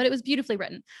written, but it was beautifully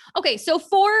written. Okay. So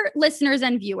for listeners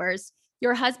and viewers,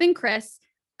 your husband, Chris,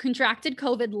 contracted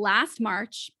COVID last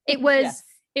March. It was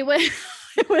before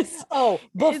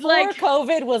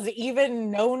COVID was even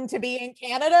known to be in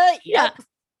Canada. Yep.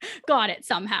 Got it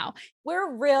somehow.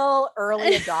 We're real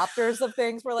early adopters of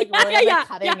things. We're like really on the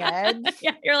cutting edge.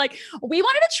 Yeah, you're like, we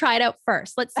wanted to try it out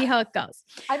first. Let's see how it goes.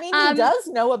 I mean, he does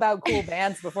know about cool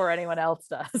bands before anyone else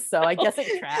does. So I guess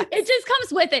it tracks. It just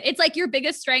comes with it. It's like your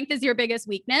biggest strength is your biggest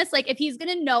weakness. Like if he's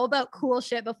going to know about cool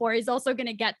shit before, he's also going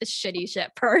to get the shitty shit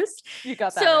first. You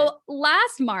got that. So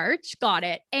last March, got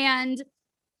it. And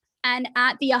And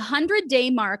at the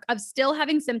 100-day mark of still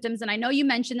having symptoms, and I know you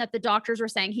mentioned that the doctors were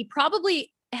saying he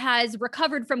probably has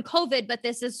recovered from COVID, but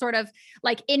this is sort of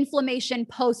like inflammation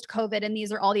post-COVID. And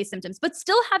these are all these symptoms, but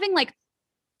still having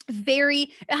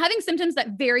having symptoms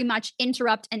that very much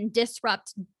interrupt and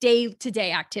disrupt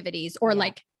day-to-day activities, or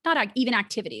like not even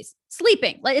activities,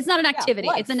 sleeping. Like it's not an activity.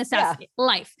 It's a necessity,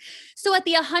 life. So at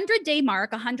the 100-day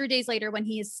mark, 100 days later, when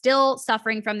he is still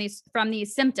suffering from these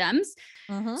symptoms.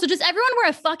 So just everyone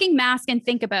wear a fucking mask and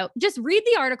just read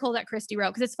the article that Kristy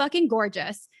wrote, because it's fucking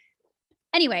gorgeous.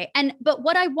 Anyway, but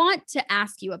what I want to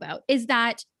ask you about is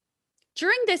that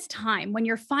during this time when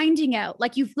you're finding out,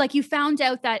 like you found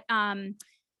out that,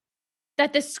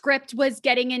 that the script was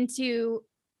getting into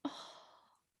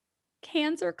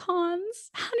cancer cons.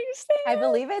 How do you say it? I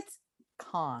believe it's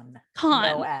con.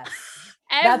 No S.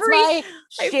 That's my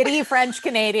shitty French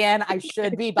Canadian. I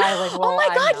should be bilingual. Oh my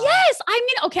God, yes.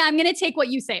 I'm going to take what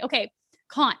you say. Okay,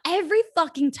 con. Every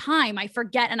fucking time I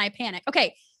forget and I panic.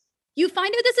 Okay, you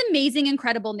find out this amazing,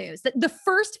 incredible news that the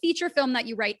first feature film that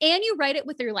you write, and you write it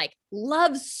with your like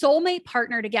love soulmate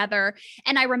partner together.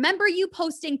 And I remember you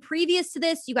posting previous to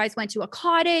this, you guys went to a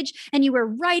cottage and you were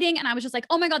writing. And I was just like,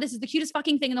 oh my God, this is the cutest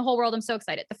fucking thing in the whole world. I'm so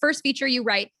excited. The first feature you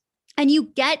write, and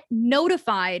you get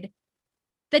notified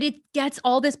that it gets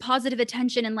all this positive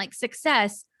attention and like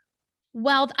success.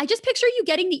 Well, I just picture you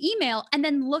getting the email and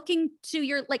then looking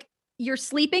to you're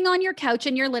sleeping on your couch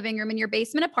in your living room in your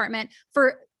basement apartment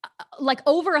for like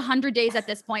over 100 days at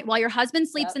this point, while your husband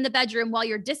sleeps in the bedroom, while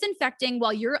you're disinfecting,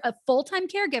 while you're a full-time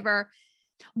caregiver.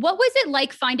 What was it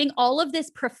like finding all of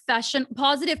this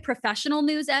positive professional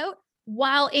news out,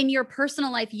 while in your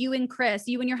personal life, you and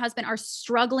your husband are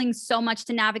struggling so much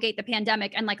to navigate the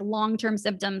pandemic and like long-term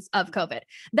symptoms of COVID?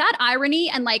 That irony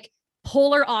and like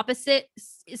polar opposite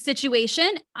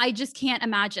situation, I just can't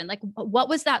imagine. Like, what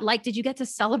was that like? Did you get to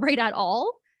celebrate at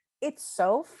all? It's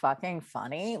so fucking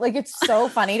funny. Like, it's so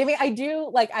funny to me. I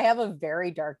have a very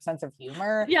dark sense of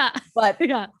humor. Yeah. But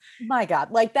my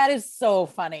God, like that is so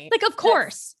funny. Like, of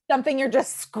course. That's something you're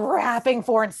just scrapping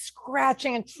for and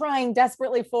scratching and trying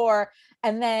desperately for.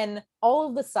 And then all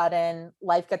of a sudden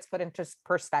life gets put into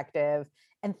perspective,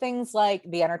 and things like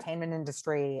the entertainment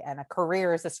industry and a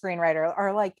career as a screenwriter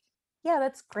are like, yeah,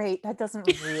 that's great. That doesn't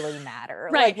really matter.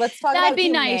 Right. Like, let's talk That'd about be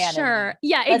humanity. nice. Sure.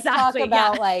 Yeah, let's exactly. Talk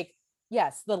about like,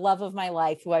 yes, the love of my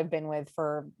life, who I've been with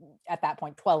for, at that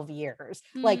point, 12 years.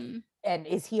 Like, and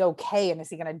is he okay? And is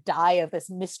he going to die of this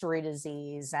mystery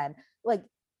disease? And like,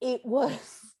 it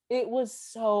was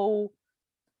so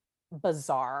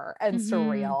bizarre and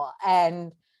surreal.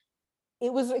 And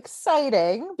it was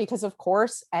exciting because, of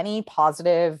course, any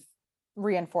positive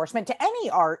reinforcement to any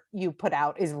art you put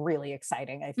out is really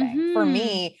exciting, I think. For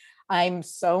me, I'm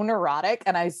so neurotic,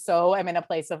 and I'm in a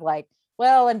place of like,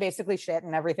 well, I'm basically shit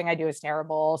and everything I do is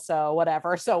terrible. So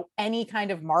whatever. So any kind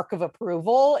of mark of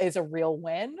approval is a real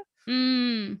win.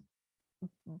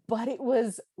 But it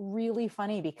was really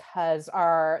funny because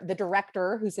the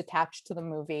director who's attached to the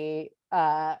movie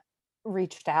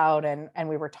reached out, and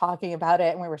we were talking about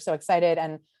it, and we were so excited.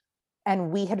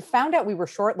 And we had found out we were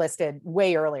shortlisted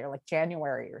way earlier, like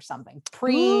January or something,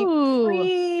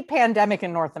 pre-pandemic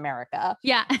in North America.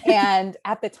 Yeah. And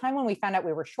at the time when we found out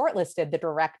we were shortlisted, the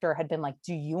director had been like,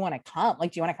 do you want to come?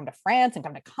 Like, do you want to come to France and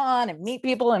come to Cannes and meet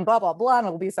people and blah, blah, blah, and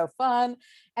it'll be so fun.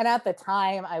 And at the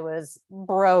time I was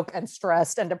broke and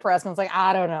stressed and depressed. And I was like,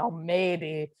 I don't know,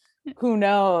 maybe, who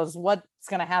knows what's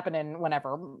going to happen in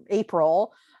whenever,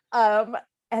 April.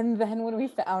 And then when we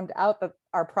found out that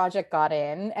our project got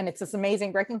in, and it's this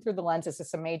amazing, Breaking Through the Lens is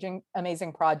this amazing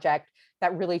project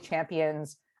that really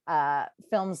champions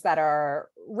films that are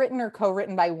written or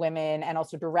co-written by women and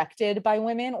also directed by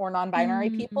women or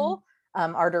non-binary people.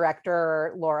 Our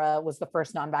director, Laura, was the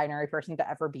first non-binary person to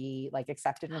ever be like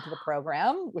accepted into the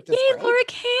program, which is great. Laura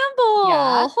Campbell.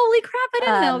 Yeah. Holy crap. I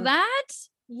didn't know that.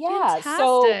 Yeah.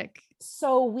 Fantastic.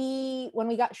 So when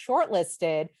we got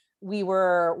shortlisted, we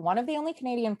were one of the only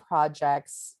Canadian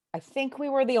projects. I think we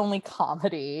were the only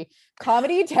comedy.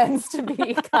 Comedy tends to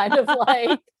be kind of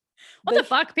like, what the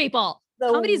fuck, people?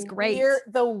 Comedy's great.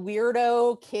 The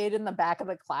weirdo kid in the back of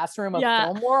the classroom of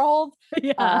film world.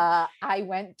 Yeah.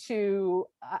 Right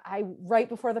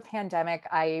before the pandemic,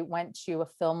 I went to a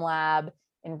film lab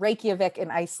in Reykjavik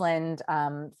in Iceland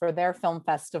for their film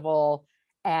festival.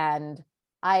 And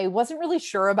I wasn't really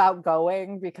sure about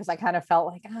going because I kind of felt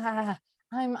like,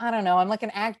 I don't know. I'm like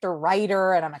an actor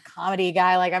writer and I'm a comedy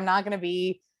guy. Like, I'm not going to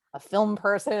be a film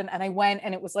person. And I went,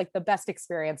 and it was like the best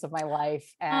experience of my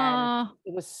life. And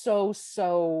it was so,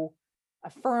 so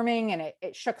affirming, and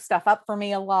it shook stuff up for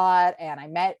me a lot. And I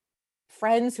met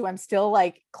friends who I'm still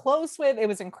like close with. It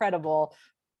was incredible.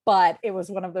 but it was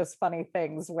one of those funny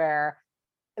things where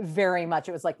very much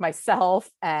it was like myself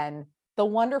and the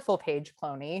wonderful Paige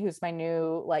Cloney, who's my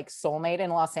new like soulmate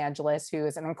in Los Angeles, who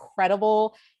is an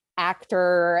incredible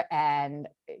actor and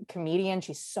comedian.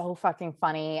 She's so fucking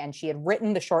funny. And she had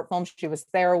written the short film she was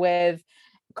there with,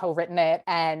 co-written it.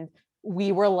 And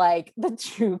we were like the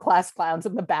two class clowns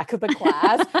in the back of the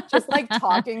class, just like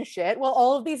talking shit. Well,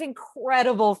 all of these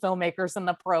incredible filmmakers in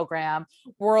the program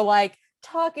were like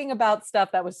talking about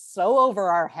stuff that was so over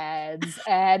our heads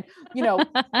and, you know,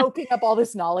 soaking up all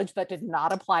this knowledge that did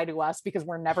not apply to us because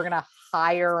we're never going to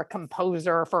hire a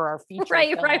composer for our feature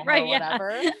film or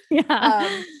whatever.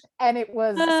 Yeah. And it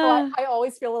was, so I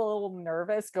always feel a little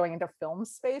nervous going into film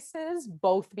spaces,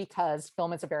 both because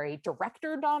film is a very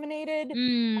director dominated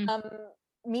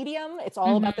medium. It's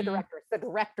all about the director. It's the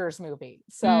director's movie.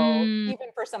 So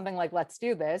even for something like Let's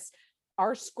Do This,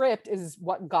 our script is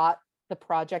what got the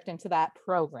project into that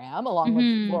program along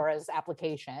with Laura's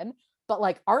application. But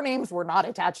like our names were not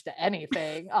attached to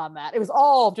anything on that. It was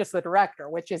all just the director,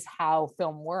 which is how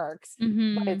film works.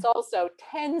 But it's also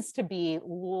tends to be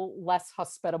less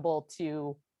hospitable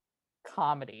to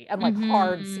comedy and like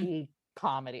hard C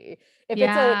comedy. If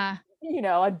it's a, you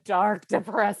know, a dark,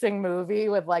 depressing movie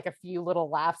with like a few little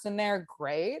laughs in there,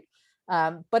 great.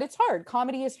 But it's hard.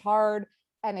 Comedy is hard.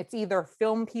 And it's either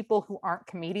film people who aren't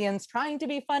comedians trying to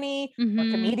be funny or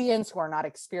comedians who are not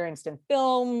experienced in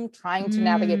film trying to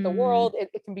navigate the world.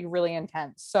 It can be really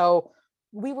intense. So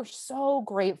we were so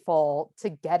grateful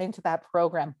to get into that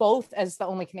program, both as the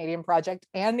only Canadian project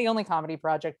and the only comedy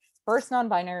project, first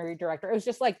non-binary director. It was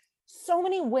just like so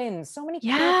many wins, so many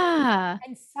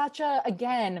and such a,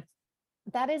 again,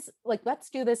 that is like,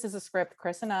 Let's Do This as a script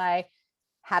Chris and I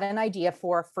had an idea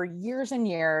for years and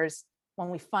years. When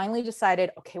we finally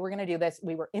decided, okay, we're going to do this,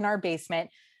 we were in our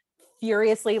basement,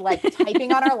 furiously like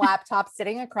typing on our laptop,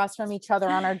 sitting across from each other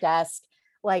on our desk.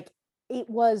 Like it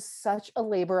was such a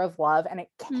labor of love. And it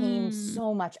came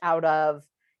so much out of,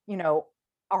 you know,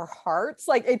 our hearts.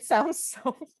 Like it sounds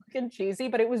so fucking cheesy,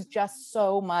 but it was just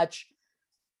so much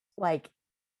like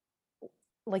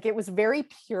it was very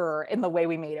pure in the way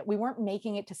we made it. We weren't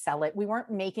making it to sell it. We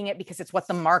weren't making it because it's what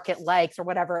the market likes or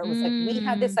whatever. It was like, we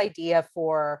had this idea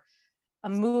for a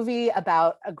movie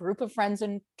about a group of friends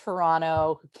in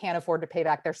Toronto who can't afford to pay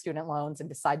back their student loans and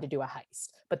decide to do a heist,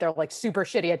 but they're like super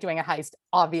shitty at doing a heist,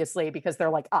 obviously, because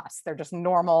they're like us. They're just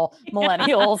normal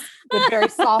millennials with very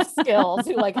soft skills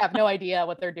who like have no idea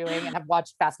what they're doing and have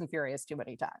watched Fast and Furious too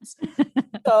many times.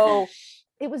 So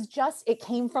it was just, it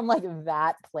came from like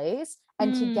that place.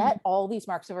 And to get all these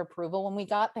marks of approval, when we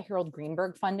got the Harold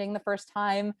Greenberg funding the first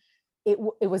time, it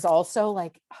was also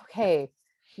like, okay,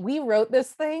 we wrote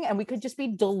this thing and we could just be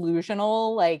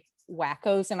delusional, like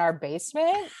wackos in our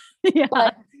basement.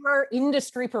 But we're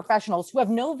industry professionals who have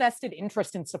no vested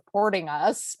interest in supporting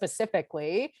us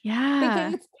specifically.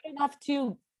 Thinking it's good enough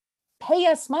to pay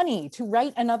us money to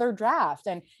write another draft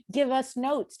and give us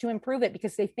notes to improve it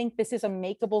because they think this is a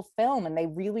makeable film and they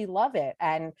really love it.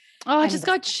 And I just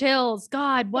got chills.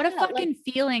 God, what a fucking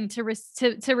feeling to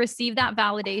receive that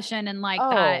validation and like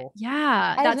that.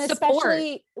 Yeah. And that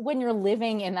especially support. When you're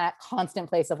living in that constant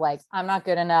place of like, I'm not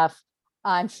good enough.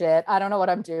 I'm shit. I don't know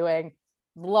what I'm doing.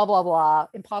 Blah, blah, blah.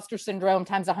 Imposter syndrome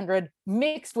times 100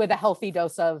 mixed with a healthy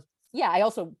dose of, I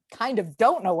also kind of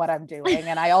don't know what I'm doing.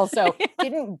 And I also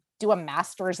didn't do a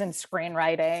master's in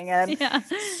screenwriting. And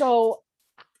so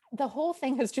the whole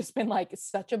thing has just been like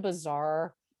such a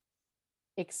bizarre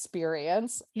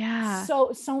experience.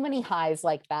 So many highs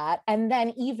like that. And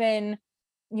then even,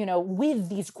 you know, with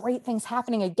these great things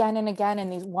happening again and again,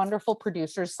 and these wonderful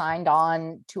producers signed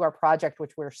on to our project,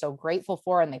 which we're so grateful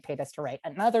for, and they paid us to write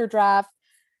another draft.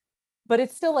 But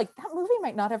it's still like that movie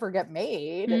might not ever get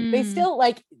made. They still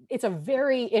like, it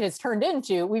has turned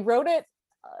into, we wrote it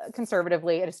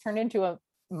conservatively, it has turned into a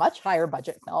much higher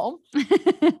budget film.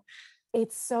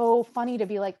 It's so funny to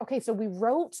be like, okay, so we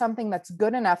wrote something that's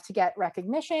good enough to get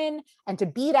recognition and to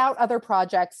beat out other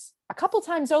projects a couple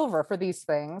times over for these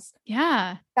things.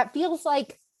 That feels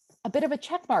like a bit of a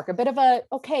check mark, a bit of a,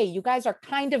 okay, you guys are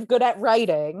kind of good at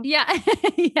writing.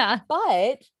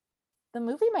 But the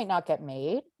movie might not get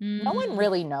made. No one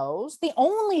really knows. The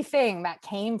only thing that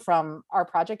came from our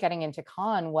project getting into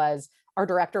Cannes was our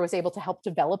director was able to help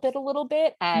develop it a little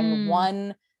bit. And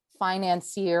one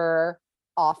financier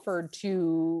offered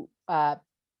to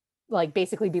like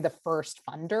basically be the first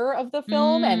funder of the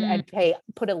film and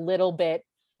put a little bit.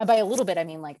 And by a little bit, I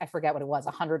mean, like, I forget what it was,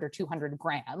 100 or 200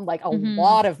 grand, like a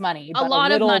lot of money,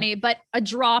 but of money, but a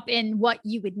drop in what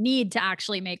you would need to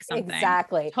actually make something.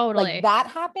 Exactly. Totally. Like that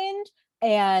happened.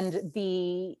 And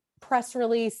the press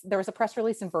release. There was a press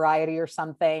release in Variety or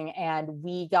something, and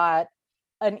we got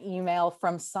an email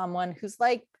from someone who's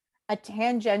like a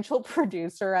tangential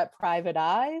producer at Private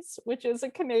Eyes, which is a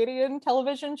Canadian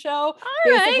television show,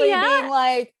 basically being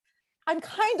like, I'm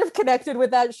kind of connected with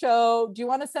that show. Do you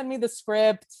want to send me the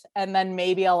script? And then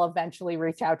maybe I'll eventually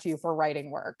reach out to you for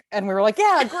writing work. And we were like,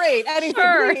 yeah, great. Anything,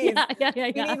 Sure. please.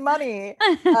 We need money.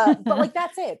 But like,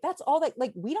 that's it. That's all that,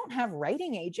 like, we don't have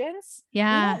writing agents.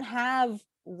 Yeah. We don't have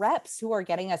reps who are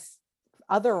getting us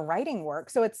other writing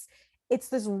work. So it's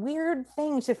this weird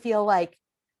thing to feel like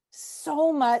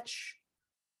so much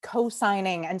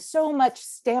co-signing and so many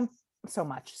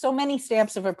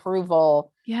stamps of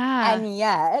approval. Yeah. And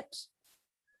yet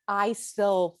I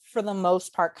still, for the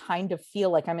most part, kind of feel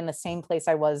like I'm in the same place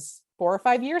I was 4 or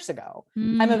 5 years ago.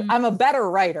 I'm a better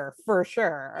writer for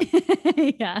sure.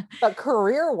 Yeah. But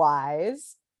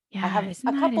career-wise, I have a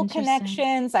couple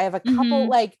connections. I have a couple,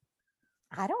 like,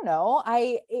 I don't know.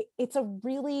 It's a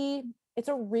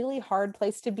really hard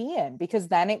place to be in, because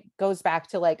then it goes back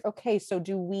to like, okay, so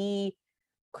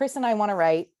Chris and I want to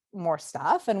write more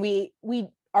stuff, and we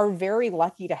are very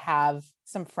lucky to have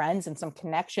some friends and some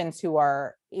connections who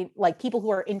are like people who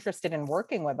are interested in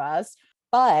working with us.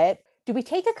 But do we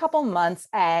take a couple months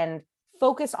and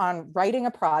focus on writing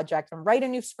a project and write a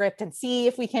new script and see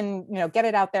if we can, get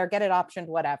it out there, get it optioned,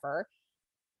 whatever?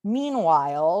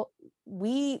 Meanwhile,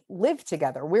 we live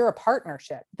together. We're a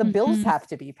partnership. The bills have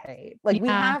to be paid. Like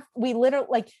we literally,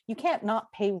 like, you can't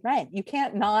not pay rent. You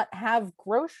can't not have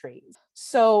groceries.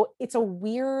 So it's a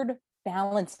weird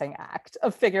balancing act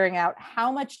of figuring out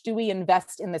how much do we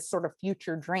invest in this sort of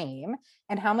future dream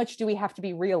and how much do we have to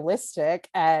be realistic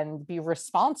and be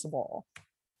responsible.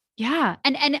 Yeah.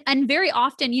 And very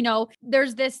often,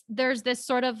 there's this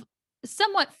sort of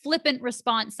somewhat flippant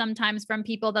response sometimes from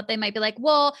people that they might be like,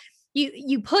 well,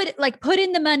 you put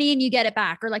in the money and you get it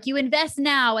back, or like you invest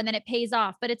now and then it pays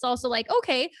off. But it's also like,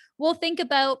 okay, well, think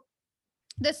about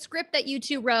the script that you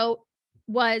two wrote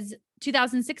was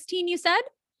 2016, you said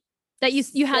that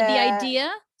you had the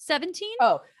idea 17?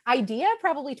 Oh, idea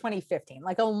probably 2015,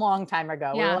 like a long time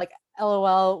ago. Yeah. We were like,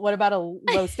 LOL, what about a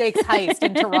low stakes heist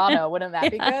in Toronto? Wouldn't that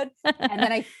be good? And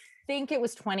then I think it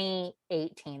was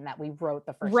 2018 that we wrote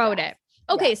the first draft. It.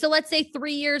 Okay. Yeah. So let's say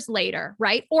 3 years later,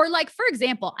 right? Or like, for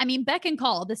example, I mean, Beck and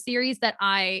Call, the series that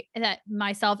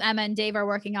myself, Emma and Dave are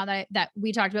working on that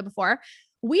we talked about before,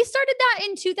 we started that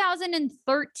in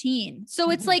 2013.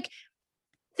 So it's like,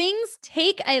 things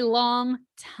take a long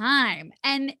time.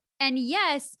 And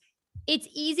yes, it's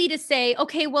easy to say,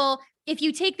 okay, well, if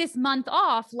you take this month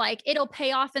off, like it'll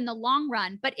pay off in the long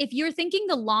run. But if you're thinking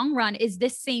the long run is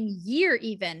this same year,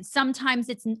 even sometimes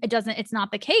it's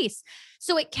not the case.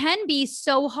 So it can be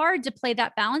so hard to play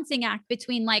that balancing act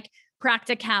between like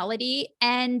practicality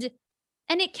and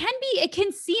it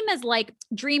can seem as like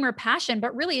dream or passion,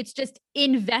 but really it's just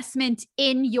investment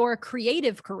in your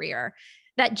creative career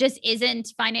that just isn't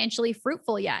financially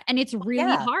fruitful yet. And it's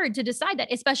really hard to decide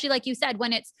that, especially like you said,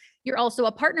 when you're also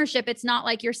a partnership. It's not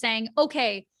like you're saying,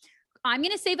 okay, I'm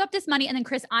going to save up this money. And then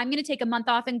Chris, I'm going to take a month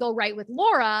off and go write with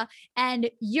Laura and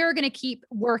you're going to keep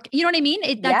work. You know what I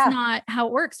mean? That's not how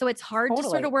it works. So it's hard to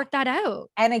sort of work that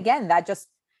out. And again,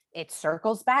 it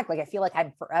circles back. Like, I feel like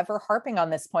I'm forever harping on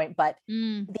this point, but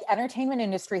the entertainment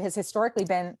industry has historically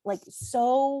been like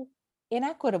so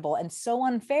inequitable and so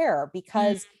unfair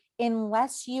because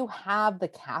unless you have the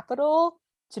capital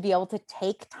to be able to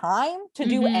take time to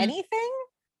do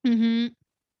anything,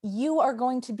 you are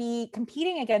going to be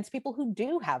competing against people who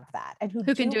do have that and who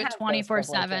can do it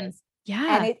 24/7.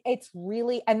 Yeah. And it's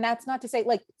really, and that's not to say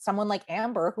like someone like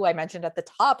Amber, who I mentioned at the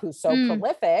top, who's so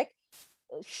prolific,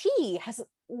 she has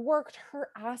worked her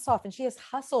ass off and she has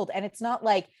hustled. And it's not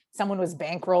like someone was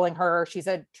bankrolling her. She's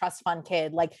a trust fund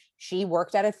kid. Like, she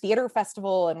worked at a theater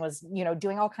festival and was,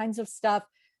 doing all kinds of stuff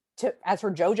as her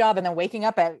Joe job, and then waking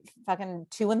up at fucking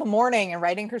 2 a.m. and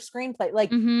writing her screenplay. Like,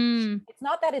 it's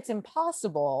not that it's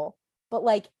impossible, but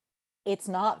like, it's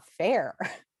not fair.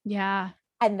 Yeah.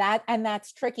 And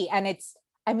that's tricky. And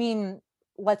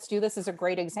Let's Do This is a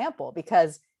great example,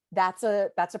 because that's a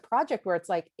project where it's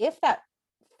like, if that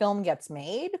film gets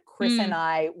made, Chris and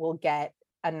I will get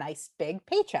a nice big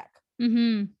paycheck.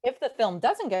 If the film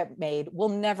doesn't get made, we'll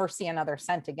never see another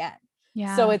cent again.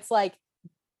 Yeah. So it's like,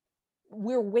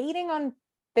 we're waiting on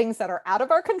things that are out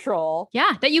of our control.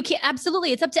 Yeah. That you can't,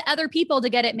 absolutely. It's up to other people to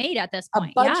get it made at this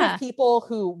point. A bunch of people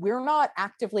who we're not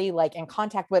actively like in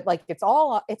contact with, like it's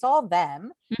all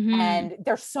them. And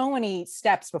there's so many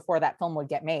steps before that film would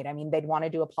get made. I mean, they'd want to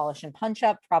do a polish and punch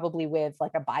up, probably with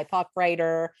like a BIPOC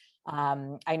writer.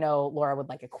 I know Laura would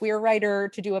like a queer writer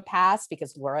to do a pass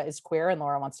because Laura is queer and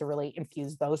Laura wants to really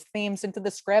infuse those themes into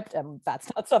the script. And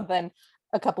that's not something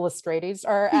a couple of straighties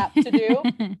are apt to do.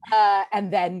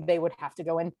 And then they would have to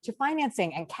go into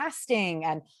financing and casting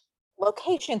and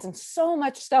locations and so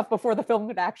much stuff before the film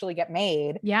would actually get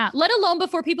made. Yeah. Let alone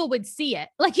before people would see it.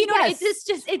 Like, you know, Yes, it's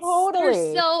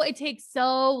totally. it takes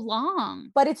so long.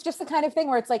 But it's just the kind of thing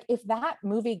where it's like, if that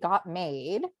movie got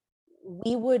made,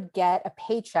 we would get a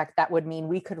paycheck that would mean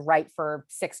we could write for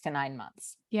 6 to 9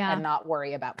 months and not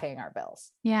worry about paying our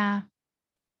bills. Yeah.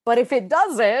 But if it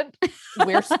doesn't,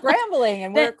 we're scrambling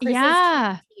and we're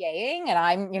TAing and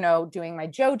I'm, you know, doing my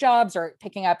Joe jobs or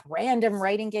picking up random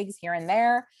writing gigs here and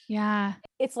there. Yeah.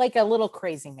 It's like a little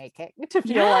crazy making to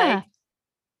feel like,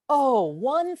 oh,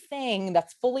 one thing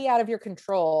that's fully out of your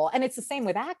control. And it's the same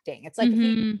with acting. It's like,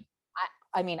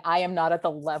 I mean, I am not at the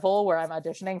level where I'm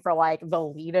auditioning for like the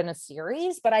lead in a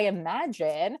series, but I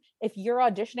imagine if you're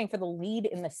auditioning for the lead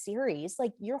in the series,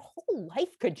 like your whole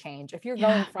life could change if you're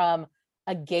going from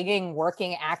a gigging,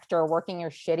 working actor, working your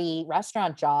shitty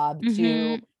restaurant job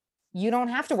to you don't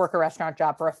have to work a restaurant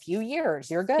job for a few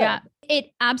years. You're good. Yeah,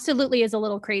 it absolutely is a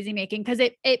little crazy making because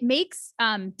it makes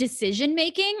decision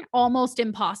making almost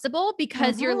impossible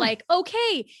because you're like,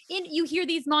 okay, you hear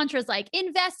these mantras like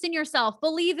invest in yourself,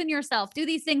 believe in yourself, do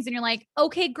these things. And you're like,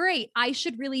 okay, great. I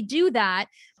should really do that.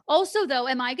 Also, though,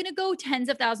 am I going to go tens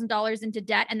of thousands of dollars into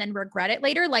debt and then regret it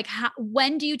later? Like,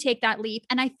 when do you take that leap?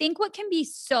 And I think what can be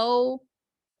so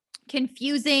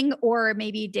confusing or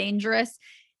maybe dangerous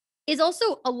is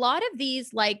also a lot of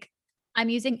these, like, I'm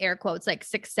using air quotes, like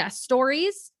success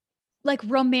stories, like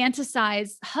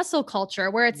romanticize hustle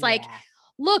culture where it's like,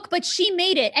 look, but she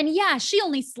made it. And yeah, she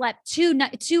only slept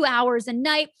 2 hours a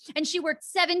night and she worked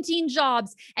 17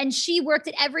 jobs and she worked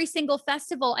at every single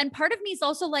festival. And part of me is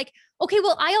also like, okay,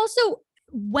 well, I also,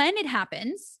 when it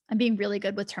happens, I'm being really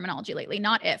good with terminology lately,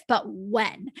 not if, but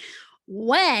when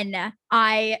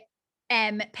I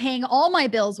am paying all my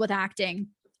bills with acting,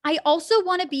 I also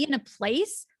want to be in a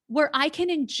place where I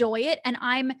can enjoy it and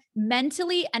I'm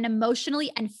mentally and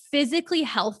emotionally and physically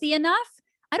healthy enough.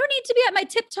 I don't need to be at my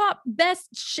tip top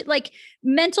best, like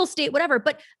mental state, whatever,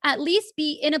 but at least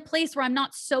be in a place where I'm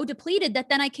not so depleted that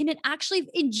then I can actually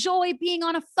enjoy being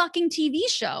on a fucking TV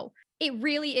show. It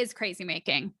really is crazy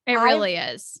making. It really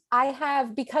is. I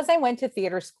have, because I went to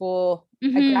theater school, I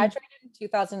graduated in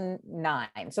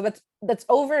 2009. So that's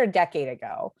over a decade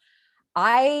ago.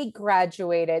 I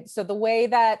graduated. So the way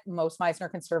that most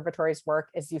Meisner conservatories work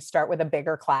is you start with a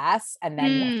bigger class and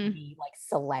then you have to be like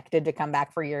selected to come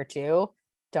back for year 2.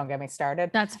 Don't get me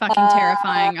started. That's fucking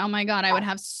terrifying. Oh my God. I would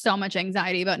have so much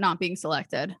anxiety about not being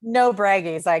selected. No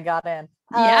braggies. I got in.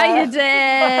 Yeah, you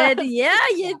did. Yeah,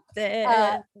 you did.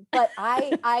 But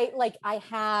I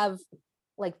have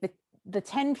like the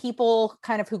 10 people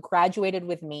kind of who graduated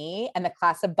with me and the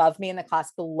class above me and the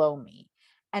class below me.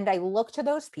 And I look to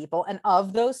those people, and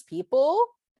of those people,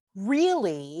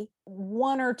 really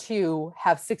 1 or 2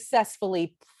 have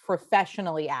successfully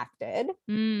professionally acted.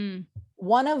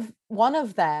 One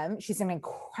of them, she's an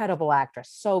incredible actress,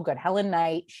 so good. Helen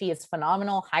Knight, she is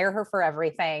phenomenal. Hire her for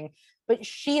everything. But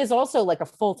she is also like a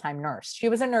full-time nurse. She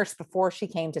was a nurse before she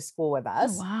came to school with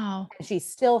us. Oh, wow. And she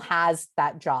still has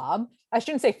that job. I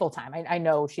shouldn't say full-time. I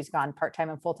know she's gone part-time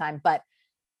and full-time, but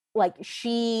like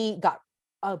she got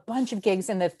a bunch of gigs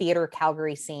in the theater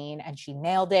Calgary scene and she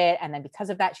nailed it. And then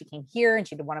because of that, she came here and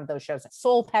she did one of those shows at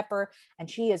Soul Pepper. And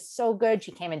she is so good.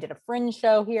 She came and did a Fringe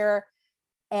show here.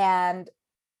 And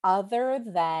other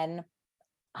than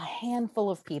a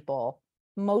handful of people,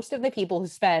 most of the people who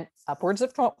spent upwards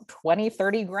of 20,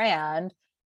 30 grand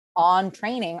on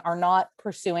training are not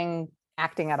pursuing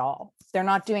acting at all. They're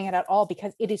not doing it at all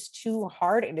because it is too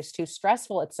hard. It is too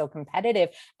stressful. It's so competitive.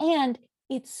 And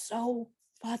it's so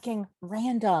fucking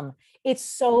random. It's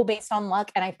so based on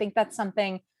luck. And I think that's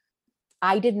something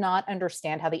I did not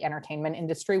understand how the entertainment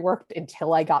industry worked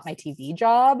until I got my TV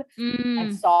job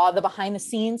and saw the behind the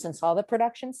scenes and saw the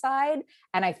production side.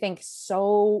 And I think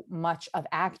so much of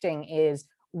acting is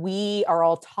we are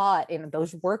all taught in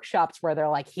those workshops where they're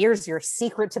like, here's your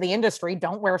secret to the industry.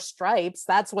 Don't wear stripes.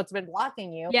 That's what's been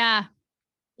blocking you. Yeah.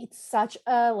 It's such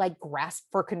a like grasp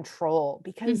for control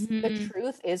because the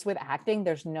truth is with acting,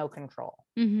 there's no control.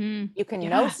 You can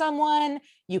know someone,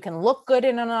 you can look good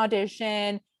in an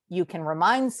audition, you can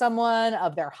remind someone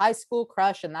of their high school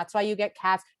crush, and that's why you get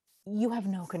cast. You have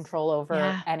no control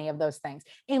over any of those things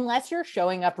unless you're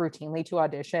showing up routinely to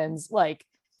auditions, like,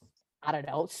 I don't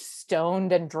know,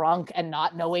 stoned and drunk and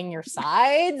not knowing your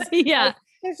sides. Yeah.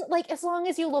 Like, as long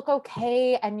as you look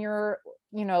okay and you're,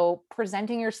 you know,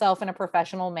 presenting yourself in a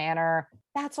professional manner,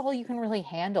 that's all you can really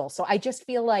handle. So I just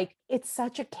feel like it's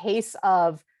such a case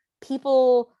of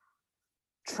people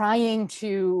trying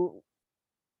to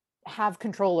have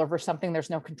control over something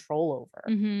there's no control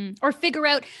over. Or figure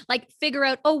out,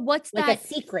 oh, what's like that? A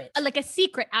secret. Like a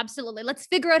secret. Absolutely. Let's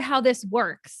figure out how this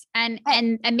works. And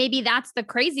maybe that's the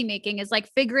crazy making, is like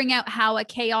figuring out how I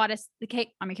can't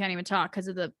even talk because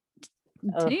of the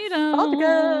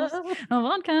vodka.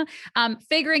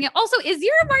 Figuring out also, is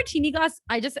your martini glass,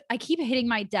 I keep hitting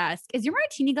my desk. Is your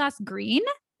martini glass green?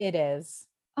 It is.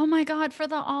 Oh my God, for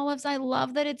the olives. I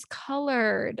love that it's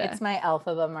colored. It's my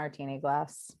Alphaba martini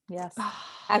glass. Yes.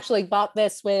 Actually bought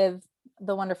this with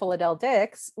the wonderful Adele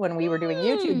Dix when we were doing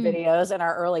YouTube videos in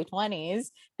our early 20s,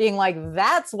 being like,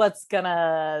 that's what's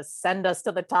gonna send us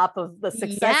to the top of the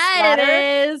success ladder.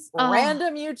 It is.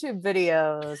 Random YouTube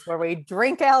videos where we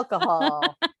drink alcohol.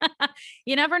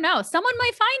 You never know. Someone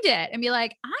might find it and be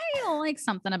like, I don't like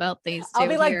something about these two. I'll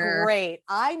be like, great,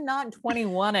 I'm not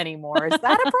 21 anymore. Is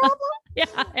that a problem?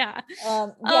 Yeah.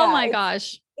 Oh my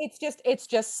gosh. It's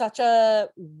just such a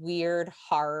weird,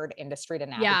 hard industry to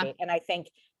navigate. Yeah. And I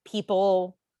think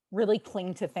people really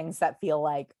cling to things that feel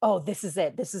like, oh, this is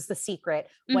it. This is the secret.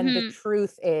 When the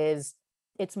truth is,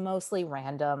 it's mostly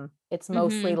random. It's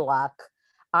mostly luck.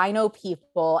 I know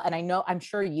people, and I'm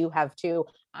sure you have too.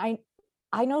 I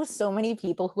know so many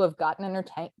people who have gotten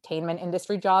entertainment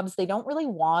industry jobs they don't really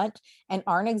want and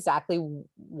aren't exactly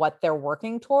what they're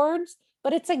working towards,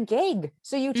 but it's a gig.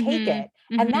 So you take it.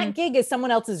 And that gig is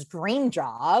someone else's dream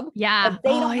job. Yeah. But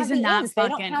they don't have the ends. They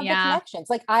don't have the connections.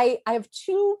 Like I have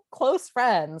two close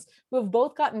friends who have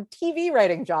both gotten TV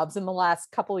writing jobs in the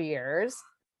last couple of years.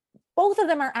 Both of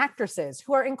them are actresses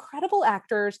who are incredible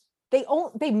actors. They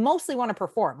mostly want to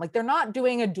perform. Like they're not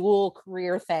doing a dual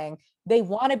career thing. They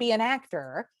want to be an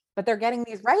actor, but they're getting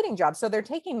these writing jobs. So they're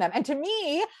taking them. And to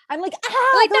me, I'm like, that's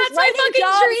my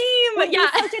fucking dream. Yeah.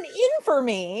 Such an in for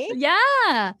me.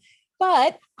 Yeah.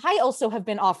 But I also have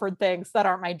been offered things that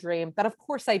aren't my dream that of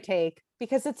course I take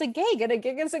because it's a gig and a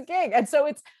gig is a gig. And so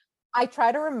I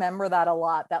try to remember that a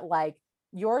lot, that like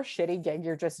your shitty gig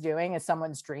you're just doing is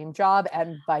someone's dream job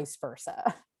and vice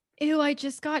versa. Ew, I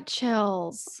just got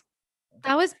chills.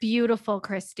 That was beautiful,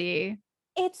 Kristy.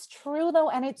 It's true though.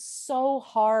 And it's so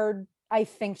hard, I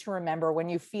think, to remember when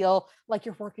you feel like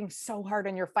you're working so hard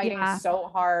and you're fighting so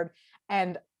hard.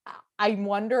 And I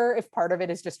wonder if part of it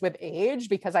is just with age,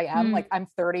 because I am like, I'm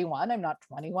 31, I'm not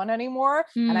 21 anymore.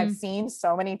 And I've seen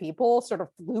so many people sort of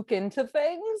fluke into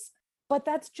things, but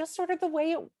that's just sort of the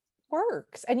way it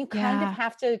works. And you kind of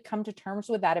have to come to terms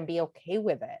with that and be okay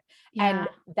with it. Yeah. And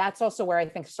that's also where I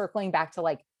think circling back to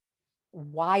like,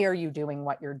 why are you doing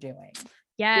what you're doing?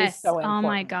 Yes. So important. Oh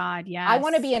my God. Yes. I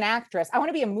want to be an actress. I want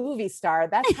to be a movie star.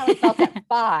 That's how I felt at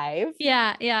 5.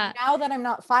 Yeah. Now that I'm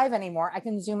not 5 anymore, I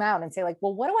can zoom out and say like,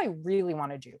 well, what do I really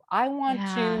want to do? I want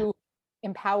to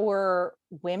empower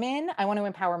women. I want to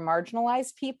empower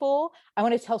marginalized people. I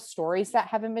want to tell stories that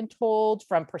haven't been told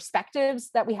from perspectives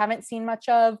that we haven't seen much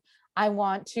of. I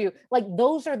want to, like,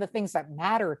 those are the things that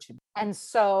matter to me. And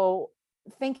so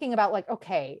thinking about like,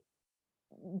 okay,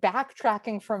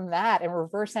 backtracking from that and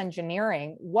reverse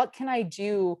engineering, what can I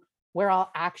do where I'll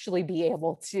actually be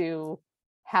able to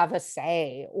have a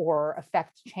say or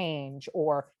affect change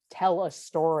or tell a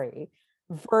story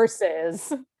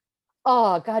versus,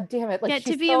 oh, God damn it. Like, get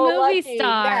to be a movie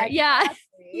star. Yeah.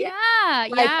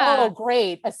 Like, oh,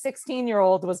 great. A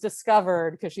 16-year-old was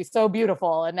discovered because she's so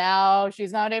beautiful and now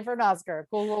she's nominated for an Oscar.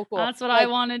 Cool. That's what I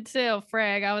wanted too,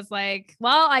 frig. I was like,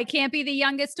 well, I can't be the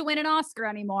youngest to win an Oscar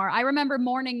anymore. I remember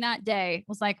mourning that day. I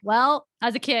was like, well,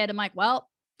 as a kid, I'm like, well,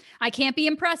 I can't be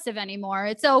impressive anymore.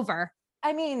 It's over.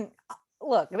 I mean,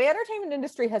 look, the entertainment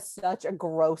industry has such a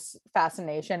gross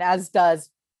fascination, as does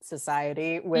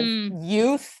society, with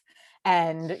youth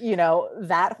and, you know,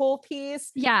 that whole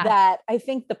piece. Yeah. That I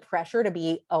think the pressure to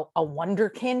be a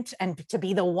wonderkind and to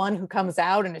be the one who comes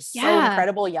out and is so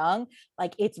incredible young,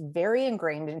 like, it's very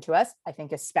ingrained into us. I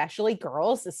think especially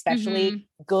girls, especially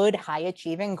good, high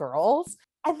achieving girls.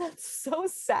 And that's so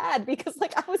sad because,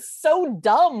 like, I was so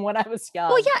dumb when I was young.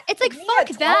 Well, yeah, it's like, fuck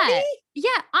that. Yeah,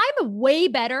 I'm way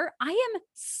better. I am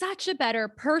such a better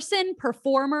person,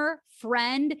 performer,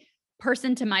 friend,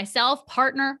 person to myself,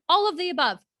 partner, all of the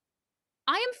above.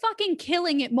 I am fucking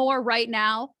killing it more right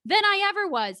now than I ever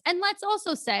was. And let's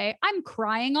also say I'm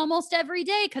crying almost every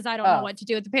day because I don't know what to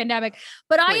do with the pandemic,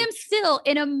 but I am still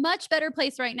in a much better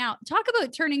place right now. Talk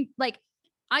about turning, like,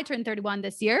 I turned 31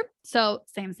 this year. So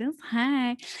same.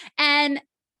 Hi. And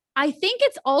I think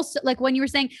it's also like when you were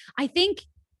saying, I think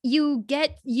you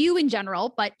in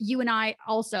general, but you and I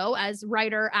also as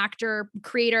writer, actor,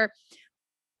 creator,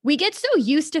 we get so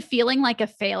used to feeling like a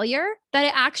failure that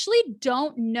I actually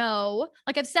don't know.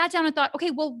 Like I've sat down and thought, okay,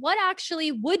 well, what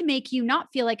actually would make you not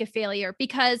feel like a failure?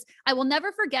 Because I will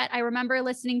never forget, I remember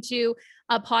listening to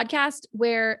a podcast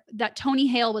where that Tony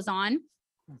Hale was on,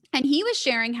 and he was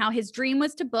sharing how his dream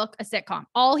was to book a sitcom.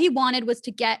 All he wanted was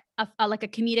to get like a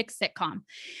comedic sitcom.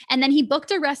 And then he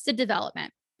booked Arrested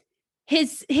Development.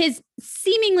 His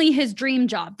seemingly his dream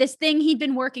job, this thing he'd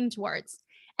been working towards.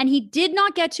 And he did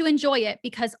not get to enjoy it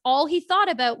because all he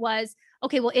thought about was,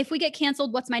 okay, well, if we get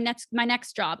canceled, what's my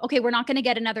next job? Okay, we're not going to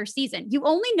get another season. You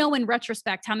only know in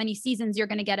retrospect how many seasons you're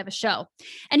going to get of a show.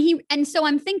 And so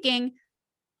I'm thinking,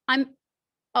 I'm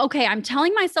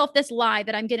telling myself this lie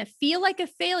that I'm going to feel like a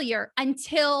failure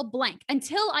until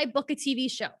I book a TV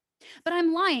show. But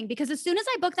I'm lying, because as soon as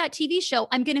I book that TV show,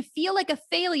 I'm going to feel like a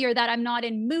failure that I'm not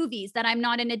in movies, that I'm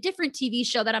not in a different TV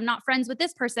show, that I'm not friends with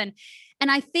this person.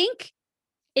 And I think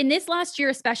in this last year,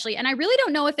 especially, and I really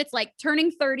don't know if it's like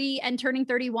turning 30 and turning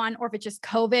 31, or if it's just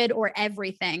COVID or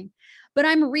everything, but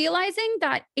I'm realizing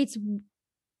that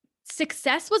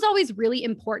success was always really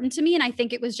important to me. And I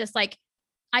think it was just like,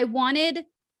 I wanted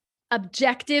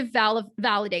objective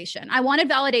validation. I wanted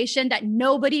validation that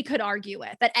nobody could argue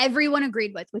with, that everyone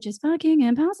agreed with, which is fucking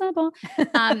impossible.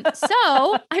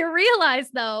 So I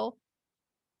realized, though,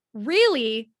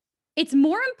 really, it's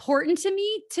more important to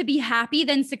me to be happy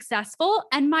than successful.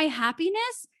 And my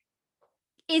happiness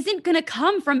isn't going to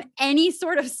come from any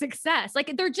sort of success.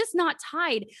 Like, they're just not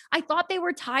tied. I thought they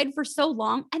were tied for so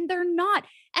long, and they're not.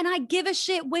 And I give a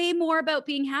shit way more about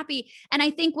being happy. And I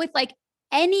think with like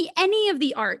any of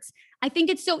the arts, I think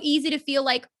it's so easy to feel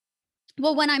like,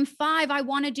 well, when I'm 5, I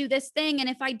want to do this thing. And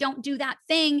if I don't do that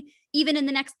thing, even in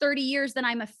the next 30 years, then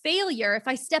I'm a failure. If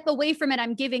I step away from it,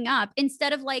 I'm giving up.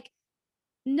 Instead of like,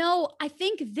 no, I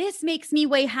think this makes me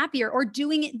way happier, or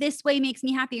doing it this way makes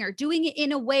me happier, doing it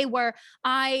in a way where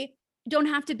I don't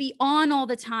have to be on all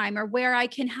the time, or where I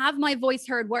can have my voice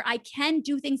heard, where I can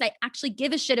do things I actually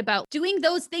give a shit about. Doing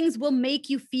those things will make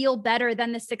you feel better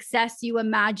than the success you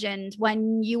imagined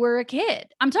when you were a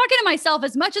kid. I'm talking to myself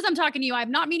as much as I'm talking to you.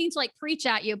 I'm not meaning to like preach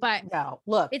at you, but no,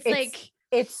 look, it's like,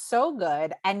 it's so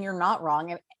good, and you're not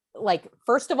wrong. And like,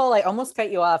 first of all, I almost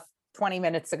cut you off 20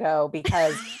 minutes ago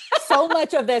because so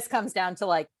much of this comes down to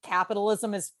like,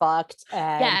 capitalism is fucked,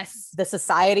 and yes, the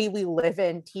society we live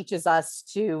in teaches us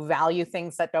to value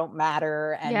things that don't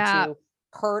matter, and to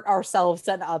hurt ourselves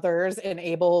and others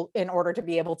in order to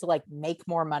be able to like make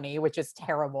more money, which is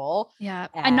terrible. Yeah.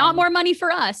 And not more money for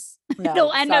us. No,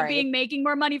 it'll end up being making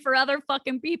more money for other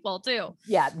fucking people too.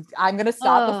 Yeah. I'm going to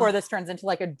stop before this turns into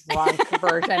like a drunk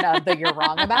version of the You're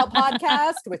Wrong About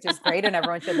podcast, which is great and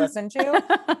everyone should listen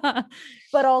to.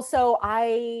 But also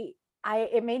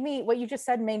it made me, what you just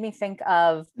said made me think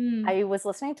of, I was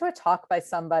listening to a talk by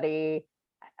somebody,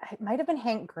 it might've been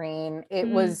Hank Green. It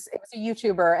was a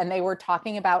YouTuber, and they were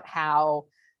talking about how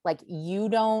like, you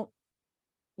don't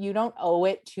owe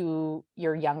it to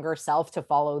your younger self to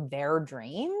follow their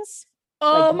dreams.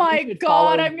 Oh my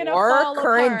God, I'm going to follow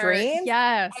current her. Dreams.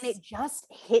 Yes. And it just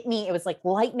hit me. It was like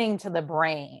lightning to the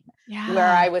brain, yeah, where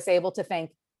I was able to think,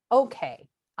 okay,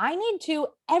 I need to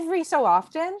every so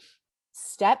often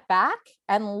step back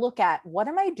and look at, what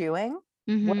am I doing?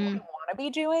 What do I want to be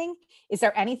doing? Is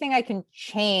there anything I can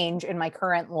change in my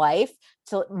current life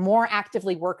to more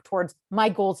actively work towards my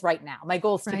goals right now, my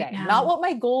goals today, not what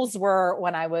my goals were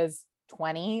when I was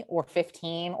 20 or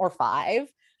 15 or 5,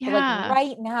 but like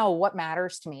right now, what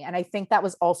matters to me. And I think that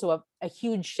was also a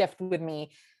huge shift with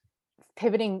me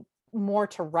pivoting more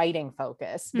to writing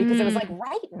focus, because it was like,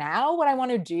 right now, what I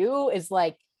want to do is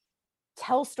like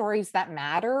tell stories that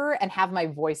matter and have my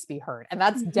voice be heard. And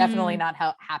that's definitely not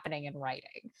happening in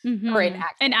writing or in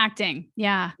acting. In acting.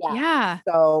 Yeah.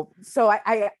 So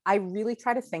I really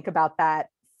try to think about that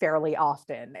fairly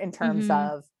often in terms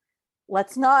of,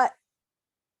 let's not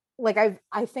like,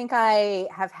 I think I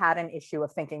have had an issue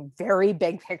of thinking very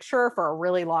big picture for a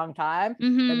really long time.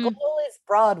 The goal is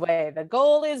Broadway. The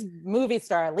goal is movie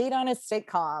star, lead on a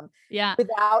sitcom. Yeah.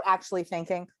 Without actually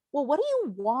thinking, well, what do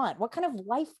you want? What kind of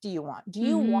life do you want? Do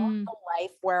you want a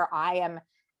life where I am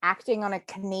acting on a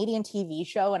Canadian TV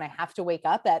show and I have to wake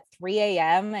up at 3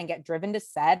 a.m. and get driven to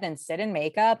set and sit in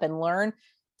makeup and learn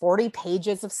 40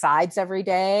 pages of sides every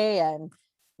day and,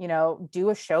 you know, do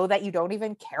a show that you don't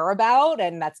even care about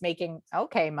and that's making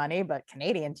okay money, but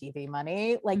Canadian TV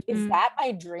money? Like, is that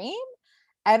my dream?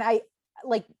 And I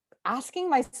like asking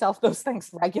myself those things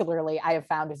regularly, I have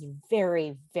found is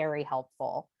very, very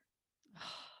helpful.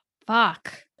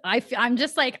 Fuck. I'm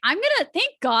just like, I'm going to,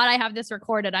 thank God I have this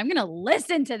recorded. I'm going to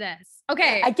listen to this.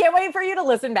 Okay. I can't wait for you to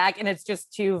listen back and it's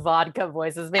just two vodka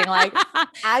voices being like,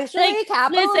 actually, like,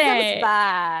 capitalism's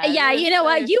bad. Yeah, you know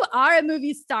what? You are a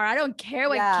movie star. I don't care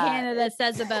what Canada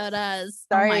says about us.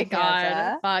 Sorry, oh my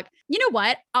Canada. God. Fuck. You know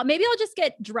what? Maybe I'll just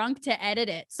get drunk to edit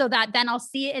it so that then I'll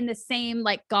see it in the same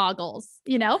like goggles,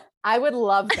 you know? I would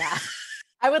love that.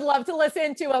 I would love to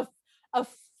listen to a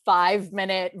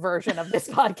 5-minute version of this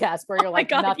podcast where you're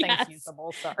like, nothing's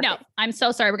usable. Sorry. No, I'm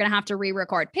so sorry. We're going to have to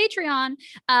re-record Patreon.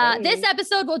 This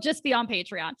episode will just be on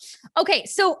Patreon. Okay.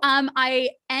 So, I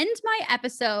end my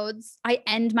episodes.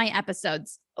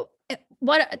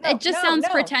 What? It just sounds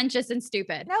pretentious and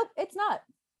stupid. Nope, it's not.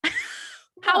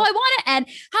 How I want to end,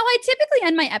 how I typically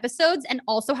end my episodes, and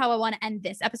also how I want to end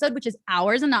this episode, which is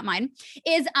ours and not mine,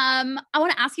 is I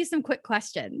want to ask you some quick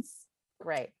questions.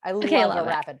 Great. I love a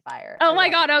rapid fire. Oh my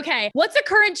God. Okay. What's a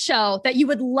current show that you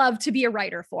would love to be a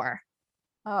writer for?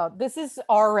 Oh, this is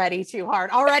already too hard.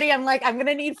 Already I'm like, I'm going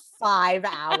to need 5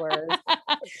 hours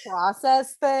to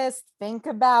process this, think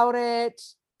about it,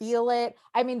 feel it.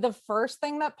 I mean, the first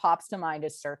thing that pops to mind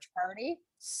is Search Party.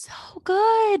 So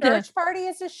good. Search Party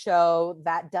is a show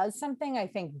that does something I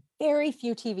think very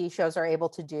few TV shows are able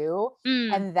to do.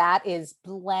 And that is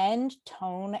blend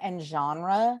tone and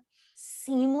genre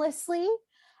seamlessly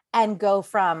and go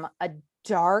from a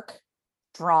dark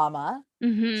drama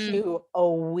to a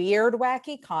weird,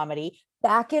 wacky comedy,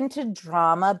 back into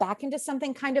drama, back into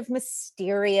something kind of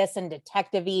mysterious and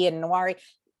detective-y and noir-y.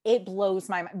 It blows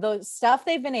my mind. The stuff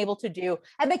they've been able to do,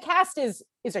 and the cast is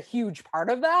a huge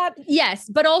part of that. Yes,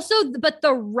 but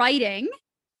the writing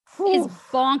is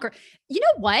bonkers. You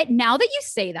know what? Now that you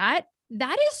say that,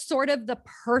 that is sort of the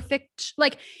perfect,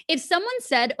 like if someone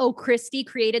said, oh, Kristy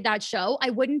created that show, I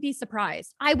wouldn't be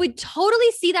surprised. I would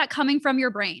totally see that coming from your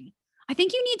brain. I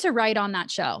think you need to write on that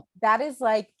show. That is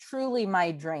like truly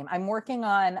my dream. I'm working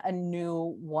on a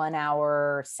new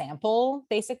 1-hour sample,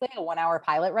 basically a 1-hour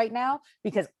pilot right now,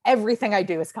 because everything I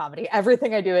do is comedy.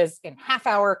 Everything I do is in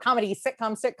half-hour comedy,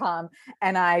 sitcom.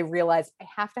 And I realized I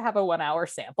have to have a 1-hour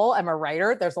sample. I'm a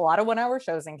writer. There's a lot of 1-hour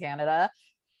shows in Canada.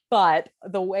 But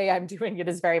the way I'm doing it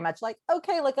is very much like,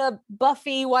 okay, like a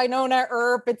Buffy, Winona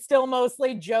Earp. It's still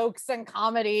mostly jokes and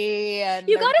comedy. And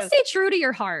you got to stay true to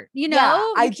your heart. You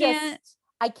know, I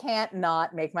can't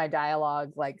not make my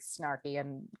dialogue like snarky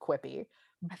and quippy.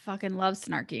 I fucking love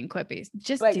snarky and quippy.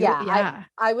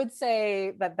 I would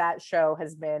say that show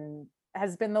has been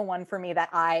the one for me that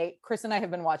Chris and I have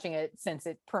been watching it since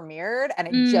it premiered, and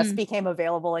it just became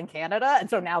available in Canada. And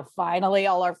so now finally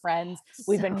all our friends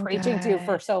we've been preaching to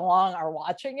for so long are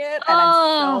watching it. And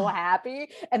I'm so happy.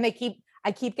 And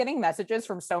I keep getting messages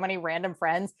from so many random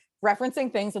friends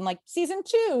referencing things in like season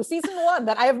 2, season 1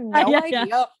 that I have no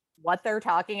idea what they're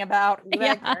talking about, who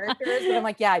that character is. But I'm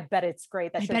like, I bet it's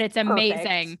great. I bet it's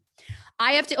amazing.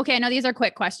 I know these are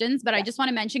quick questions, but I just want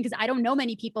to mention, because I don't know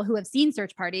many people who have seen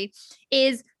Search Party,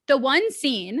 is the one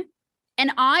scene,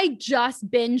 and I just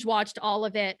binge watched all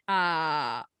of it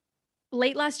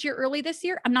late last year, early this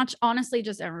year. I'm not honestly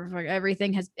just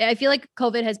everything I feel like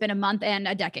COVID has been a month and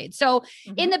a decade. So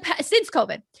since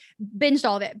COVID, binged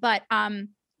all of it. But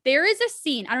there is a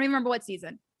scene, I don't even remember what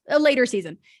season, a later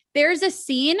season. There's a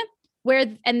scene where,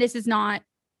 and this is not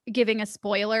giving a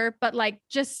spoiler, but like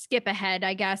just skip ahead,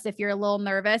 I guess, if you're a little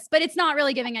nervous, but it's not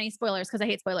really giving any spoilers because I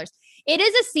hate spoilers. It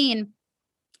is a scene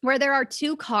where there are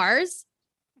 2 cars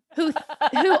who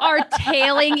are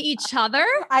tailing each other.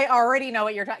 I already know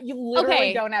what you're talking. You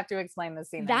literally don't have to explain the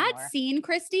scene. That anymore. Scene,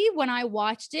 Kristy, when I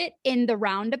watched it in the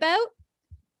roundabout,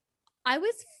 I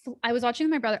was watching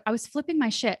with my brother. I was flipping my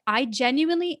shit. I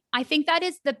think that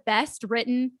is the best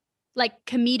written, like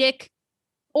comedic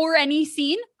or any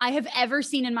scene I have ever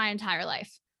seen in my entire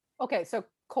life. Okay, so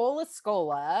Cola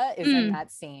Scola is in that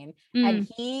scene, and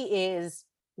he is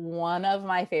one of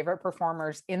my favorite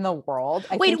performers in the world.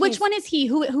 Wait, which one is he?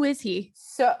 Who is he?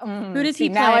 So who does he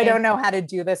play? Now I don't know how to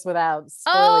do this without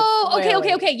spoiling.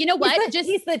 Okay. You know what?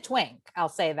 He's the twink. I'll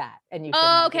say that. And you.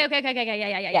 Okay.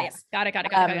 Yeah. Yes. Got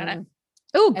it.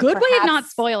 Oh, good way of not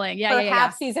spoiling.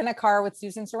 Perhaps he's in a car with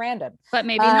Susan Sarandon, but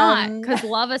maybe not, because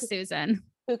love a Susan.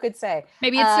 Who could say?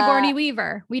 Maybe it's Sigourney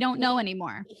Weaver. We don't know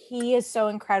anymore. He is so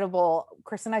incredible.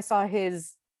 Chris and I saw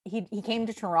he came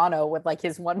to Toronto with like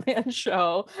his one-man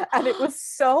show, and it was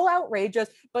so outrageous,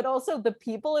 but also the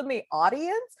people in the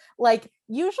audience, like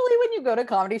usually when you go to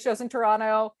comedy shows in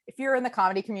Toronto, if you're in the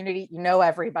comedy community, you know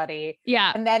everybody.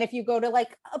 Yeah. And then if you go to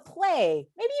like a play,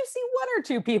 maybe you see 1 or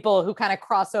 2 people who kind of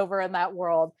cross over in that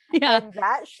world. Yeah. And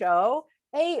that show,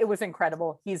 it was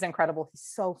incredible. He's incredible. He's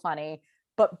so funny.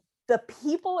 But the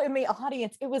people in the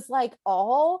audience, it was like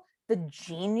all the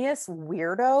genius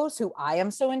weirdos who I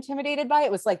am so intimidated by.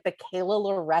 It was like the Kayla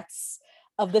Loretz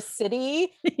of the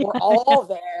city were all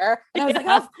there. And I was like,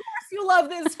 of course you love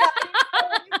this guy.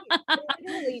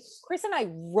 Literally, Chris and I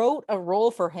wrote a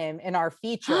role for him in our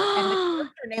feature, and the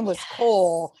character name was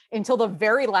Cole until the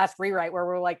very last rewrite where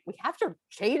we're like, we have to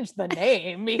change the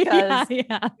name because we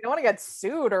don't want to get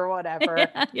sued or whatever.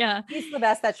 He's the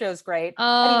best. That show's great.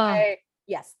 Anyway,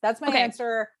 yes, that's my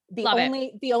answer.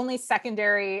 The only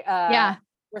secondary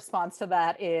response to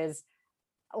that is,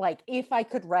 like, if I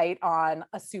could write on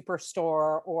a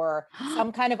Superstore or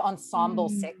some kind of ensemble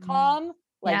sitcom,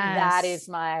 like that is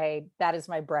my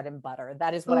bread and butter.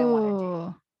 That is what I want to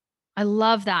do. I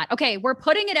love that. Okay, we're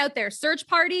putting it out there. Search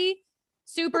party,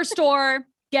 Superstore,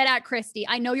 get at Kristy.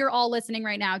 I know you're all listening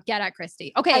right now. Get at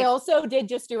Kristy. Okay. I also did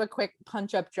just do a quick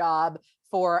punch up job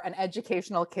for an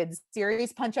educational kids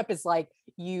series. Punch up is like,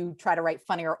 you try to write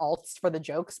funnier alts for the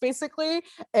jokes, basically.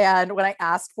 And when I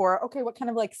asked for, okay, what kind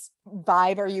of like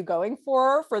vibe are you going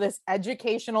for this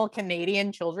educational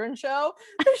Canadian children's show?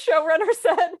 The showrunner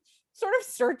said, sort of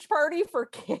search party for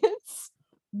kids.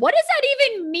 What does that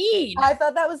even mean? I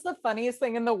thought that was the funniest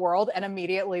thing in the world, and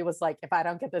immediately was like, if I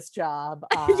don't get this job,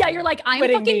 you're like, I'm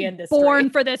fucking born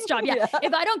for this job. Yeah.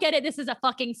 If I don't get it, this is a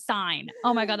fucking sign.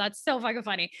 Oh my God, that's so fucking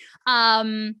funny. As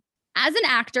an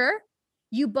actor,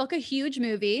 you book a huge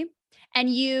movie and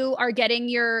you are getting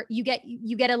you get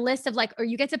a list of like, or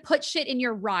you get to put shit in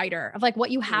your rider of like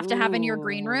what you have to have in your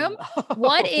green room.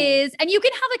 What is, and you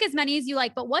can have like as many as you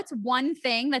like, but what's one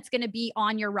thing that's going to be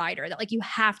on your rider that like you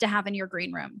have to have in your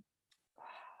green room?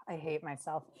 I hate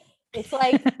myself. It's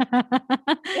like,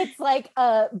 it's like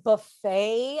a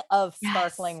buffet of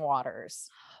sparkling waters.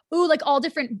 Ooh, like all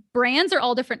different brands or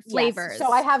all different flavors? Yes.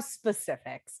 So I have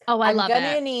specifics. Oh, I'm love it. I'm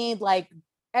going to need like,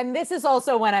 and this is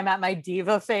also when I'm at my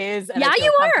diva phase. And I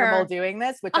feel comfortable doing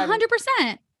this, which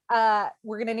 100%.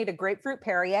 We're going to need a grapefruit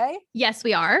Perrier. Yes,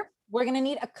 we are. We're going to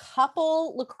need a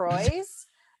couple LaCroix.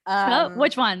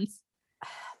 Which ones?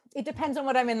 It depends on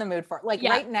what I'm in the mood for. Like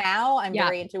right now, I'm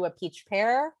very into a peach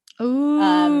pear.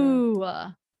 Ooh.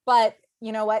 But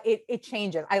you know what? It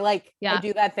changes. I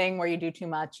do that thing where you do too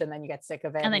much and then you get sick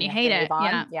of it. And then you hate it.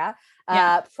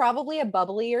 Probably a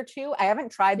bubbly or two. I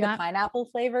haven't tried the pineapple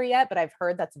flavor yet, but I've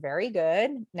heard that's very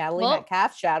good. Natalie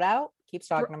Metcalf, shout out. Keeps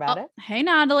talking about it. Hey,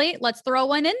 Natalie, let's throw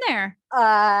one in there.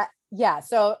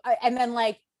 So, and then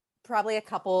like probably a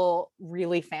couple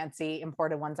really fancy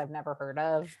imported ones I've never heard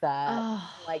of that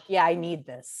I need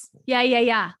this.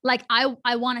 Yeah. Like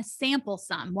I want to sample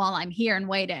some while I'm here and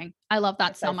waiting. I love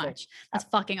that so much. That's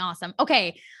fucking awesome.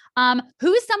 Okay.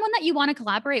 Who's someone that you want to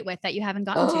collaborate with that you haven't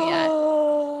gotten to yet?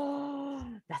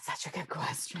 That's such a good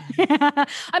question.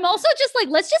 I'm also just like,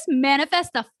 let's just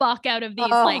manifest the fuck out of these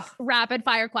like rapid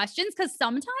fire questions. Cause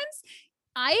sometimes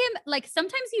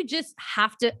sometimes you just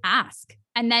have to ask.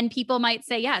 And then people might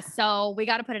say yes. So we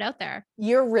got to put it out there.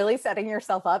 You're really setting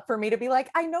yourself up for me to be like,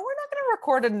 I know we're not going to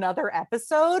record another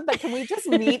episode, but can we just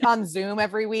meet on Zoom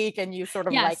every week and you sort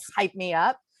of like hype me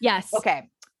up? Yes. Okay.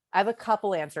 I have a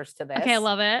couple answers to this. Okay. I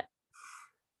love it.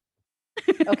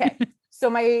 Okay. So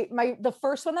the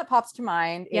first one that pops to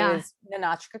mind is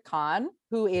Nahnatchka Khan,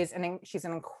 who is she's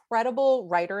an incredible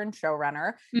writer and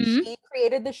showrunner. Mm-hmm. She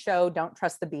created the show Don't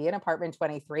Trust the Bee in Apartment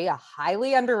 23, a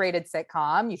highly underrated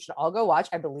sitcom. You should all go watch.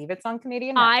 I believe it's on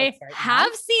Canadian Netflix I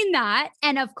have seen that.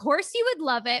 And of course you would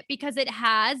love it because it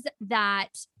has that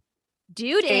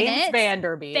dude James in it.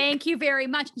 Vanderbeek. Thank you very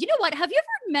much. You know what? Have you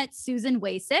ever met Susan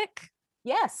Wasick?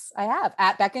 Yes, I have,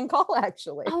 at Beck and Call,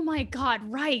 actually. Oh my God.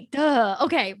 Right. Duh.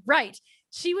 Okay. Right.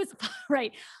 She was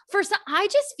right. First, I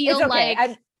just feel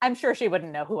like I'm sure she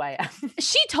wouldn't know who I am.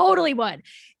 She totally would.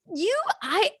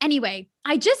 Anyway,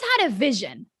 I just had a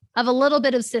vision of a little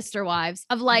bit of Sister Wives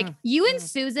of like you and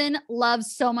Susan love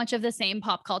so much of the same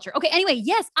pop culture. Okay. Anyway,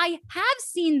 yes, I have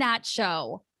seen that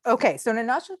show. Okay. So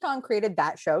Nahnatchka Khan created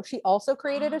that show. She also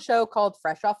created a show called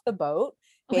Fresh Off the Boat,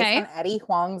 based on Eddie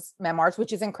Huang's memoirs,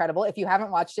 which is incredible. If you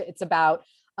haven't watched it, it's about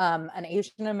an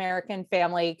Asian American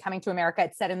family coming to America.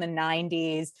 It's set in the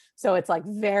 90s. So it's like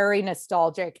very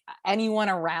nostalgic. Anyone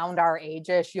around our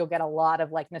age-ish, you'll get a lot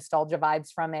of like nostalgia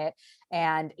vibes from it.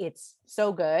 And it's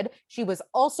so good. She was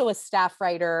also a staff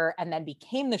writer and then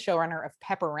became the showrunner of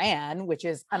Pepper Ann, which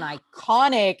is an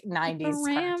iconic 90s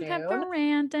cartoon. Pepper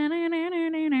Ann.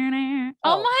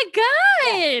 Oh my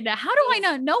God. Yeah. How do I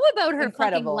not know about her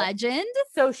fucking legend?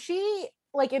 So she,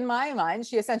 like in my mind,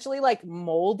 she essentially like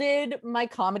molded my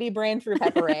comedy brain through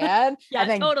Pepper Ann and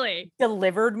then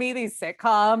delivered me these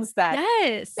sitcoms that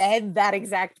fed that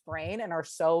exact brain and are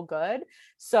so good.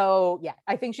 So yeah,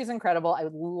 I think she's incredible. I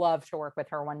would love to work with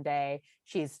her one day.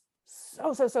 She's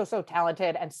so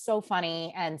talented and so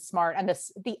funny and smart. And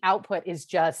the output is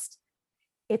just,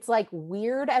 it's like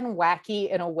weird and wacky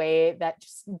in a way that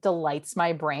just delights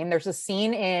my brain. There's a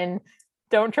scene in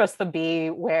Don't Trust the Bee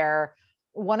where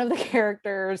one of the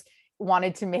characters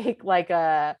wanted to make like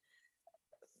a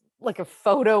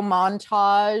photo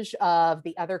montage of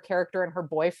the other character and her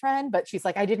boyfriend, but she's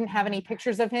like, I didn't have any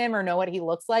pictures of him or know what he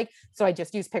looks like. So I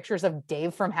just used pictures of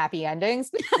Dave from Happy Endings,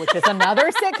 which is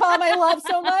another sitcom I love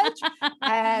so much.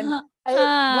 And when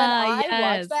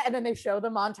I watched that, and then they show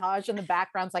the montage in the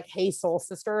background's like, Hey Soul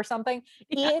Sister or something,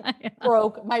 it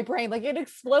broke my brain. Like it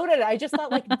exploded. I just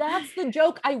thought like, that's the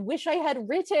joke I wish I had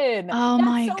written. Oh that's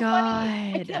my so God.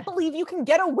 Funny. I can't believe you can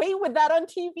get away with that on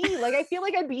TV. Like, I feel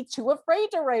like I'd be too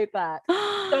afraid to write that.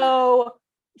 So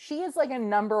she is like a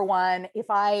number one. If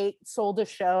I sold a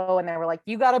show and they were like,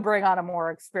 you got to bring on a more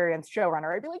experienced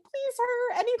showrunner, I'd be like, please,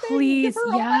 her, anything. Please,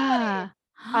 give her yeah.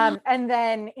 And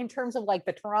then in terms of like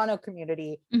the Toronto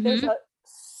community, there's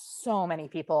so many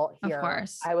people here of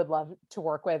course. I would love to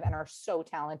work with and are so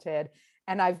talented.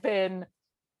 And I've been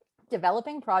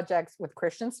developing projects with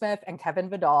Christian Smith and Kevin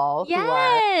Vidal, who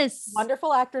are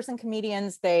wonderful actors and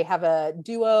comedians. They have a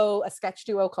sketch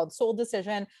duo called Soul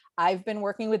Decision. I've been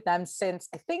working with them since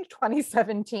I think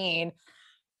 2017,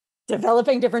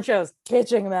 developing different shows,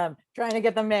 pitching them, trying to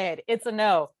get them made. It's a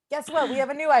no. Guess what? We have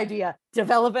a new idea.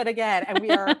 Develop it again. And we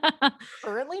are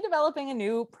currently developing a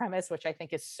new premise, which I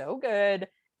think is so good.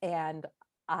 And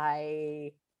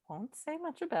I won't say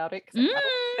much about it because I'm not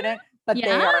confident, but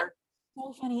they are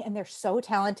so funny and they're so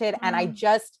talented. And I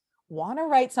just want to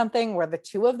write something where the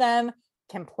two of them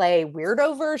can play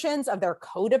weirdo versions of their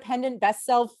codependent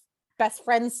best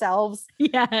friend selves.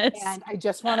 Yes. And I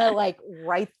just want to like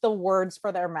write the words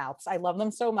for their mouths. I love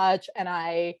them so much. And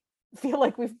I feel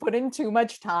like we've put in too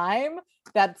much time.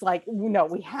 That's like, no,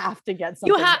 we have to get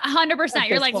something. You have 100%.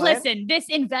 You're like, listen, this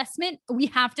investment, we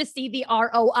have to see the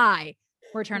ROI.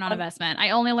 Return on investment.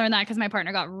 I only learned that because my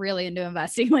partner got really into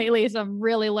investing lately. So I'm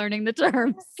really learning the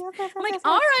terms. I'm like,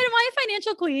 all right, am I a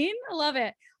financial queen? I love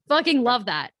it. Fucking love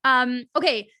that.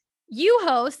 Okay. You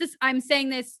host this. I'm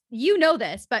saying this, you know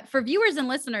this, but for viewers and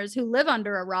listeners who live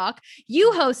under a rock,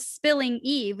 you host Spilling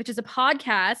Eve, which is a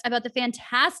podcast about the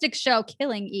fantastic show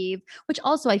Killing Eve, which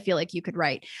also I feel like you could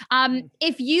write.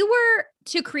 If you were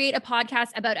to create a podcast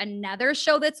about another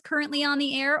show that's currently on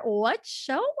the air, what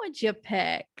show would you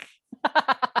pick?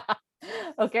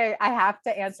 Okay, I have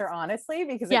to answer honestly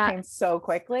because it came so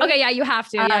quickly. Okay, yeah, you have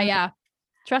to. Yeah.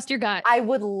 Trust your gut. I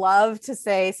would love to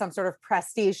say some sort of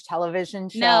prestige television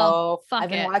show. No, I've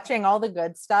been watching all the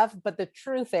good stuff, but the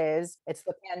truth is it's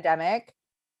the pandemic.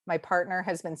 My partner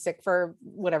has been sick for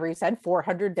whatever you said,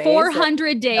 400 days.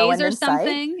 400 days or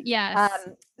something. Sight. Yes.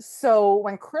 So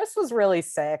when Chris was really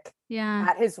sick, yeah,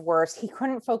 at his worst, he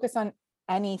couldn't focus on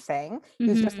anything. He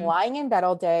was just lying in bed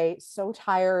all day, so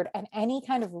tired, and any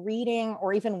kind of reading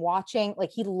or even watching,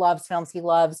 like he loves films. He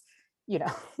loves,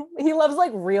 he loves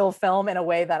like real film in a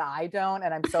way that I don't.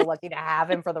 And I'm so lucky to have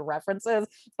him for the references,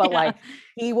 but like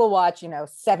he will watch,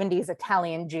 70s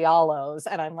Italian giallos.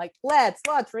 And I'm like, let's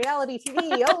watch reality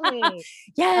TV only.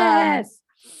 Yes.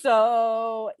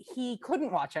 So he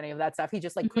couldn't watch any of that stuff. He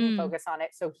just like couldn't focus on it.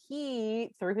 So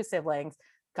he, through his siblings,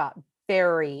 got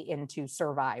very into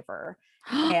Survivor.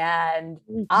 And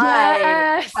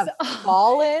I have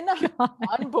fallen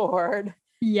on board.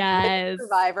 Yes.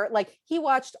 Survivor. Like he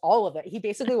watched all of it. He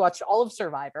basically watched all of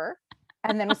Survivor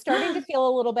and then was starting to feel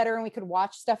a little better and we could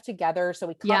watch stuff together. So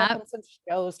we caught up on some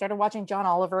shows, started watching John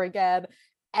Oliver again.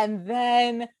 And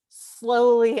then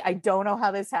slowly, I don't know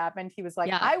how this happened. He was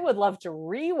like, I would love to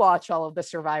rewatch all of the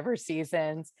Survivor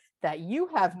seasons that you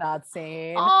have not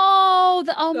seen. Oh,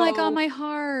 my God, my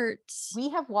heart. We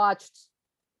have watched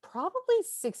probably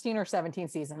 16 or 17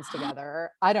 seasons together.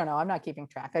 I don't know. I'm not keeping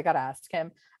track. I got to ask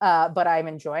him. But I'm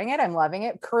enjoying it. I'm loving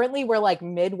it. Currently, we're like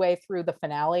midway through the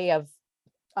finale of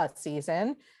a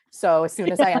season. So as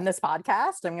soon as I end this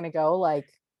podcast, I'm going to go like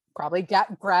probably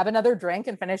grab another drink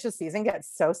and finish the season, get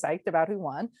so psyched about who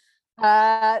won.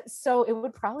 So it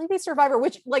would probably be Survivor,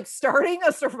 which like starting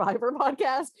a Survivor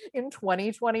podcast in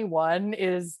 2021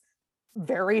 is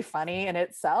very funny in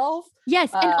itself.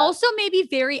 Yes. And also maybe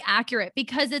very accurate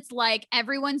because it's like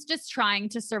everyone's just trying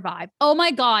to survive. Oh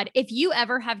my God. If you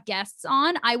ever have guests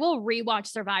on, I will rewatch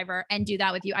Survivor and do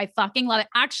that with you. I fucking love it.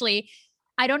 Actually,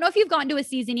 I don't know if you've gotten to a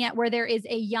season yet where there is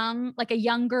a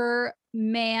younger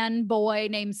boy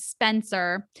named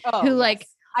Spencer who like,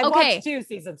 I watched 2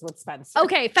 seasons with Spencer.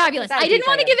 Okay, fabulous. I didn't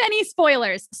want to give any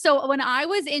spoilers. So when I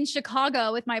was in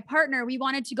Chicago with my partner, we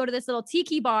wanted to go to this little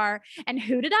tiki bar. And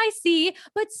who did I see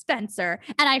but Spencer?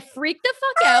 And I freaked the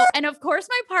fuck out. And of course,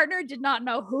 my partner did not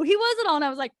know who he was at all. And I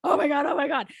was like, oh my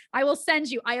God, I will send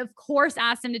you. I, of course,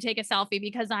 asked him to take a selfie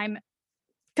because I'm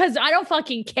because I don't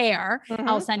fucking care.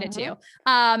 I'll send it to you.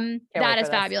 That is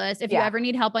fabulous. If you ever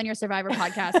need help on your Survivor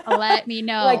podcast, let me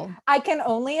know. Like, I can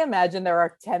only imagine there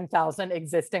are 10,000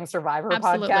 existing Survivor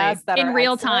podcasts that in are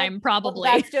real excellent. time, probably.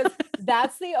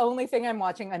 That's the only thing I'm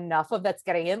watching enough of that's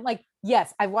getting in. Like,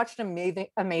 yes, I've watched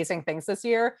amazing things this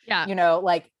year. Yeah. You know,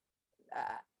 like,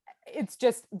 it's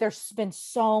just, there's been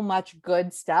so much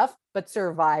good stuff, but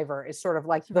Survivor is sort of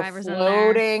like Survivor's the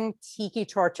floating tiki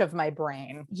torch of my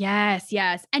brain. Yes.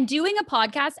 And doing a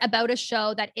podcast about a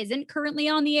show that isn't currently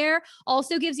on the air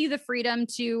also gives you the freedom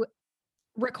to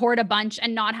record a bunch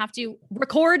and not have to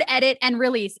record, edit, and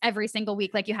release every single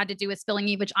week like you had to do with Spilling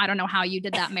Eve, which I don't know how you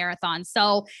did that marathon.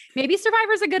 So maybe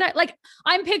Survivor's a good, like,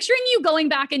 I'm picturing you going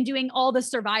back and doing all the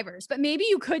Survivors, but maybe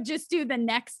you could just do the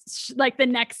next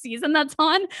season that's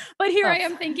on. But here I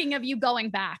am thinking of you going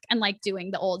back and like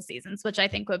doing the old seasons, which I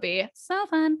think would be so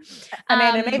fun.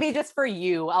 And maybe just for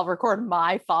you, I'll record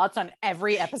my thoughts on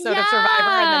every episode of Survivor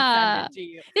and then send it to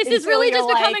you. This is really just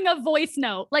becoming a voice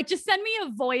note. Like, just send me a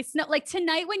voice note. Like,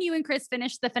 tonight when you and Chris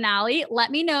finish the finale,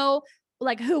 let me know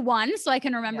like who won so I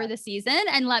can remember the season,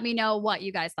 and let me know what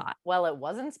you guys thought. Well, it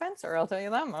wasn't Spencer, I'll tell you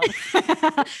that much.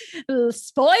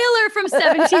 Spoiler from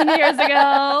 17 years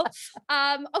ago.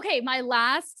 Okay, my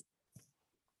last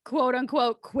quote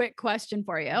unquote quick question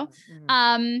for you.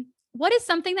 What is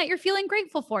something that you're feeling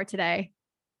grateful for today?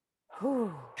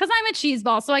 Because I'm a cheese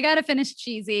ball, so I got to finish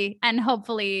cheesy and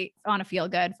hopefully on a feel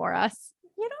good for us.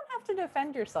 You don't have to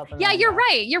defend yourself. Yeah, you're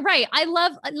right.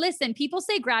 Listen, people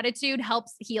say gratitude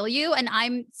helps heal you, and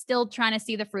I'm still trying to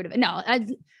see the fruit of it. No,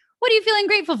 what are you feeling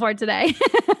grateful for today?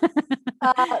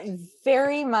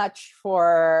 Very much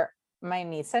for my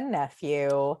niece and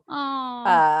nephew.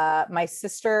 My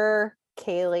sister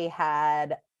Kaylee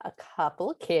had a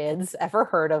couple of kids. Ever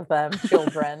heard of them?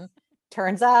 Children.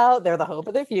 Turns out they're the hope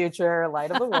of the future,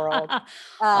 light of the world.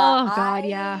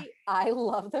 I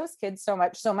love those kids so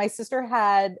much. So my sister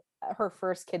had her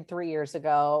first kid 3 years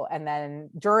ago, and then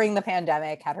during the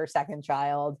pandemic had her second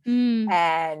child.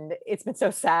 And it's been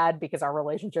so sad because our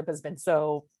relationship has been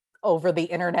so over the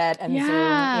internet and Zoom,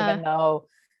 even though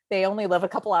they only live a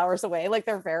couple hours away. Like,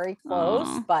 they're very close,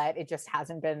 but it just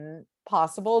hasn't been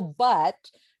possible. But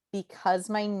because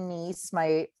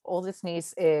my oldest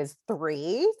niece is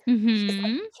 3, she's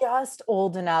like just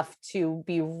old enough to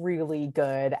be really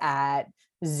good at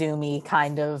Zoomy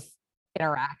kind of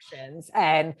interactions.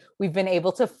 And we've been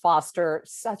able to foster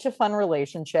such a fun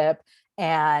relationship.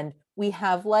 And we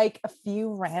have like a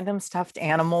few random stuffed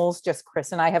animals, just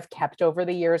Chris and I have kept over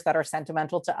the years that are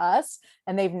sentimental to us.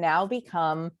 And they've now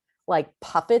become like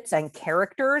puppets and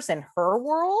characters in her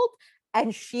world.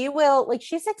 And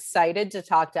she's excited to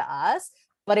talk to us.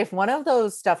 But if one of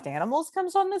those stuffed animals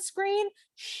comes on the screen,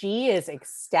 she is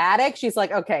ecstatic. She's like,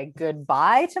 okay,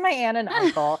 goodbye to my aunt and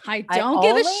uncle. I don't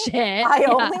give a shit. I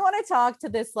only want to talk to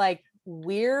this like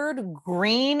weird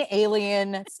green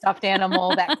alien stuffed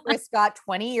animal that Chris got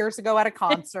 20 years ago at a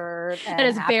concert. It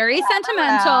is very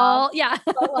sentimental. Yeah.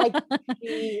 But like,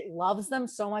 she loves them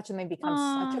so much, and they become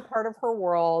such a part of her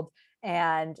world.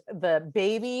 And the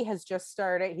baby he's just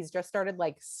started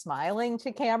like smiling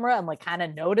to camera and like kind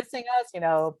of noticing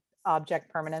us,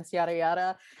 object permanence, yada,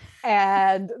 yada.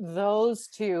 And those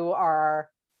two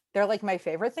they're like my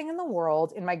favorite thing in the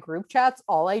world. In my group chats,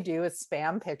 all I do is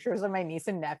spam pictures of my niece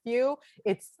and nephew.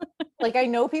 It's like, I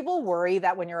know people worry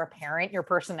that when you're a parent, your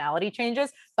personality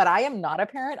changes, but I am not a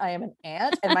parent. I am an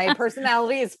aunt, and my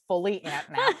personality is fully aunt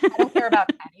now. I don't care about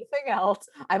anything else.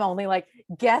 I'm only like,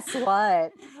 guess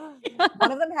what?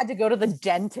 One of them had to go to the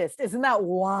dentist. Isn't that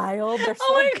wild? They're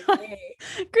so my God.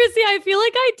 Kristy, I feel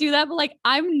like I do that, but like,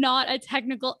 I'm not a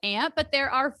technical aunt, but there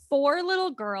are 4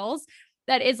 little girls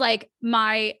that is like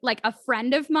a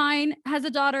friend of mine has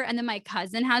a daughter, and then my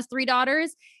cousin has 3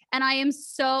 daughters. And I am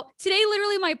today,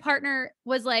 literally my partner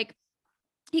was like,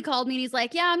 he called me and he's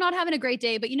like, yeah, I'm not having a great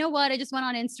day, but you know what? I just went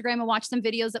on Instagram and watched some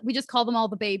videos that we just call them all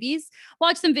the babies.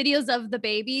 Watch some videos of the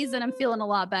babies and I'm feeling a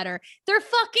lot better. They're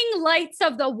fucking lights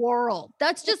of the world.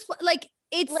 That's just like,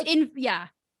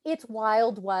 It's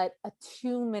wild what a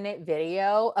 2-minute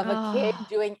video of a kid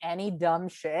doing any dumb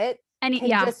shit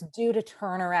can just do to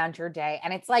turn around your day.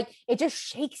 And it's like, it just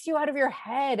shakes you out of your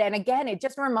head. And again, it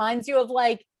just reminds you of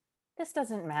like, this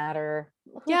doesn't matter.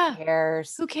 Who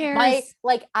cares? Who cares?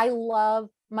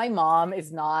 My mom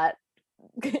is not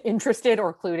interested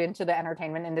or clued into the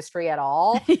entertainment industry at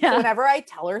all. So whenever I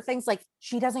tell her things, like,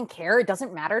 she doesn't care. It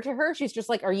doesn't matter to her. She's just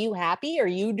like, are you happy? Are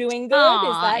you doing good?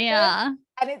 Is that good?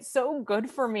 And it's so good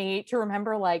for me to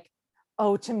remember, like,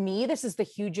 oh, to me, this is the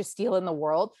hugest deal in the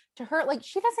world. To her, like,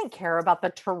 she doesn't care about the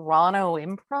Toronto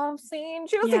improv scene.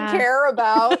 She doesn't care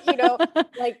about,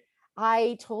 like,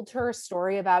 I told her a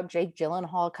story about Jake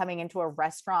Gyllenhaal coming into a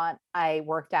restaurant I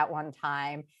worked at one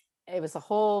time. It was a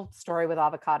whole story with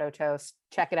avocado toast.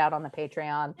 Check it out on the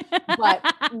Patreon. But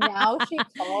now she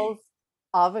calls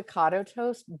avocado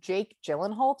toast Jake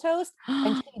Gyllenhaal toast,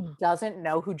 and she doesn't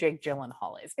know who Jake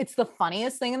Gyllenhaal is. It's the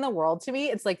funniest thing in the world to me.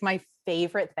 It's like my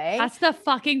favorite thing. That's the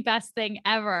fucking best thing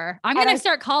ever. I'm going to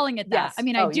start calling it that. Yes. I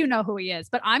mean, I do know who he is,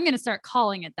 but I'm going to start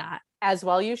calling it that. As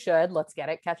well you should. Let's get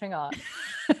it catching on.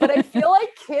 But I feel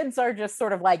like kids are just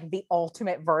sort of like the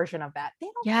ultimate version of that. They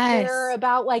don't care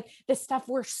about like the stuff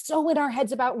we're so in our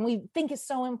heads about and we think is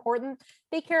so important.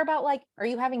 They care about like, are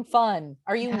you having fun?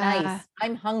 Are you nice?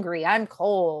 I'm hungry. I'm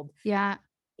cold. Yeah.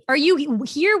 Are you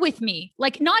here with me?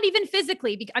 Like not even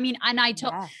physically. I mean, and I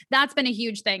told that's been a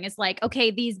huge thing. It's like, okay,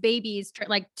 these babies,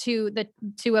 like the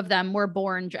two of them were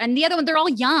born and the other one, they're all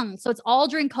young. So it's all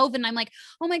during COVID. And I'm like,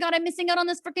 oh my God, I'm missing out on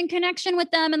this freaking connection with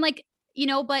them. And like, you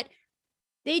know, but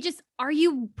they just, are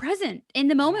you present in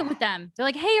the moment with them? They're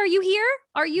like, hey, are you here?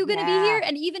 Are you going to be here?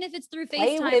 And even if it's through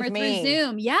FaceTime or through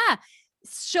Zoom,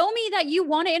 show me that you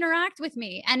want to interact with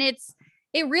me. And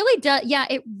it really does. Yeah,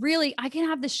 it really, I can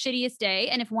have the shittiest day.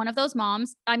 And if one of those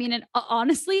moms, I mean, and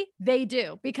honestly, they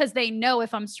do because they know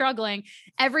if I'm struggling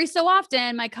every so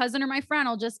often, my cousin or my friend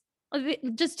will just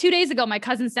 2 days ago, my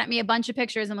cousin sent me a bunch of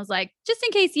pictures and was like, just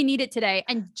in case you need it today.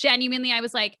 And genuinely, I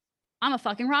was like, I'm a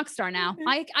fucking rock star now.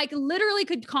 I literally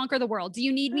could conquer the world. Do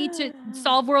you need me to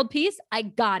solve world peace? I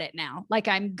got it now. Like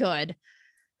I'm good.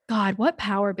 God, what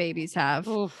power babies have.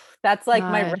 Oof, that's like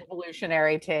my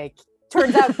revolutionary take.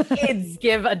 Turns out kids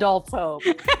give adults hope.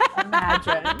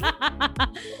 Imagine.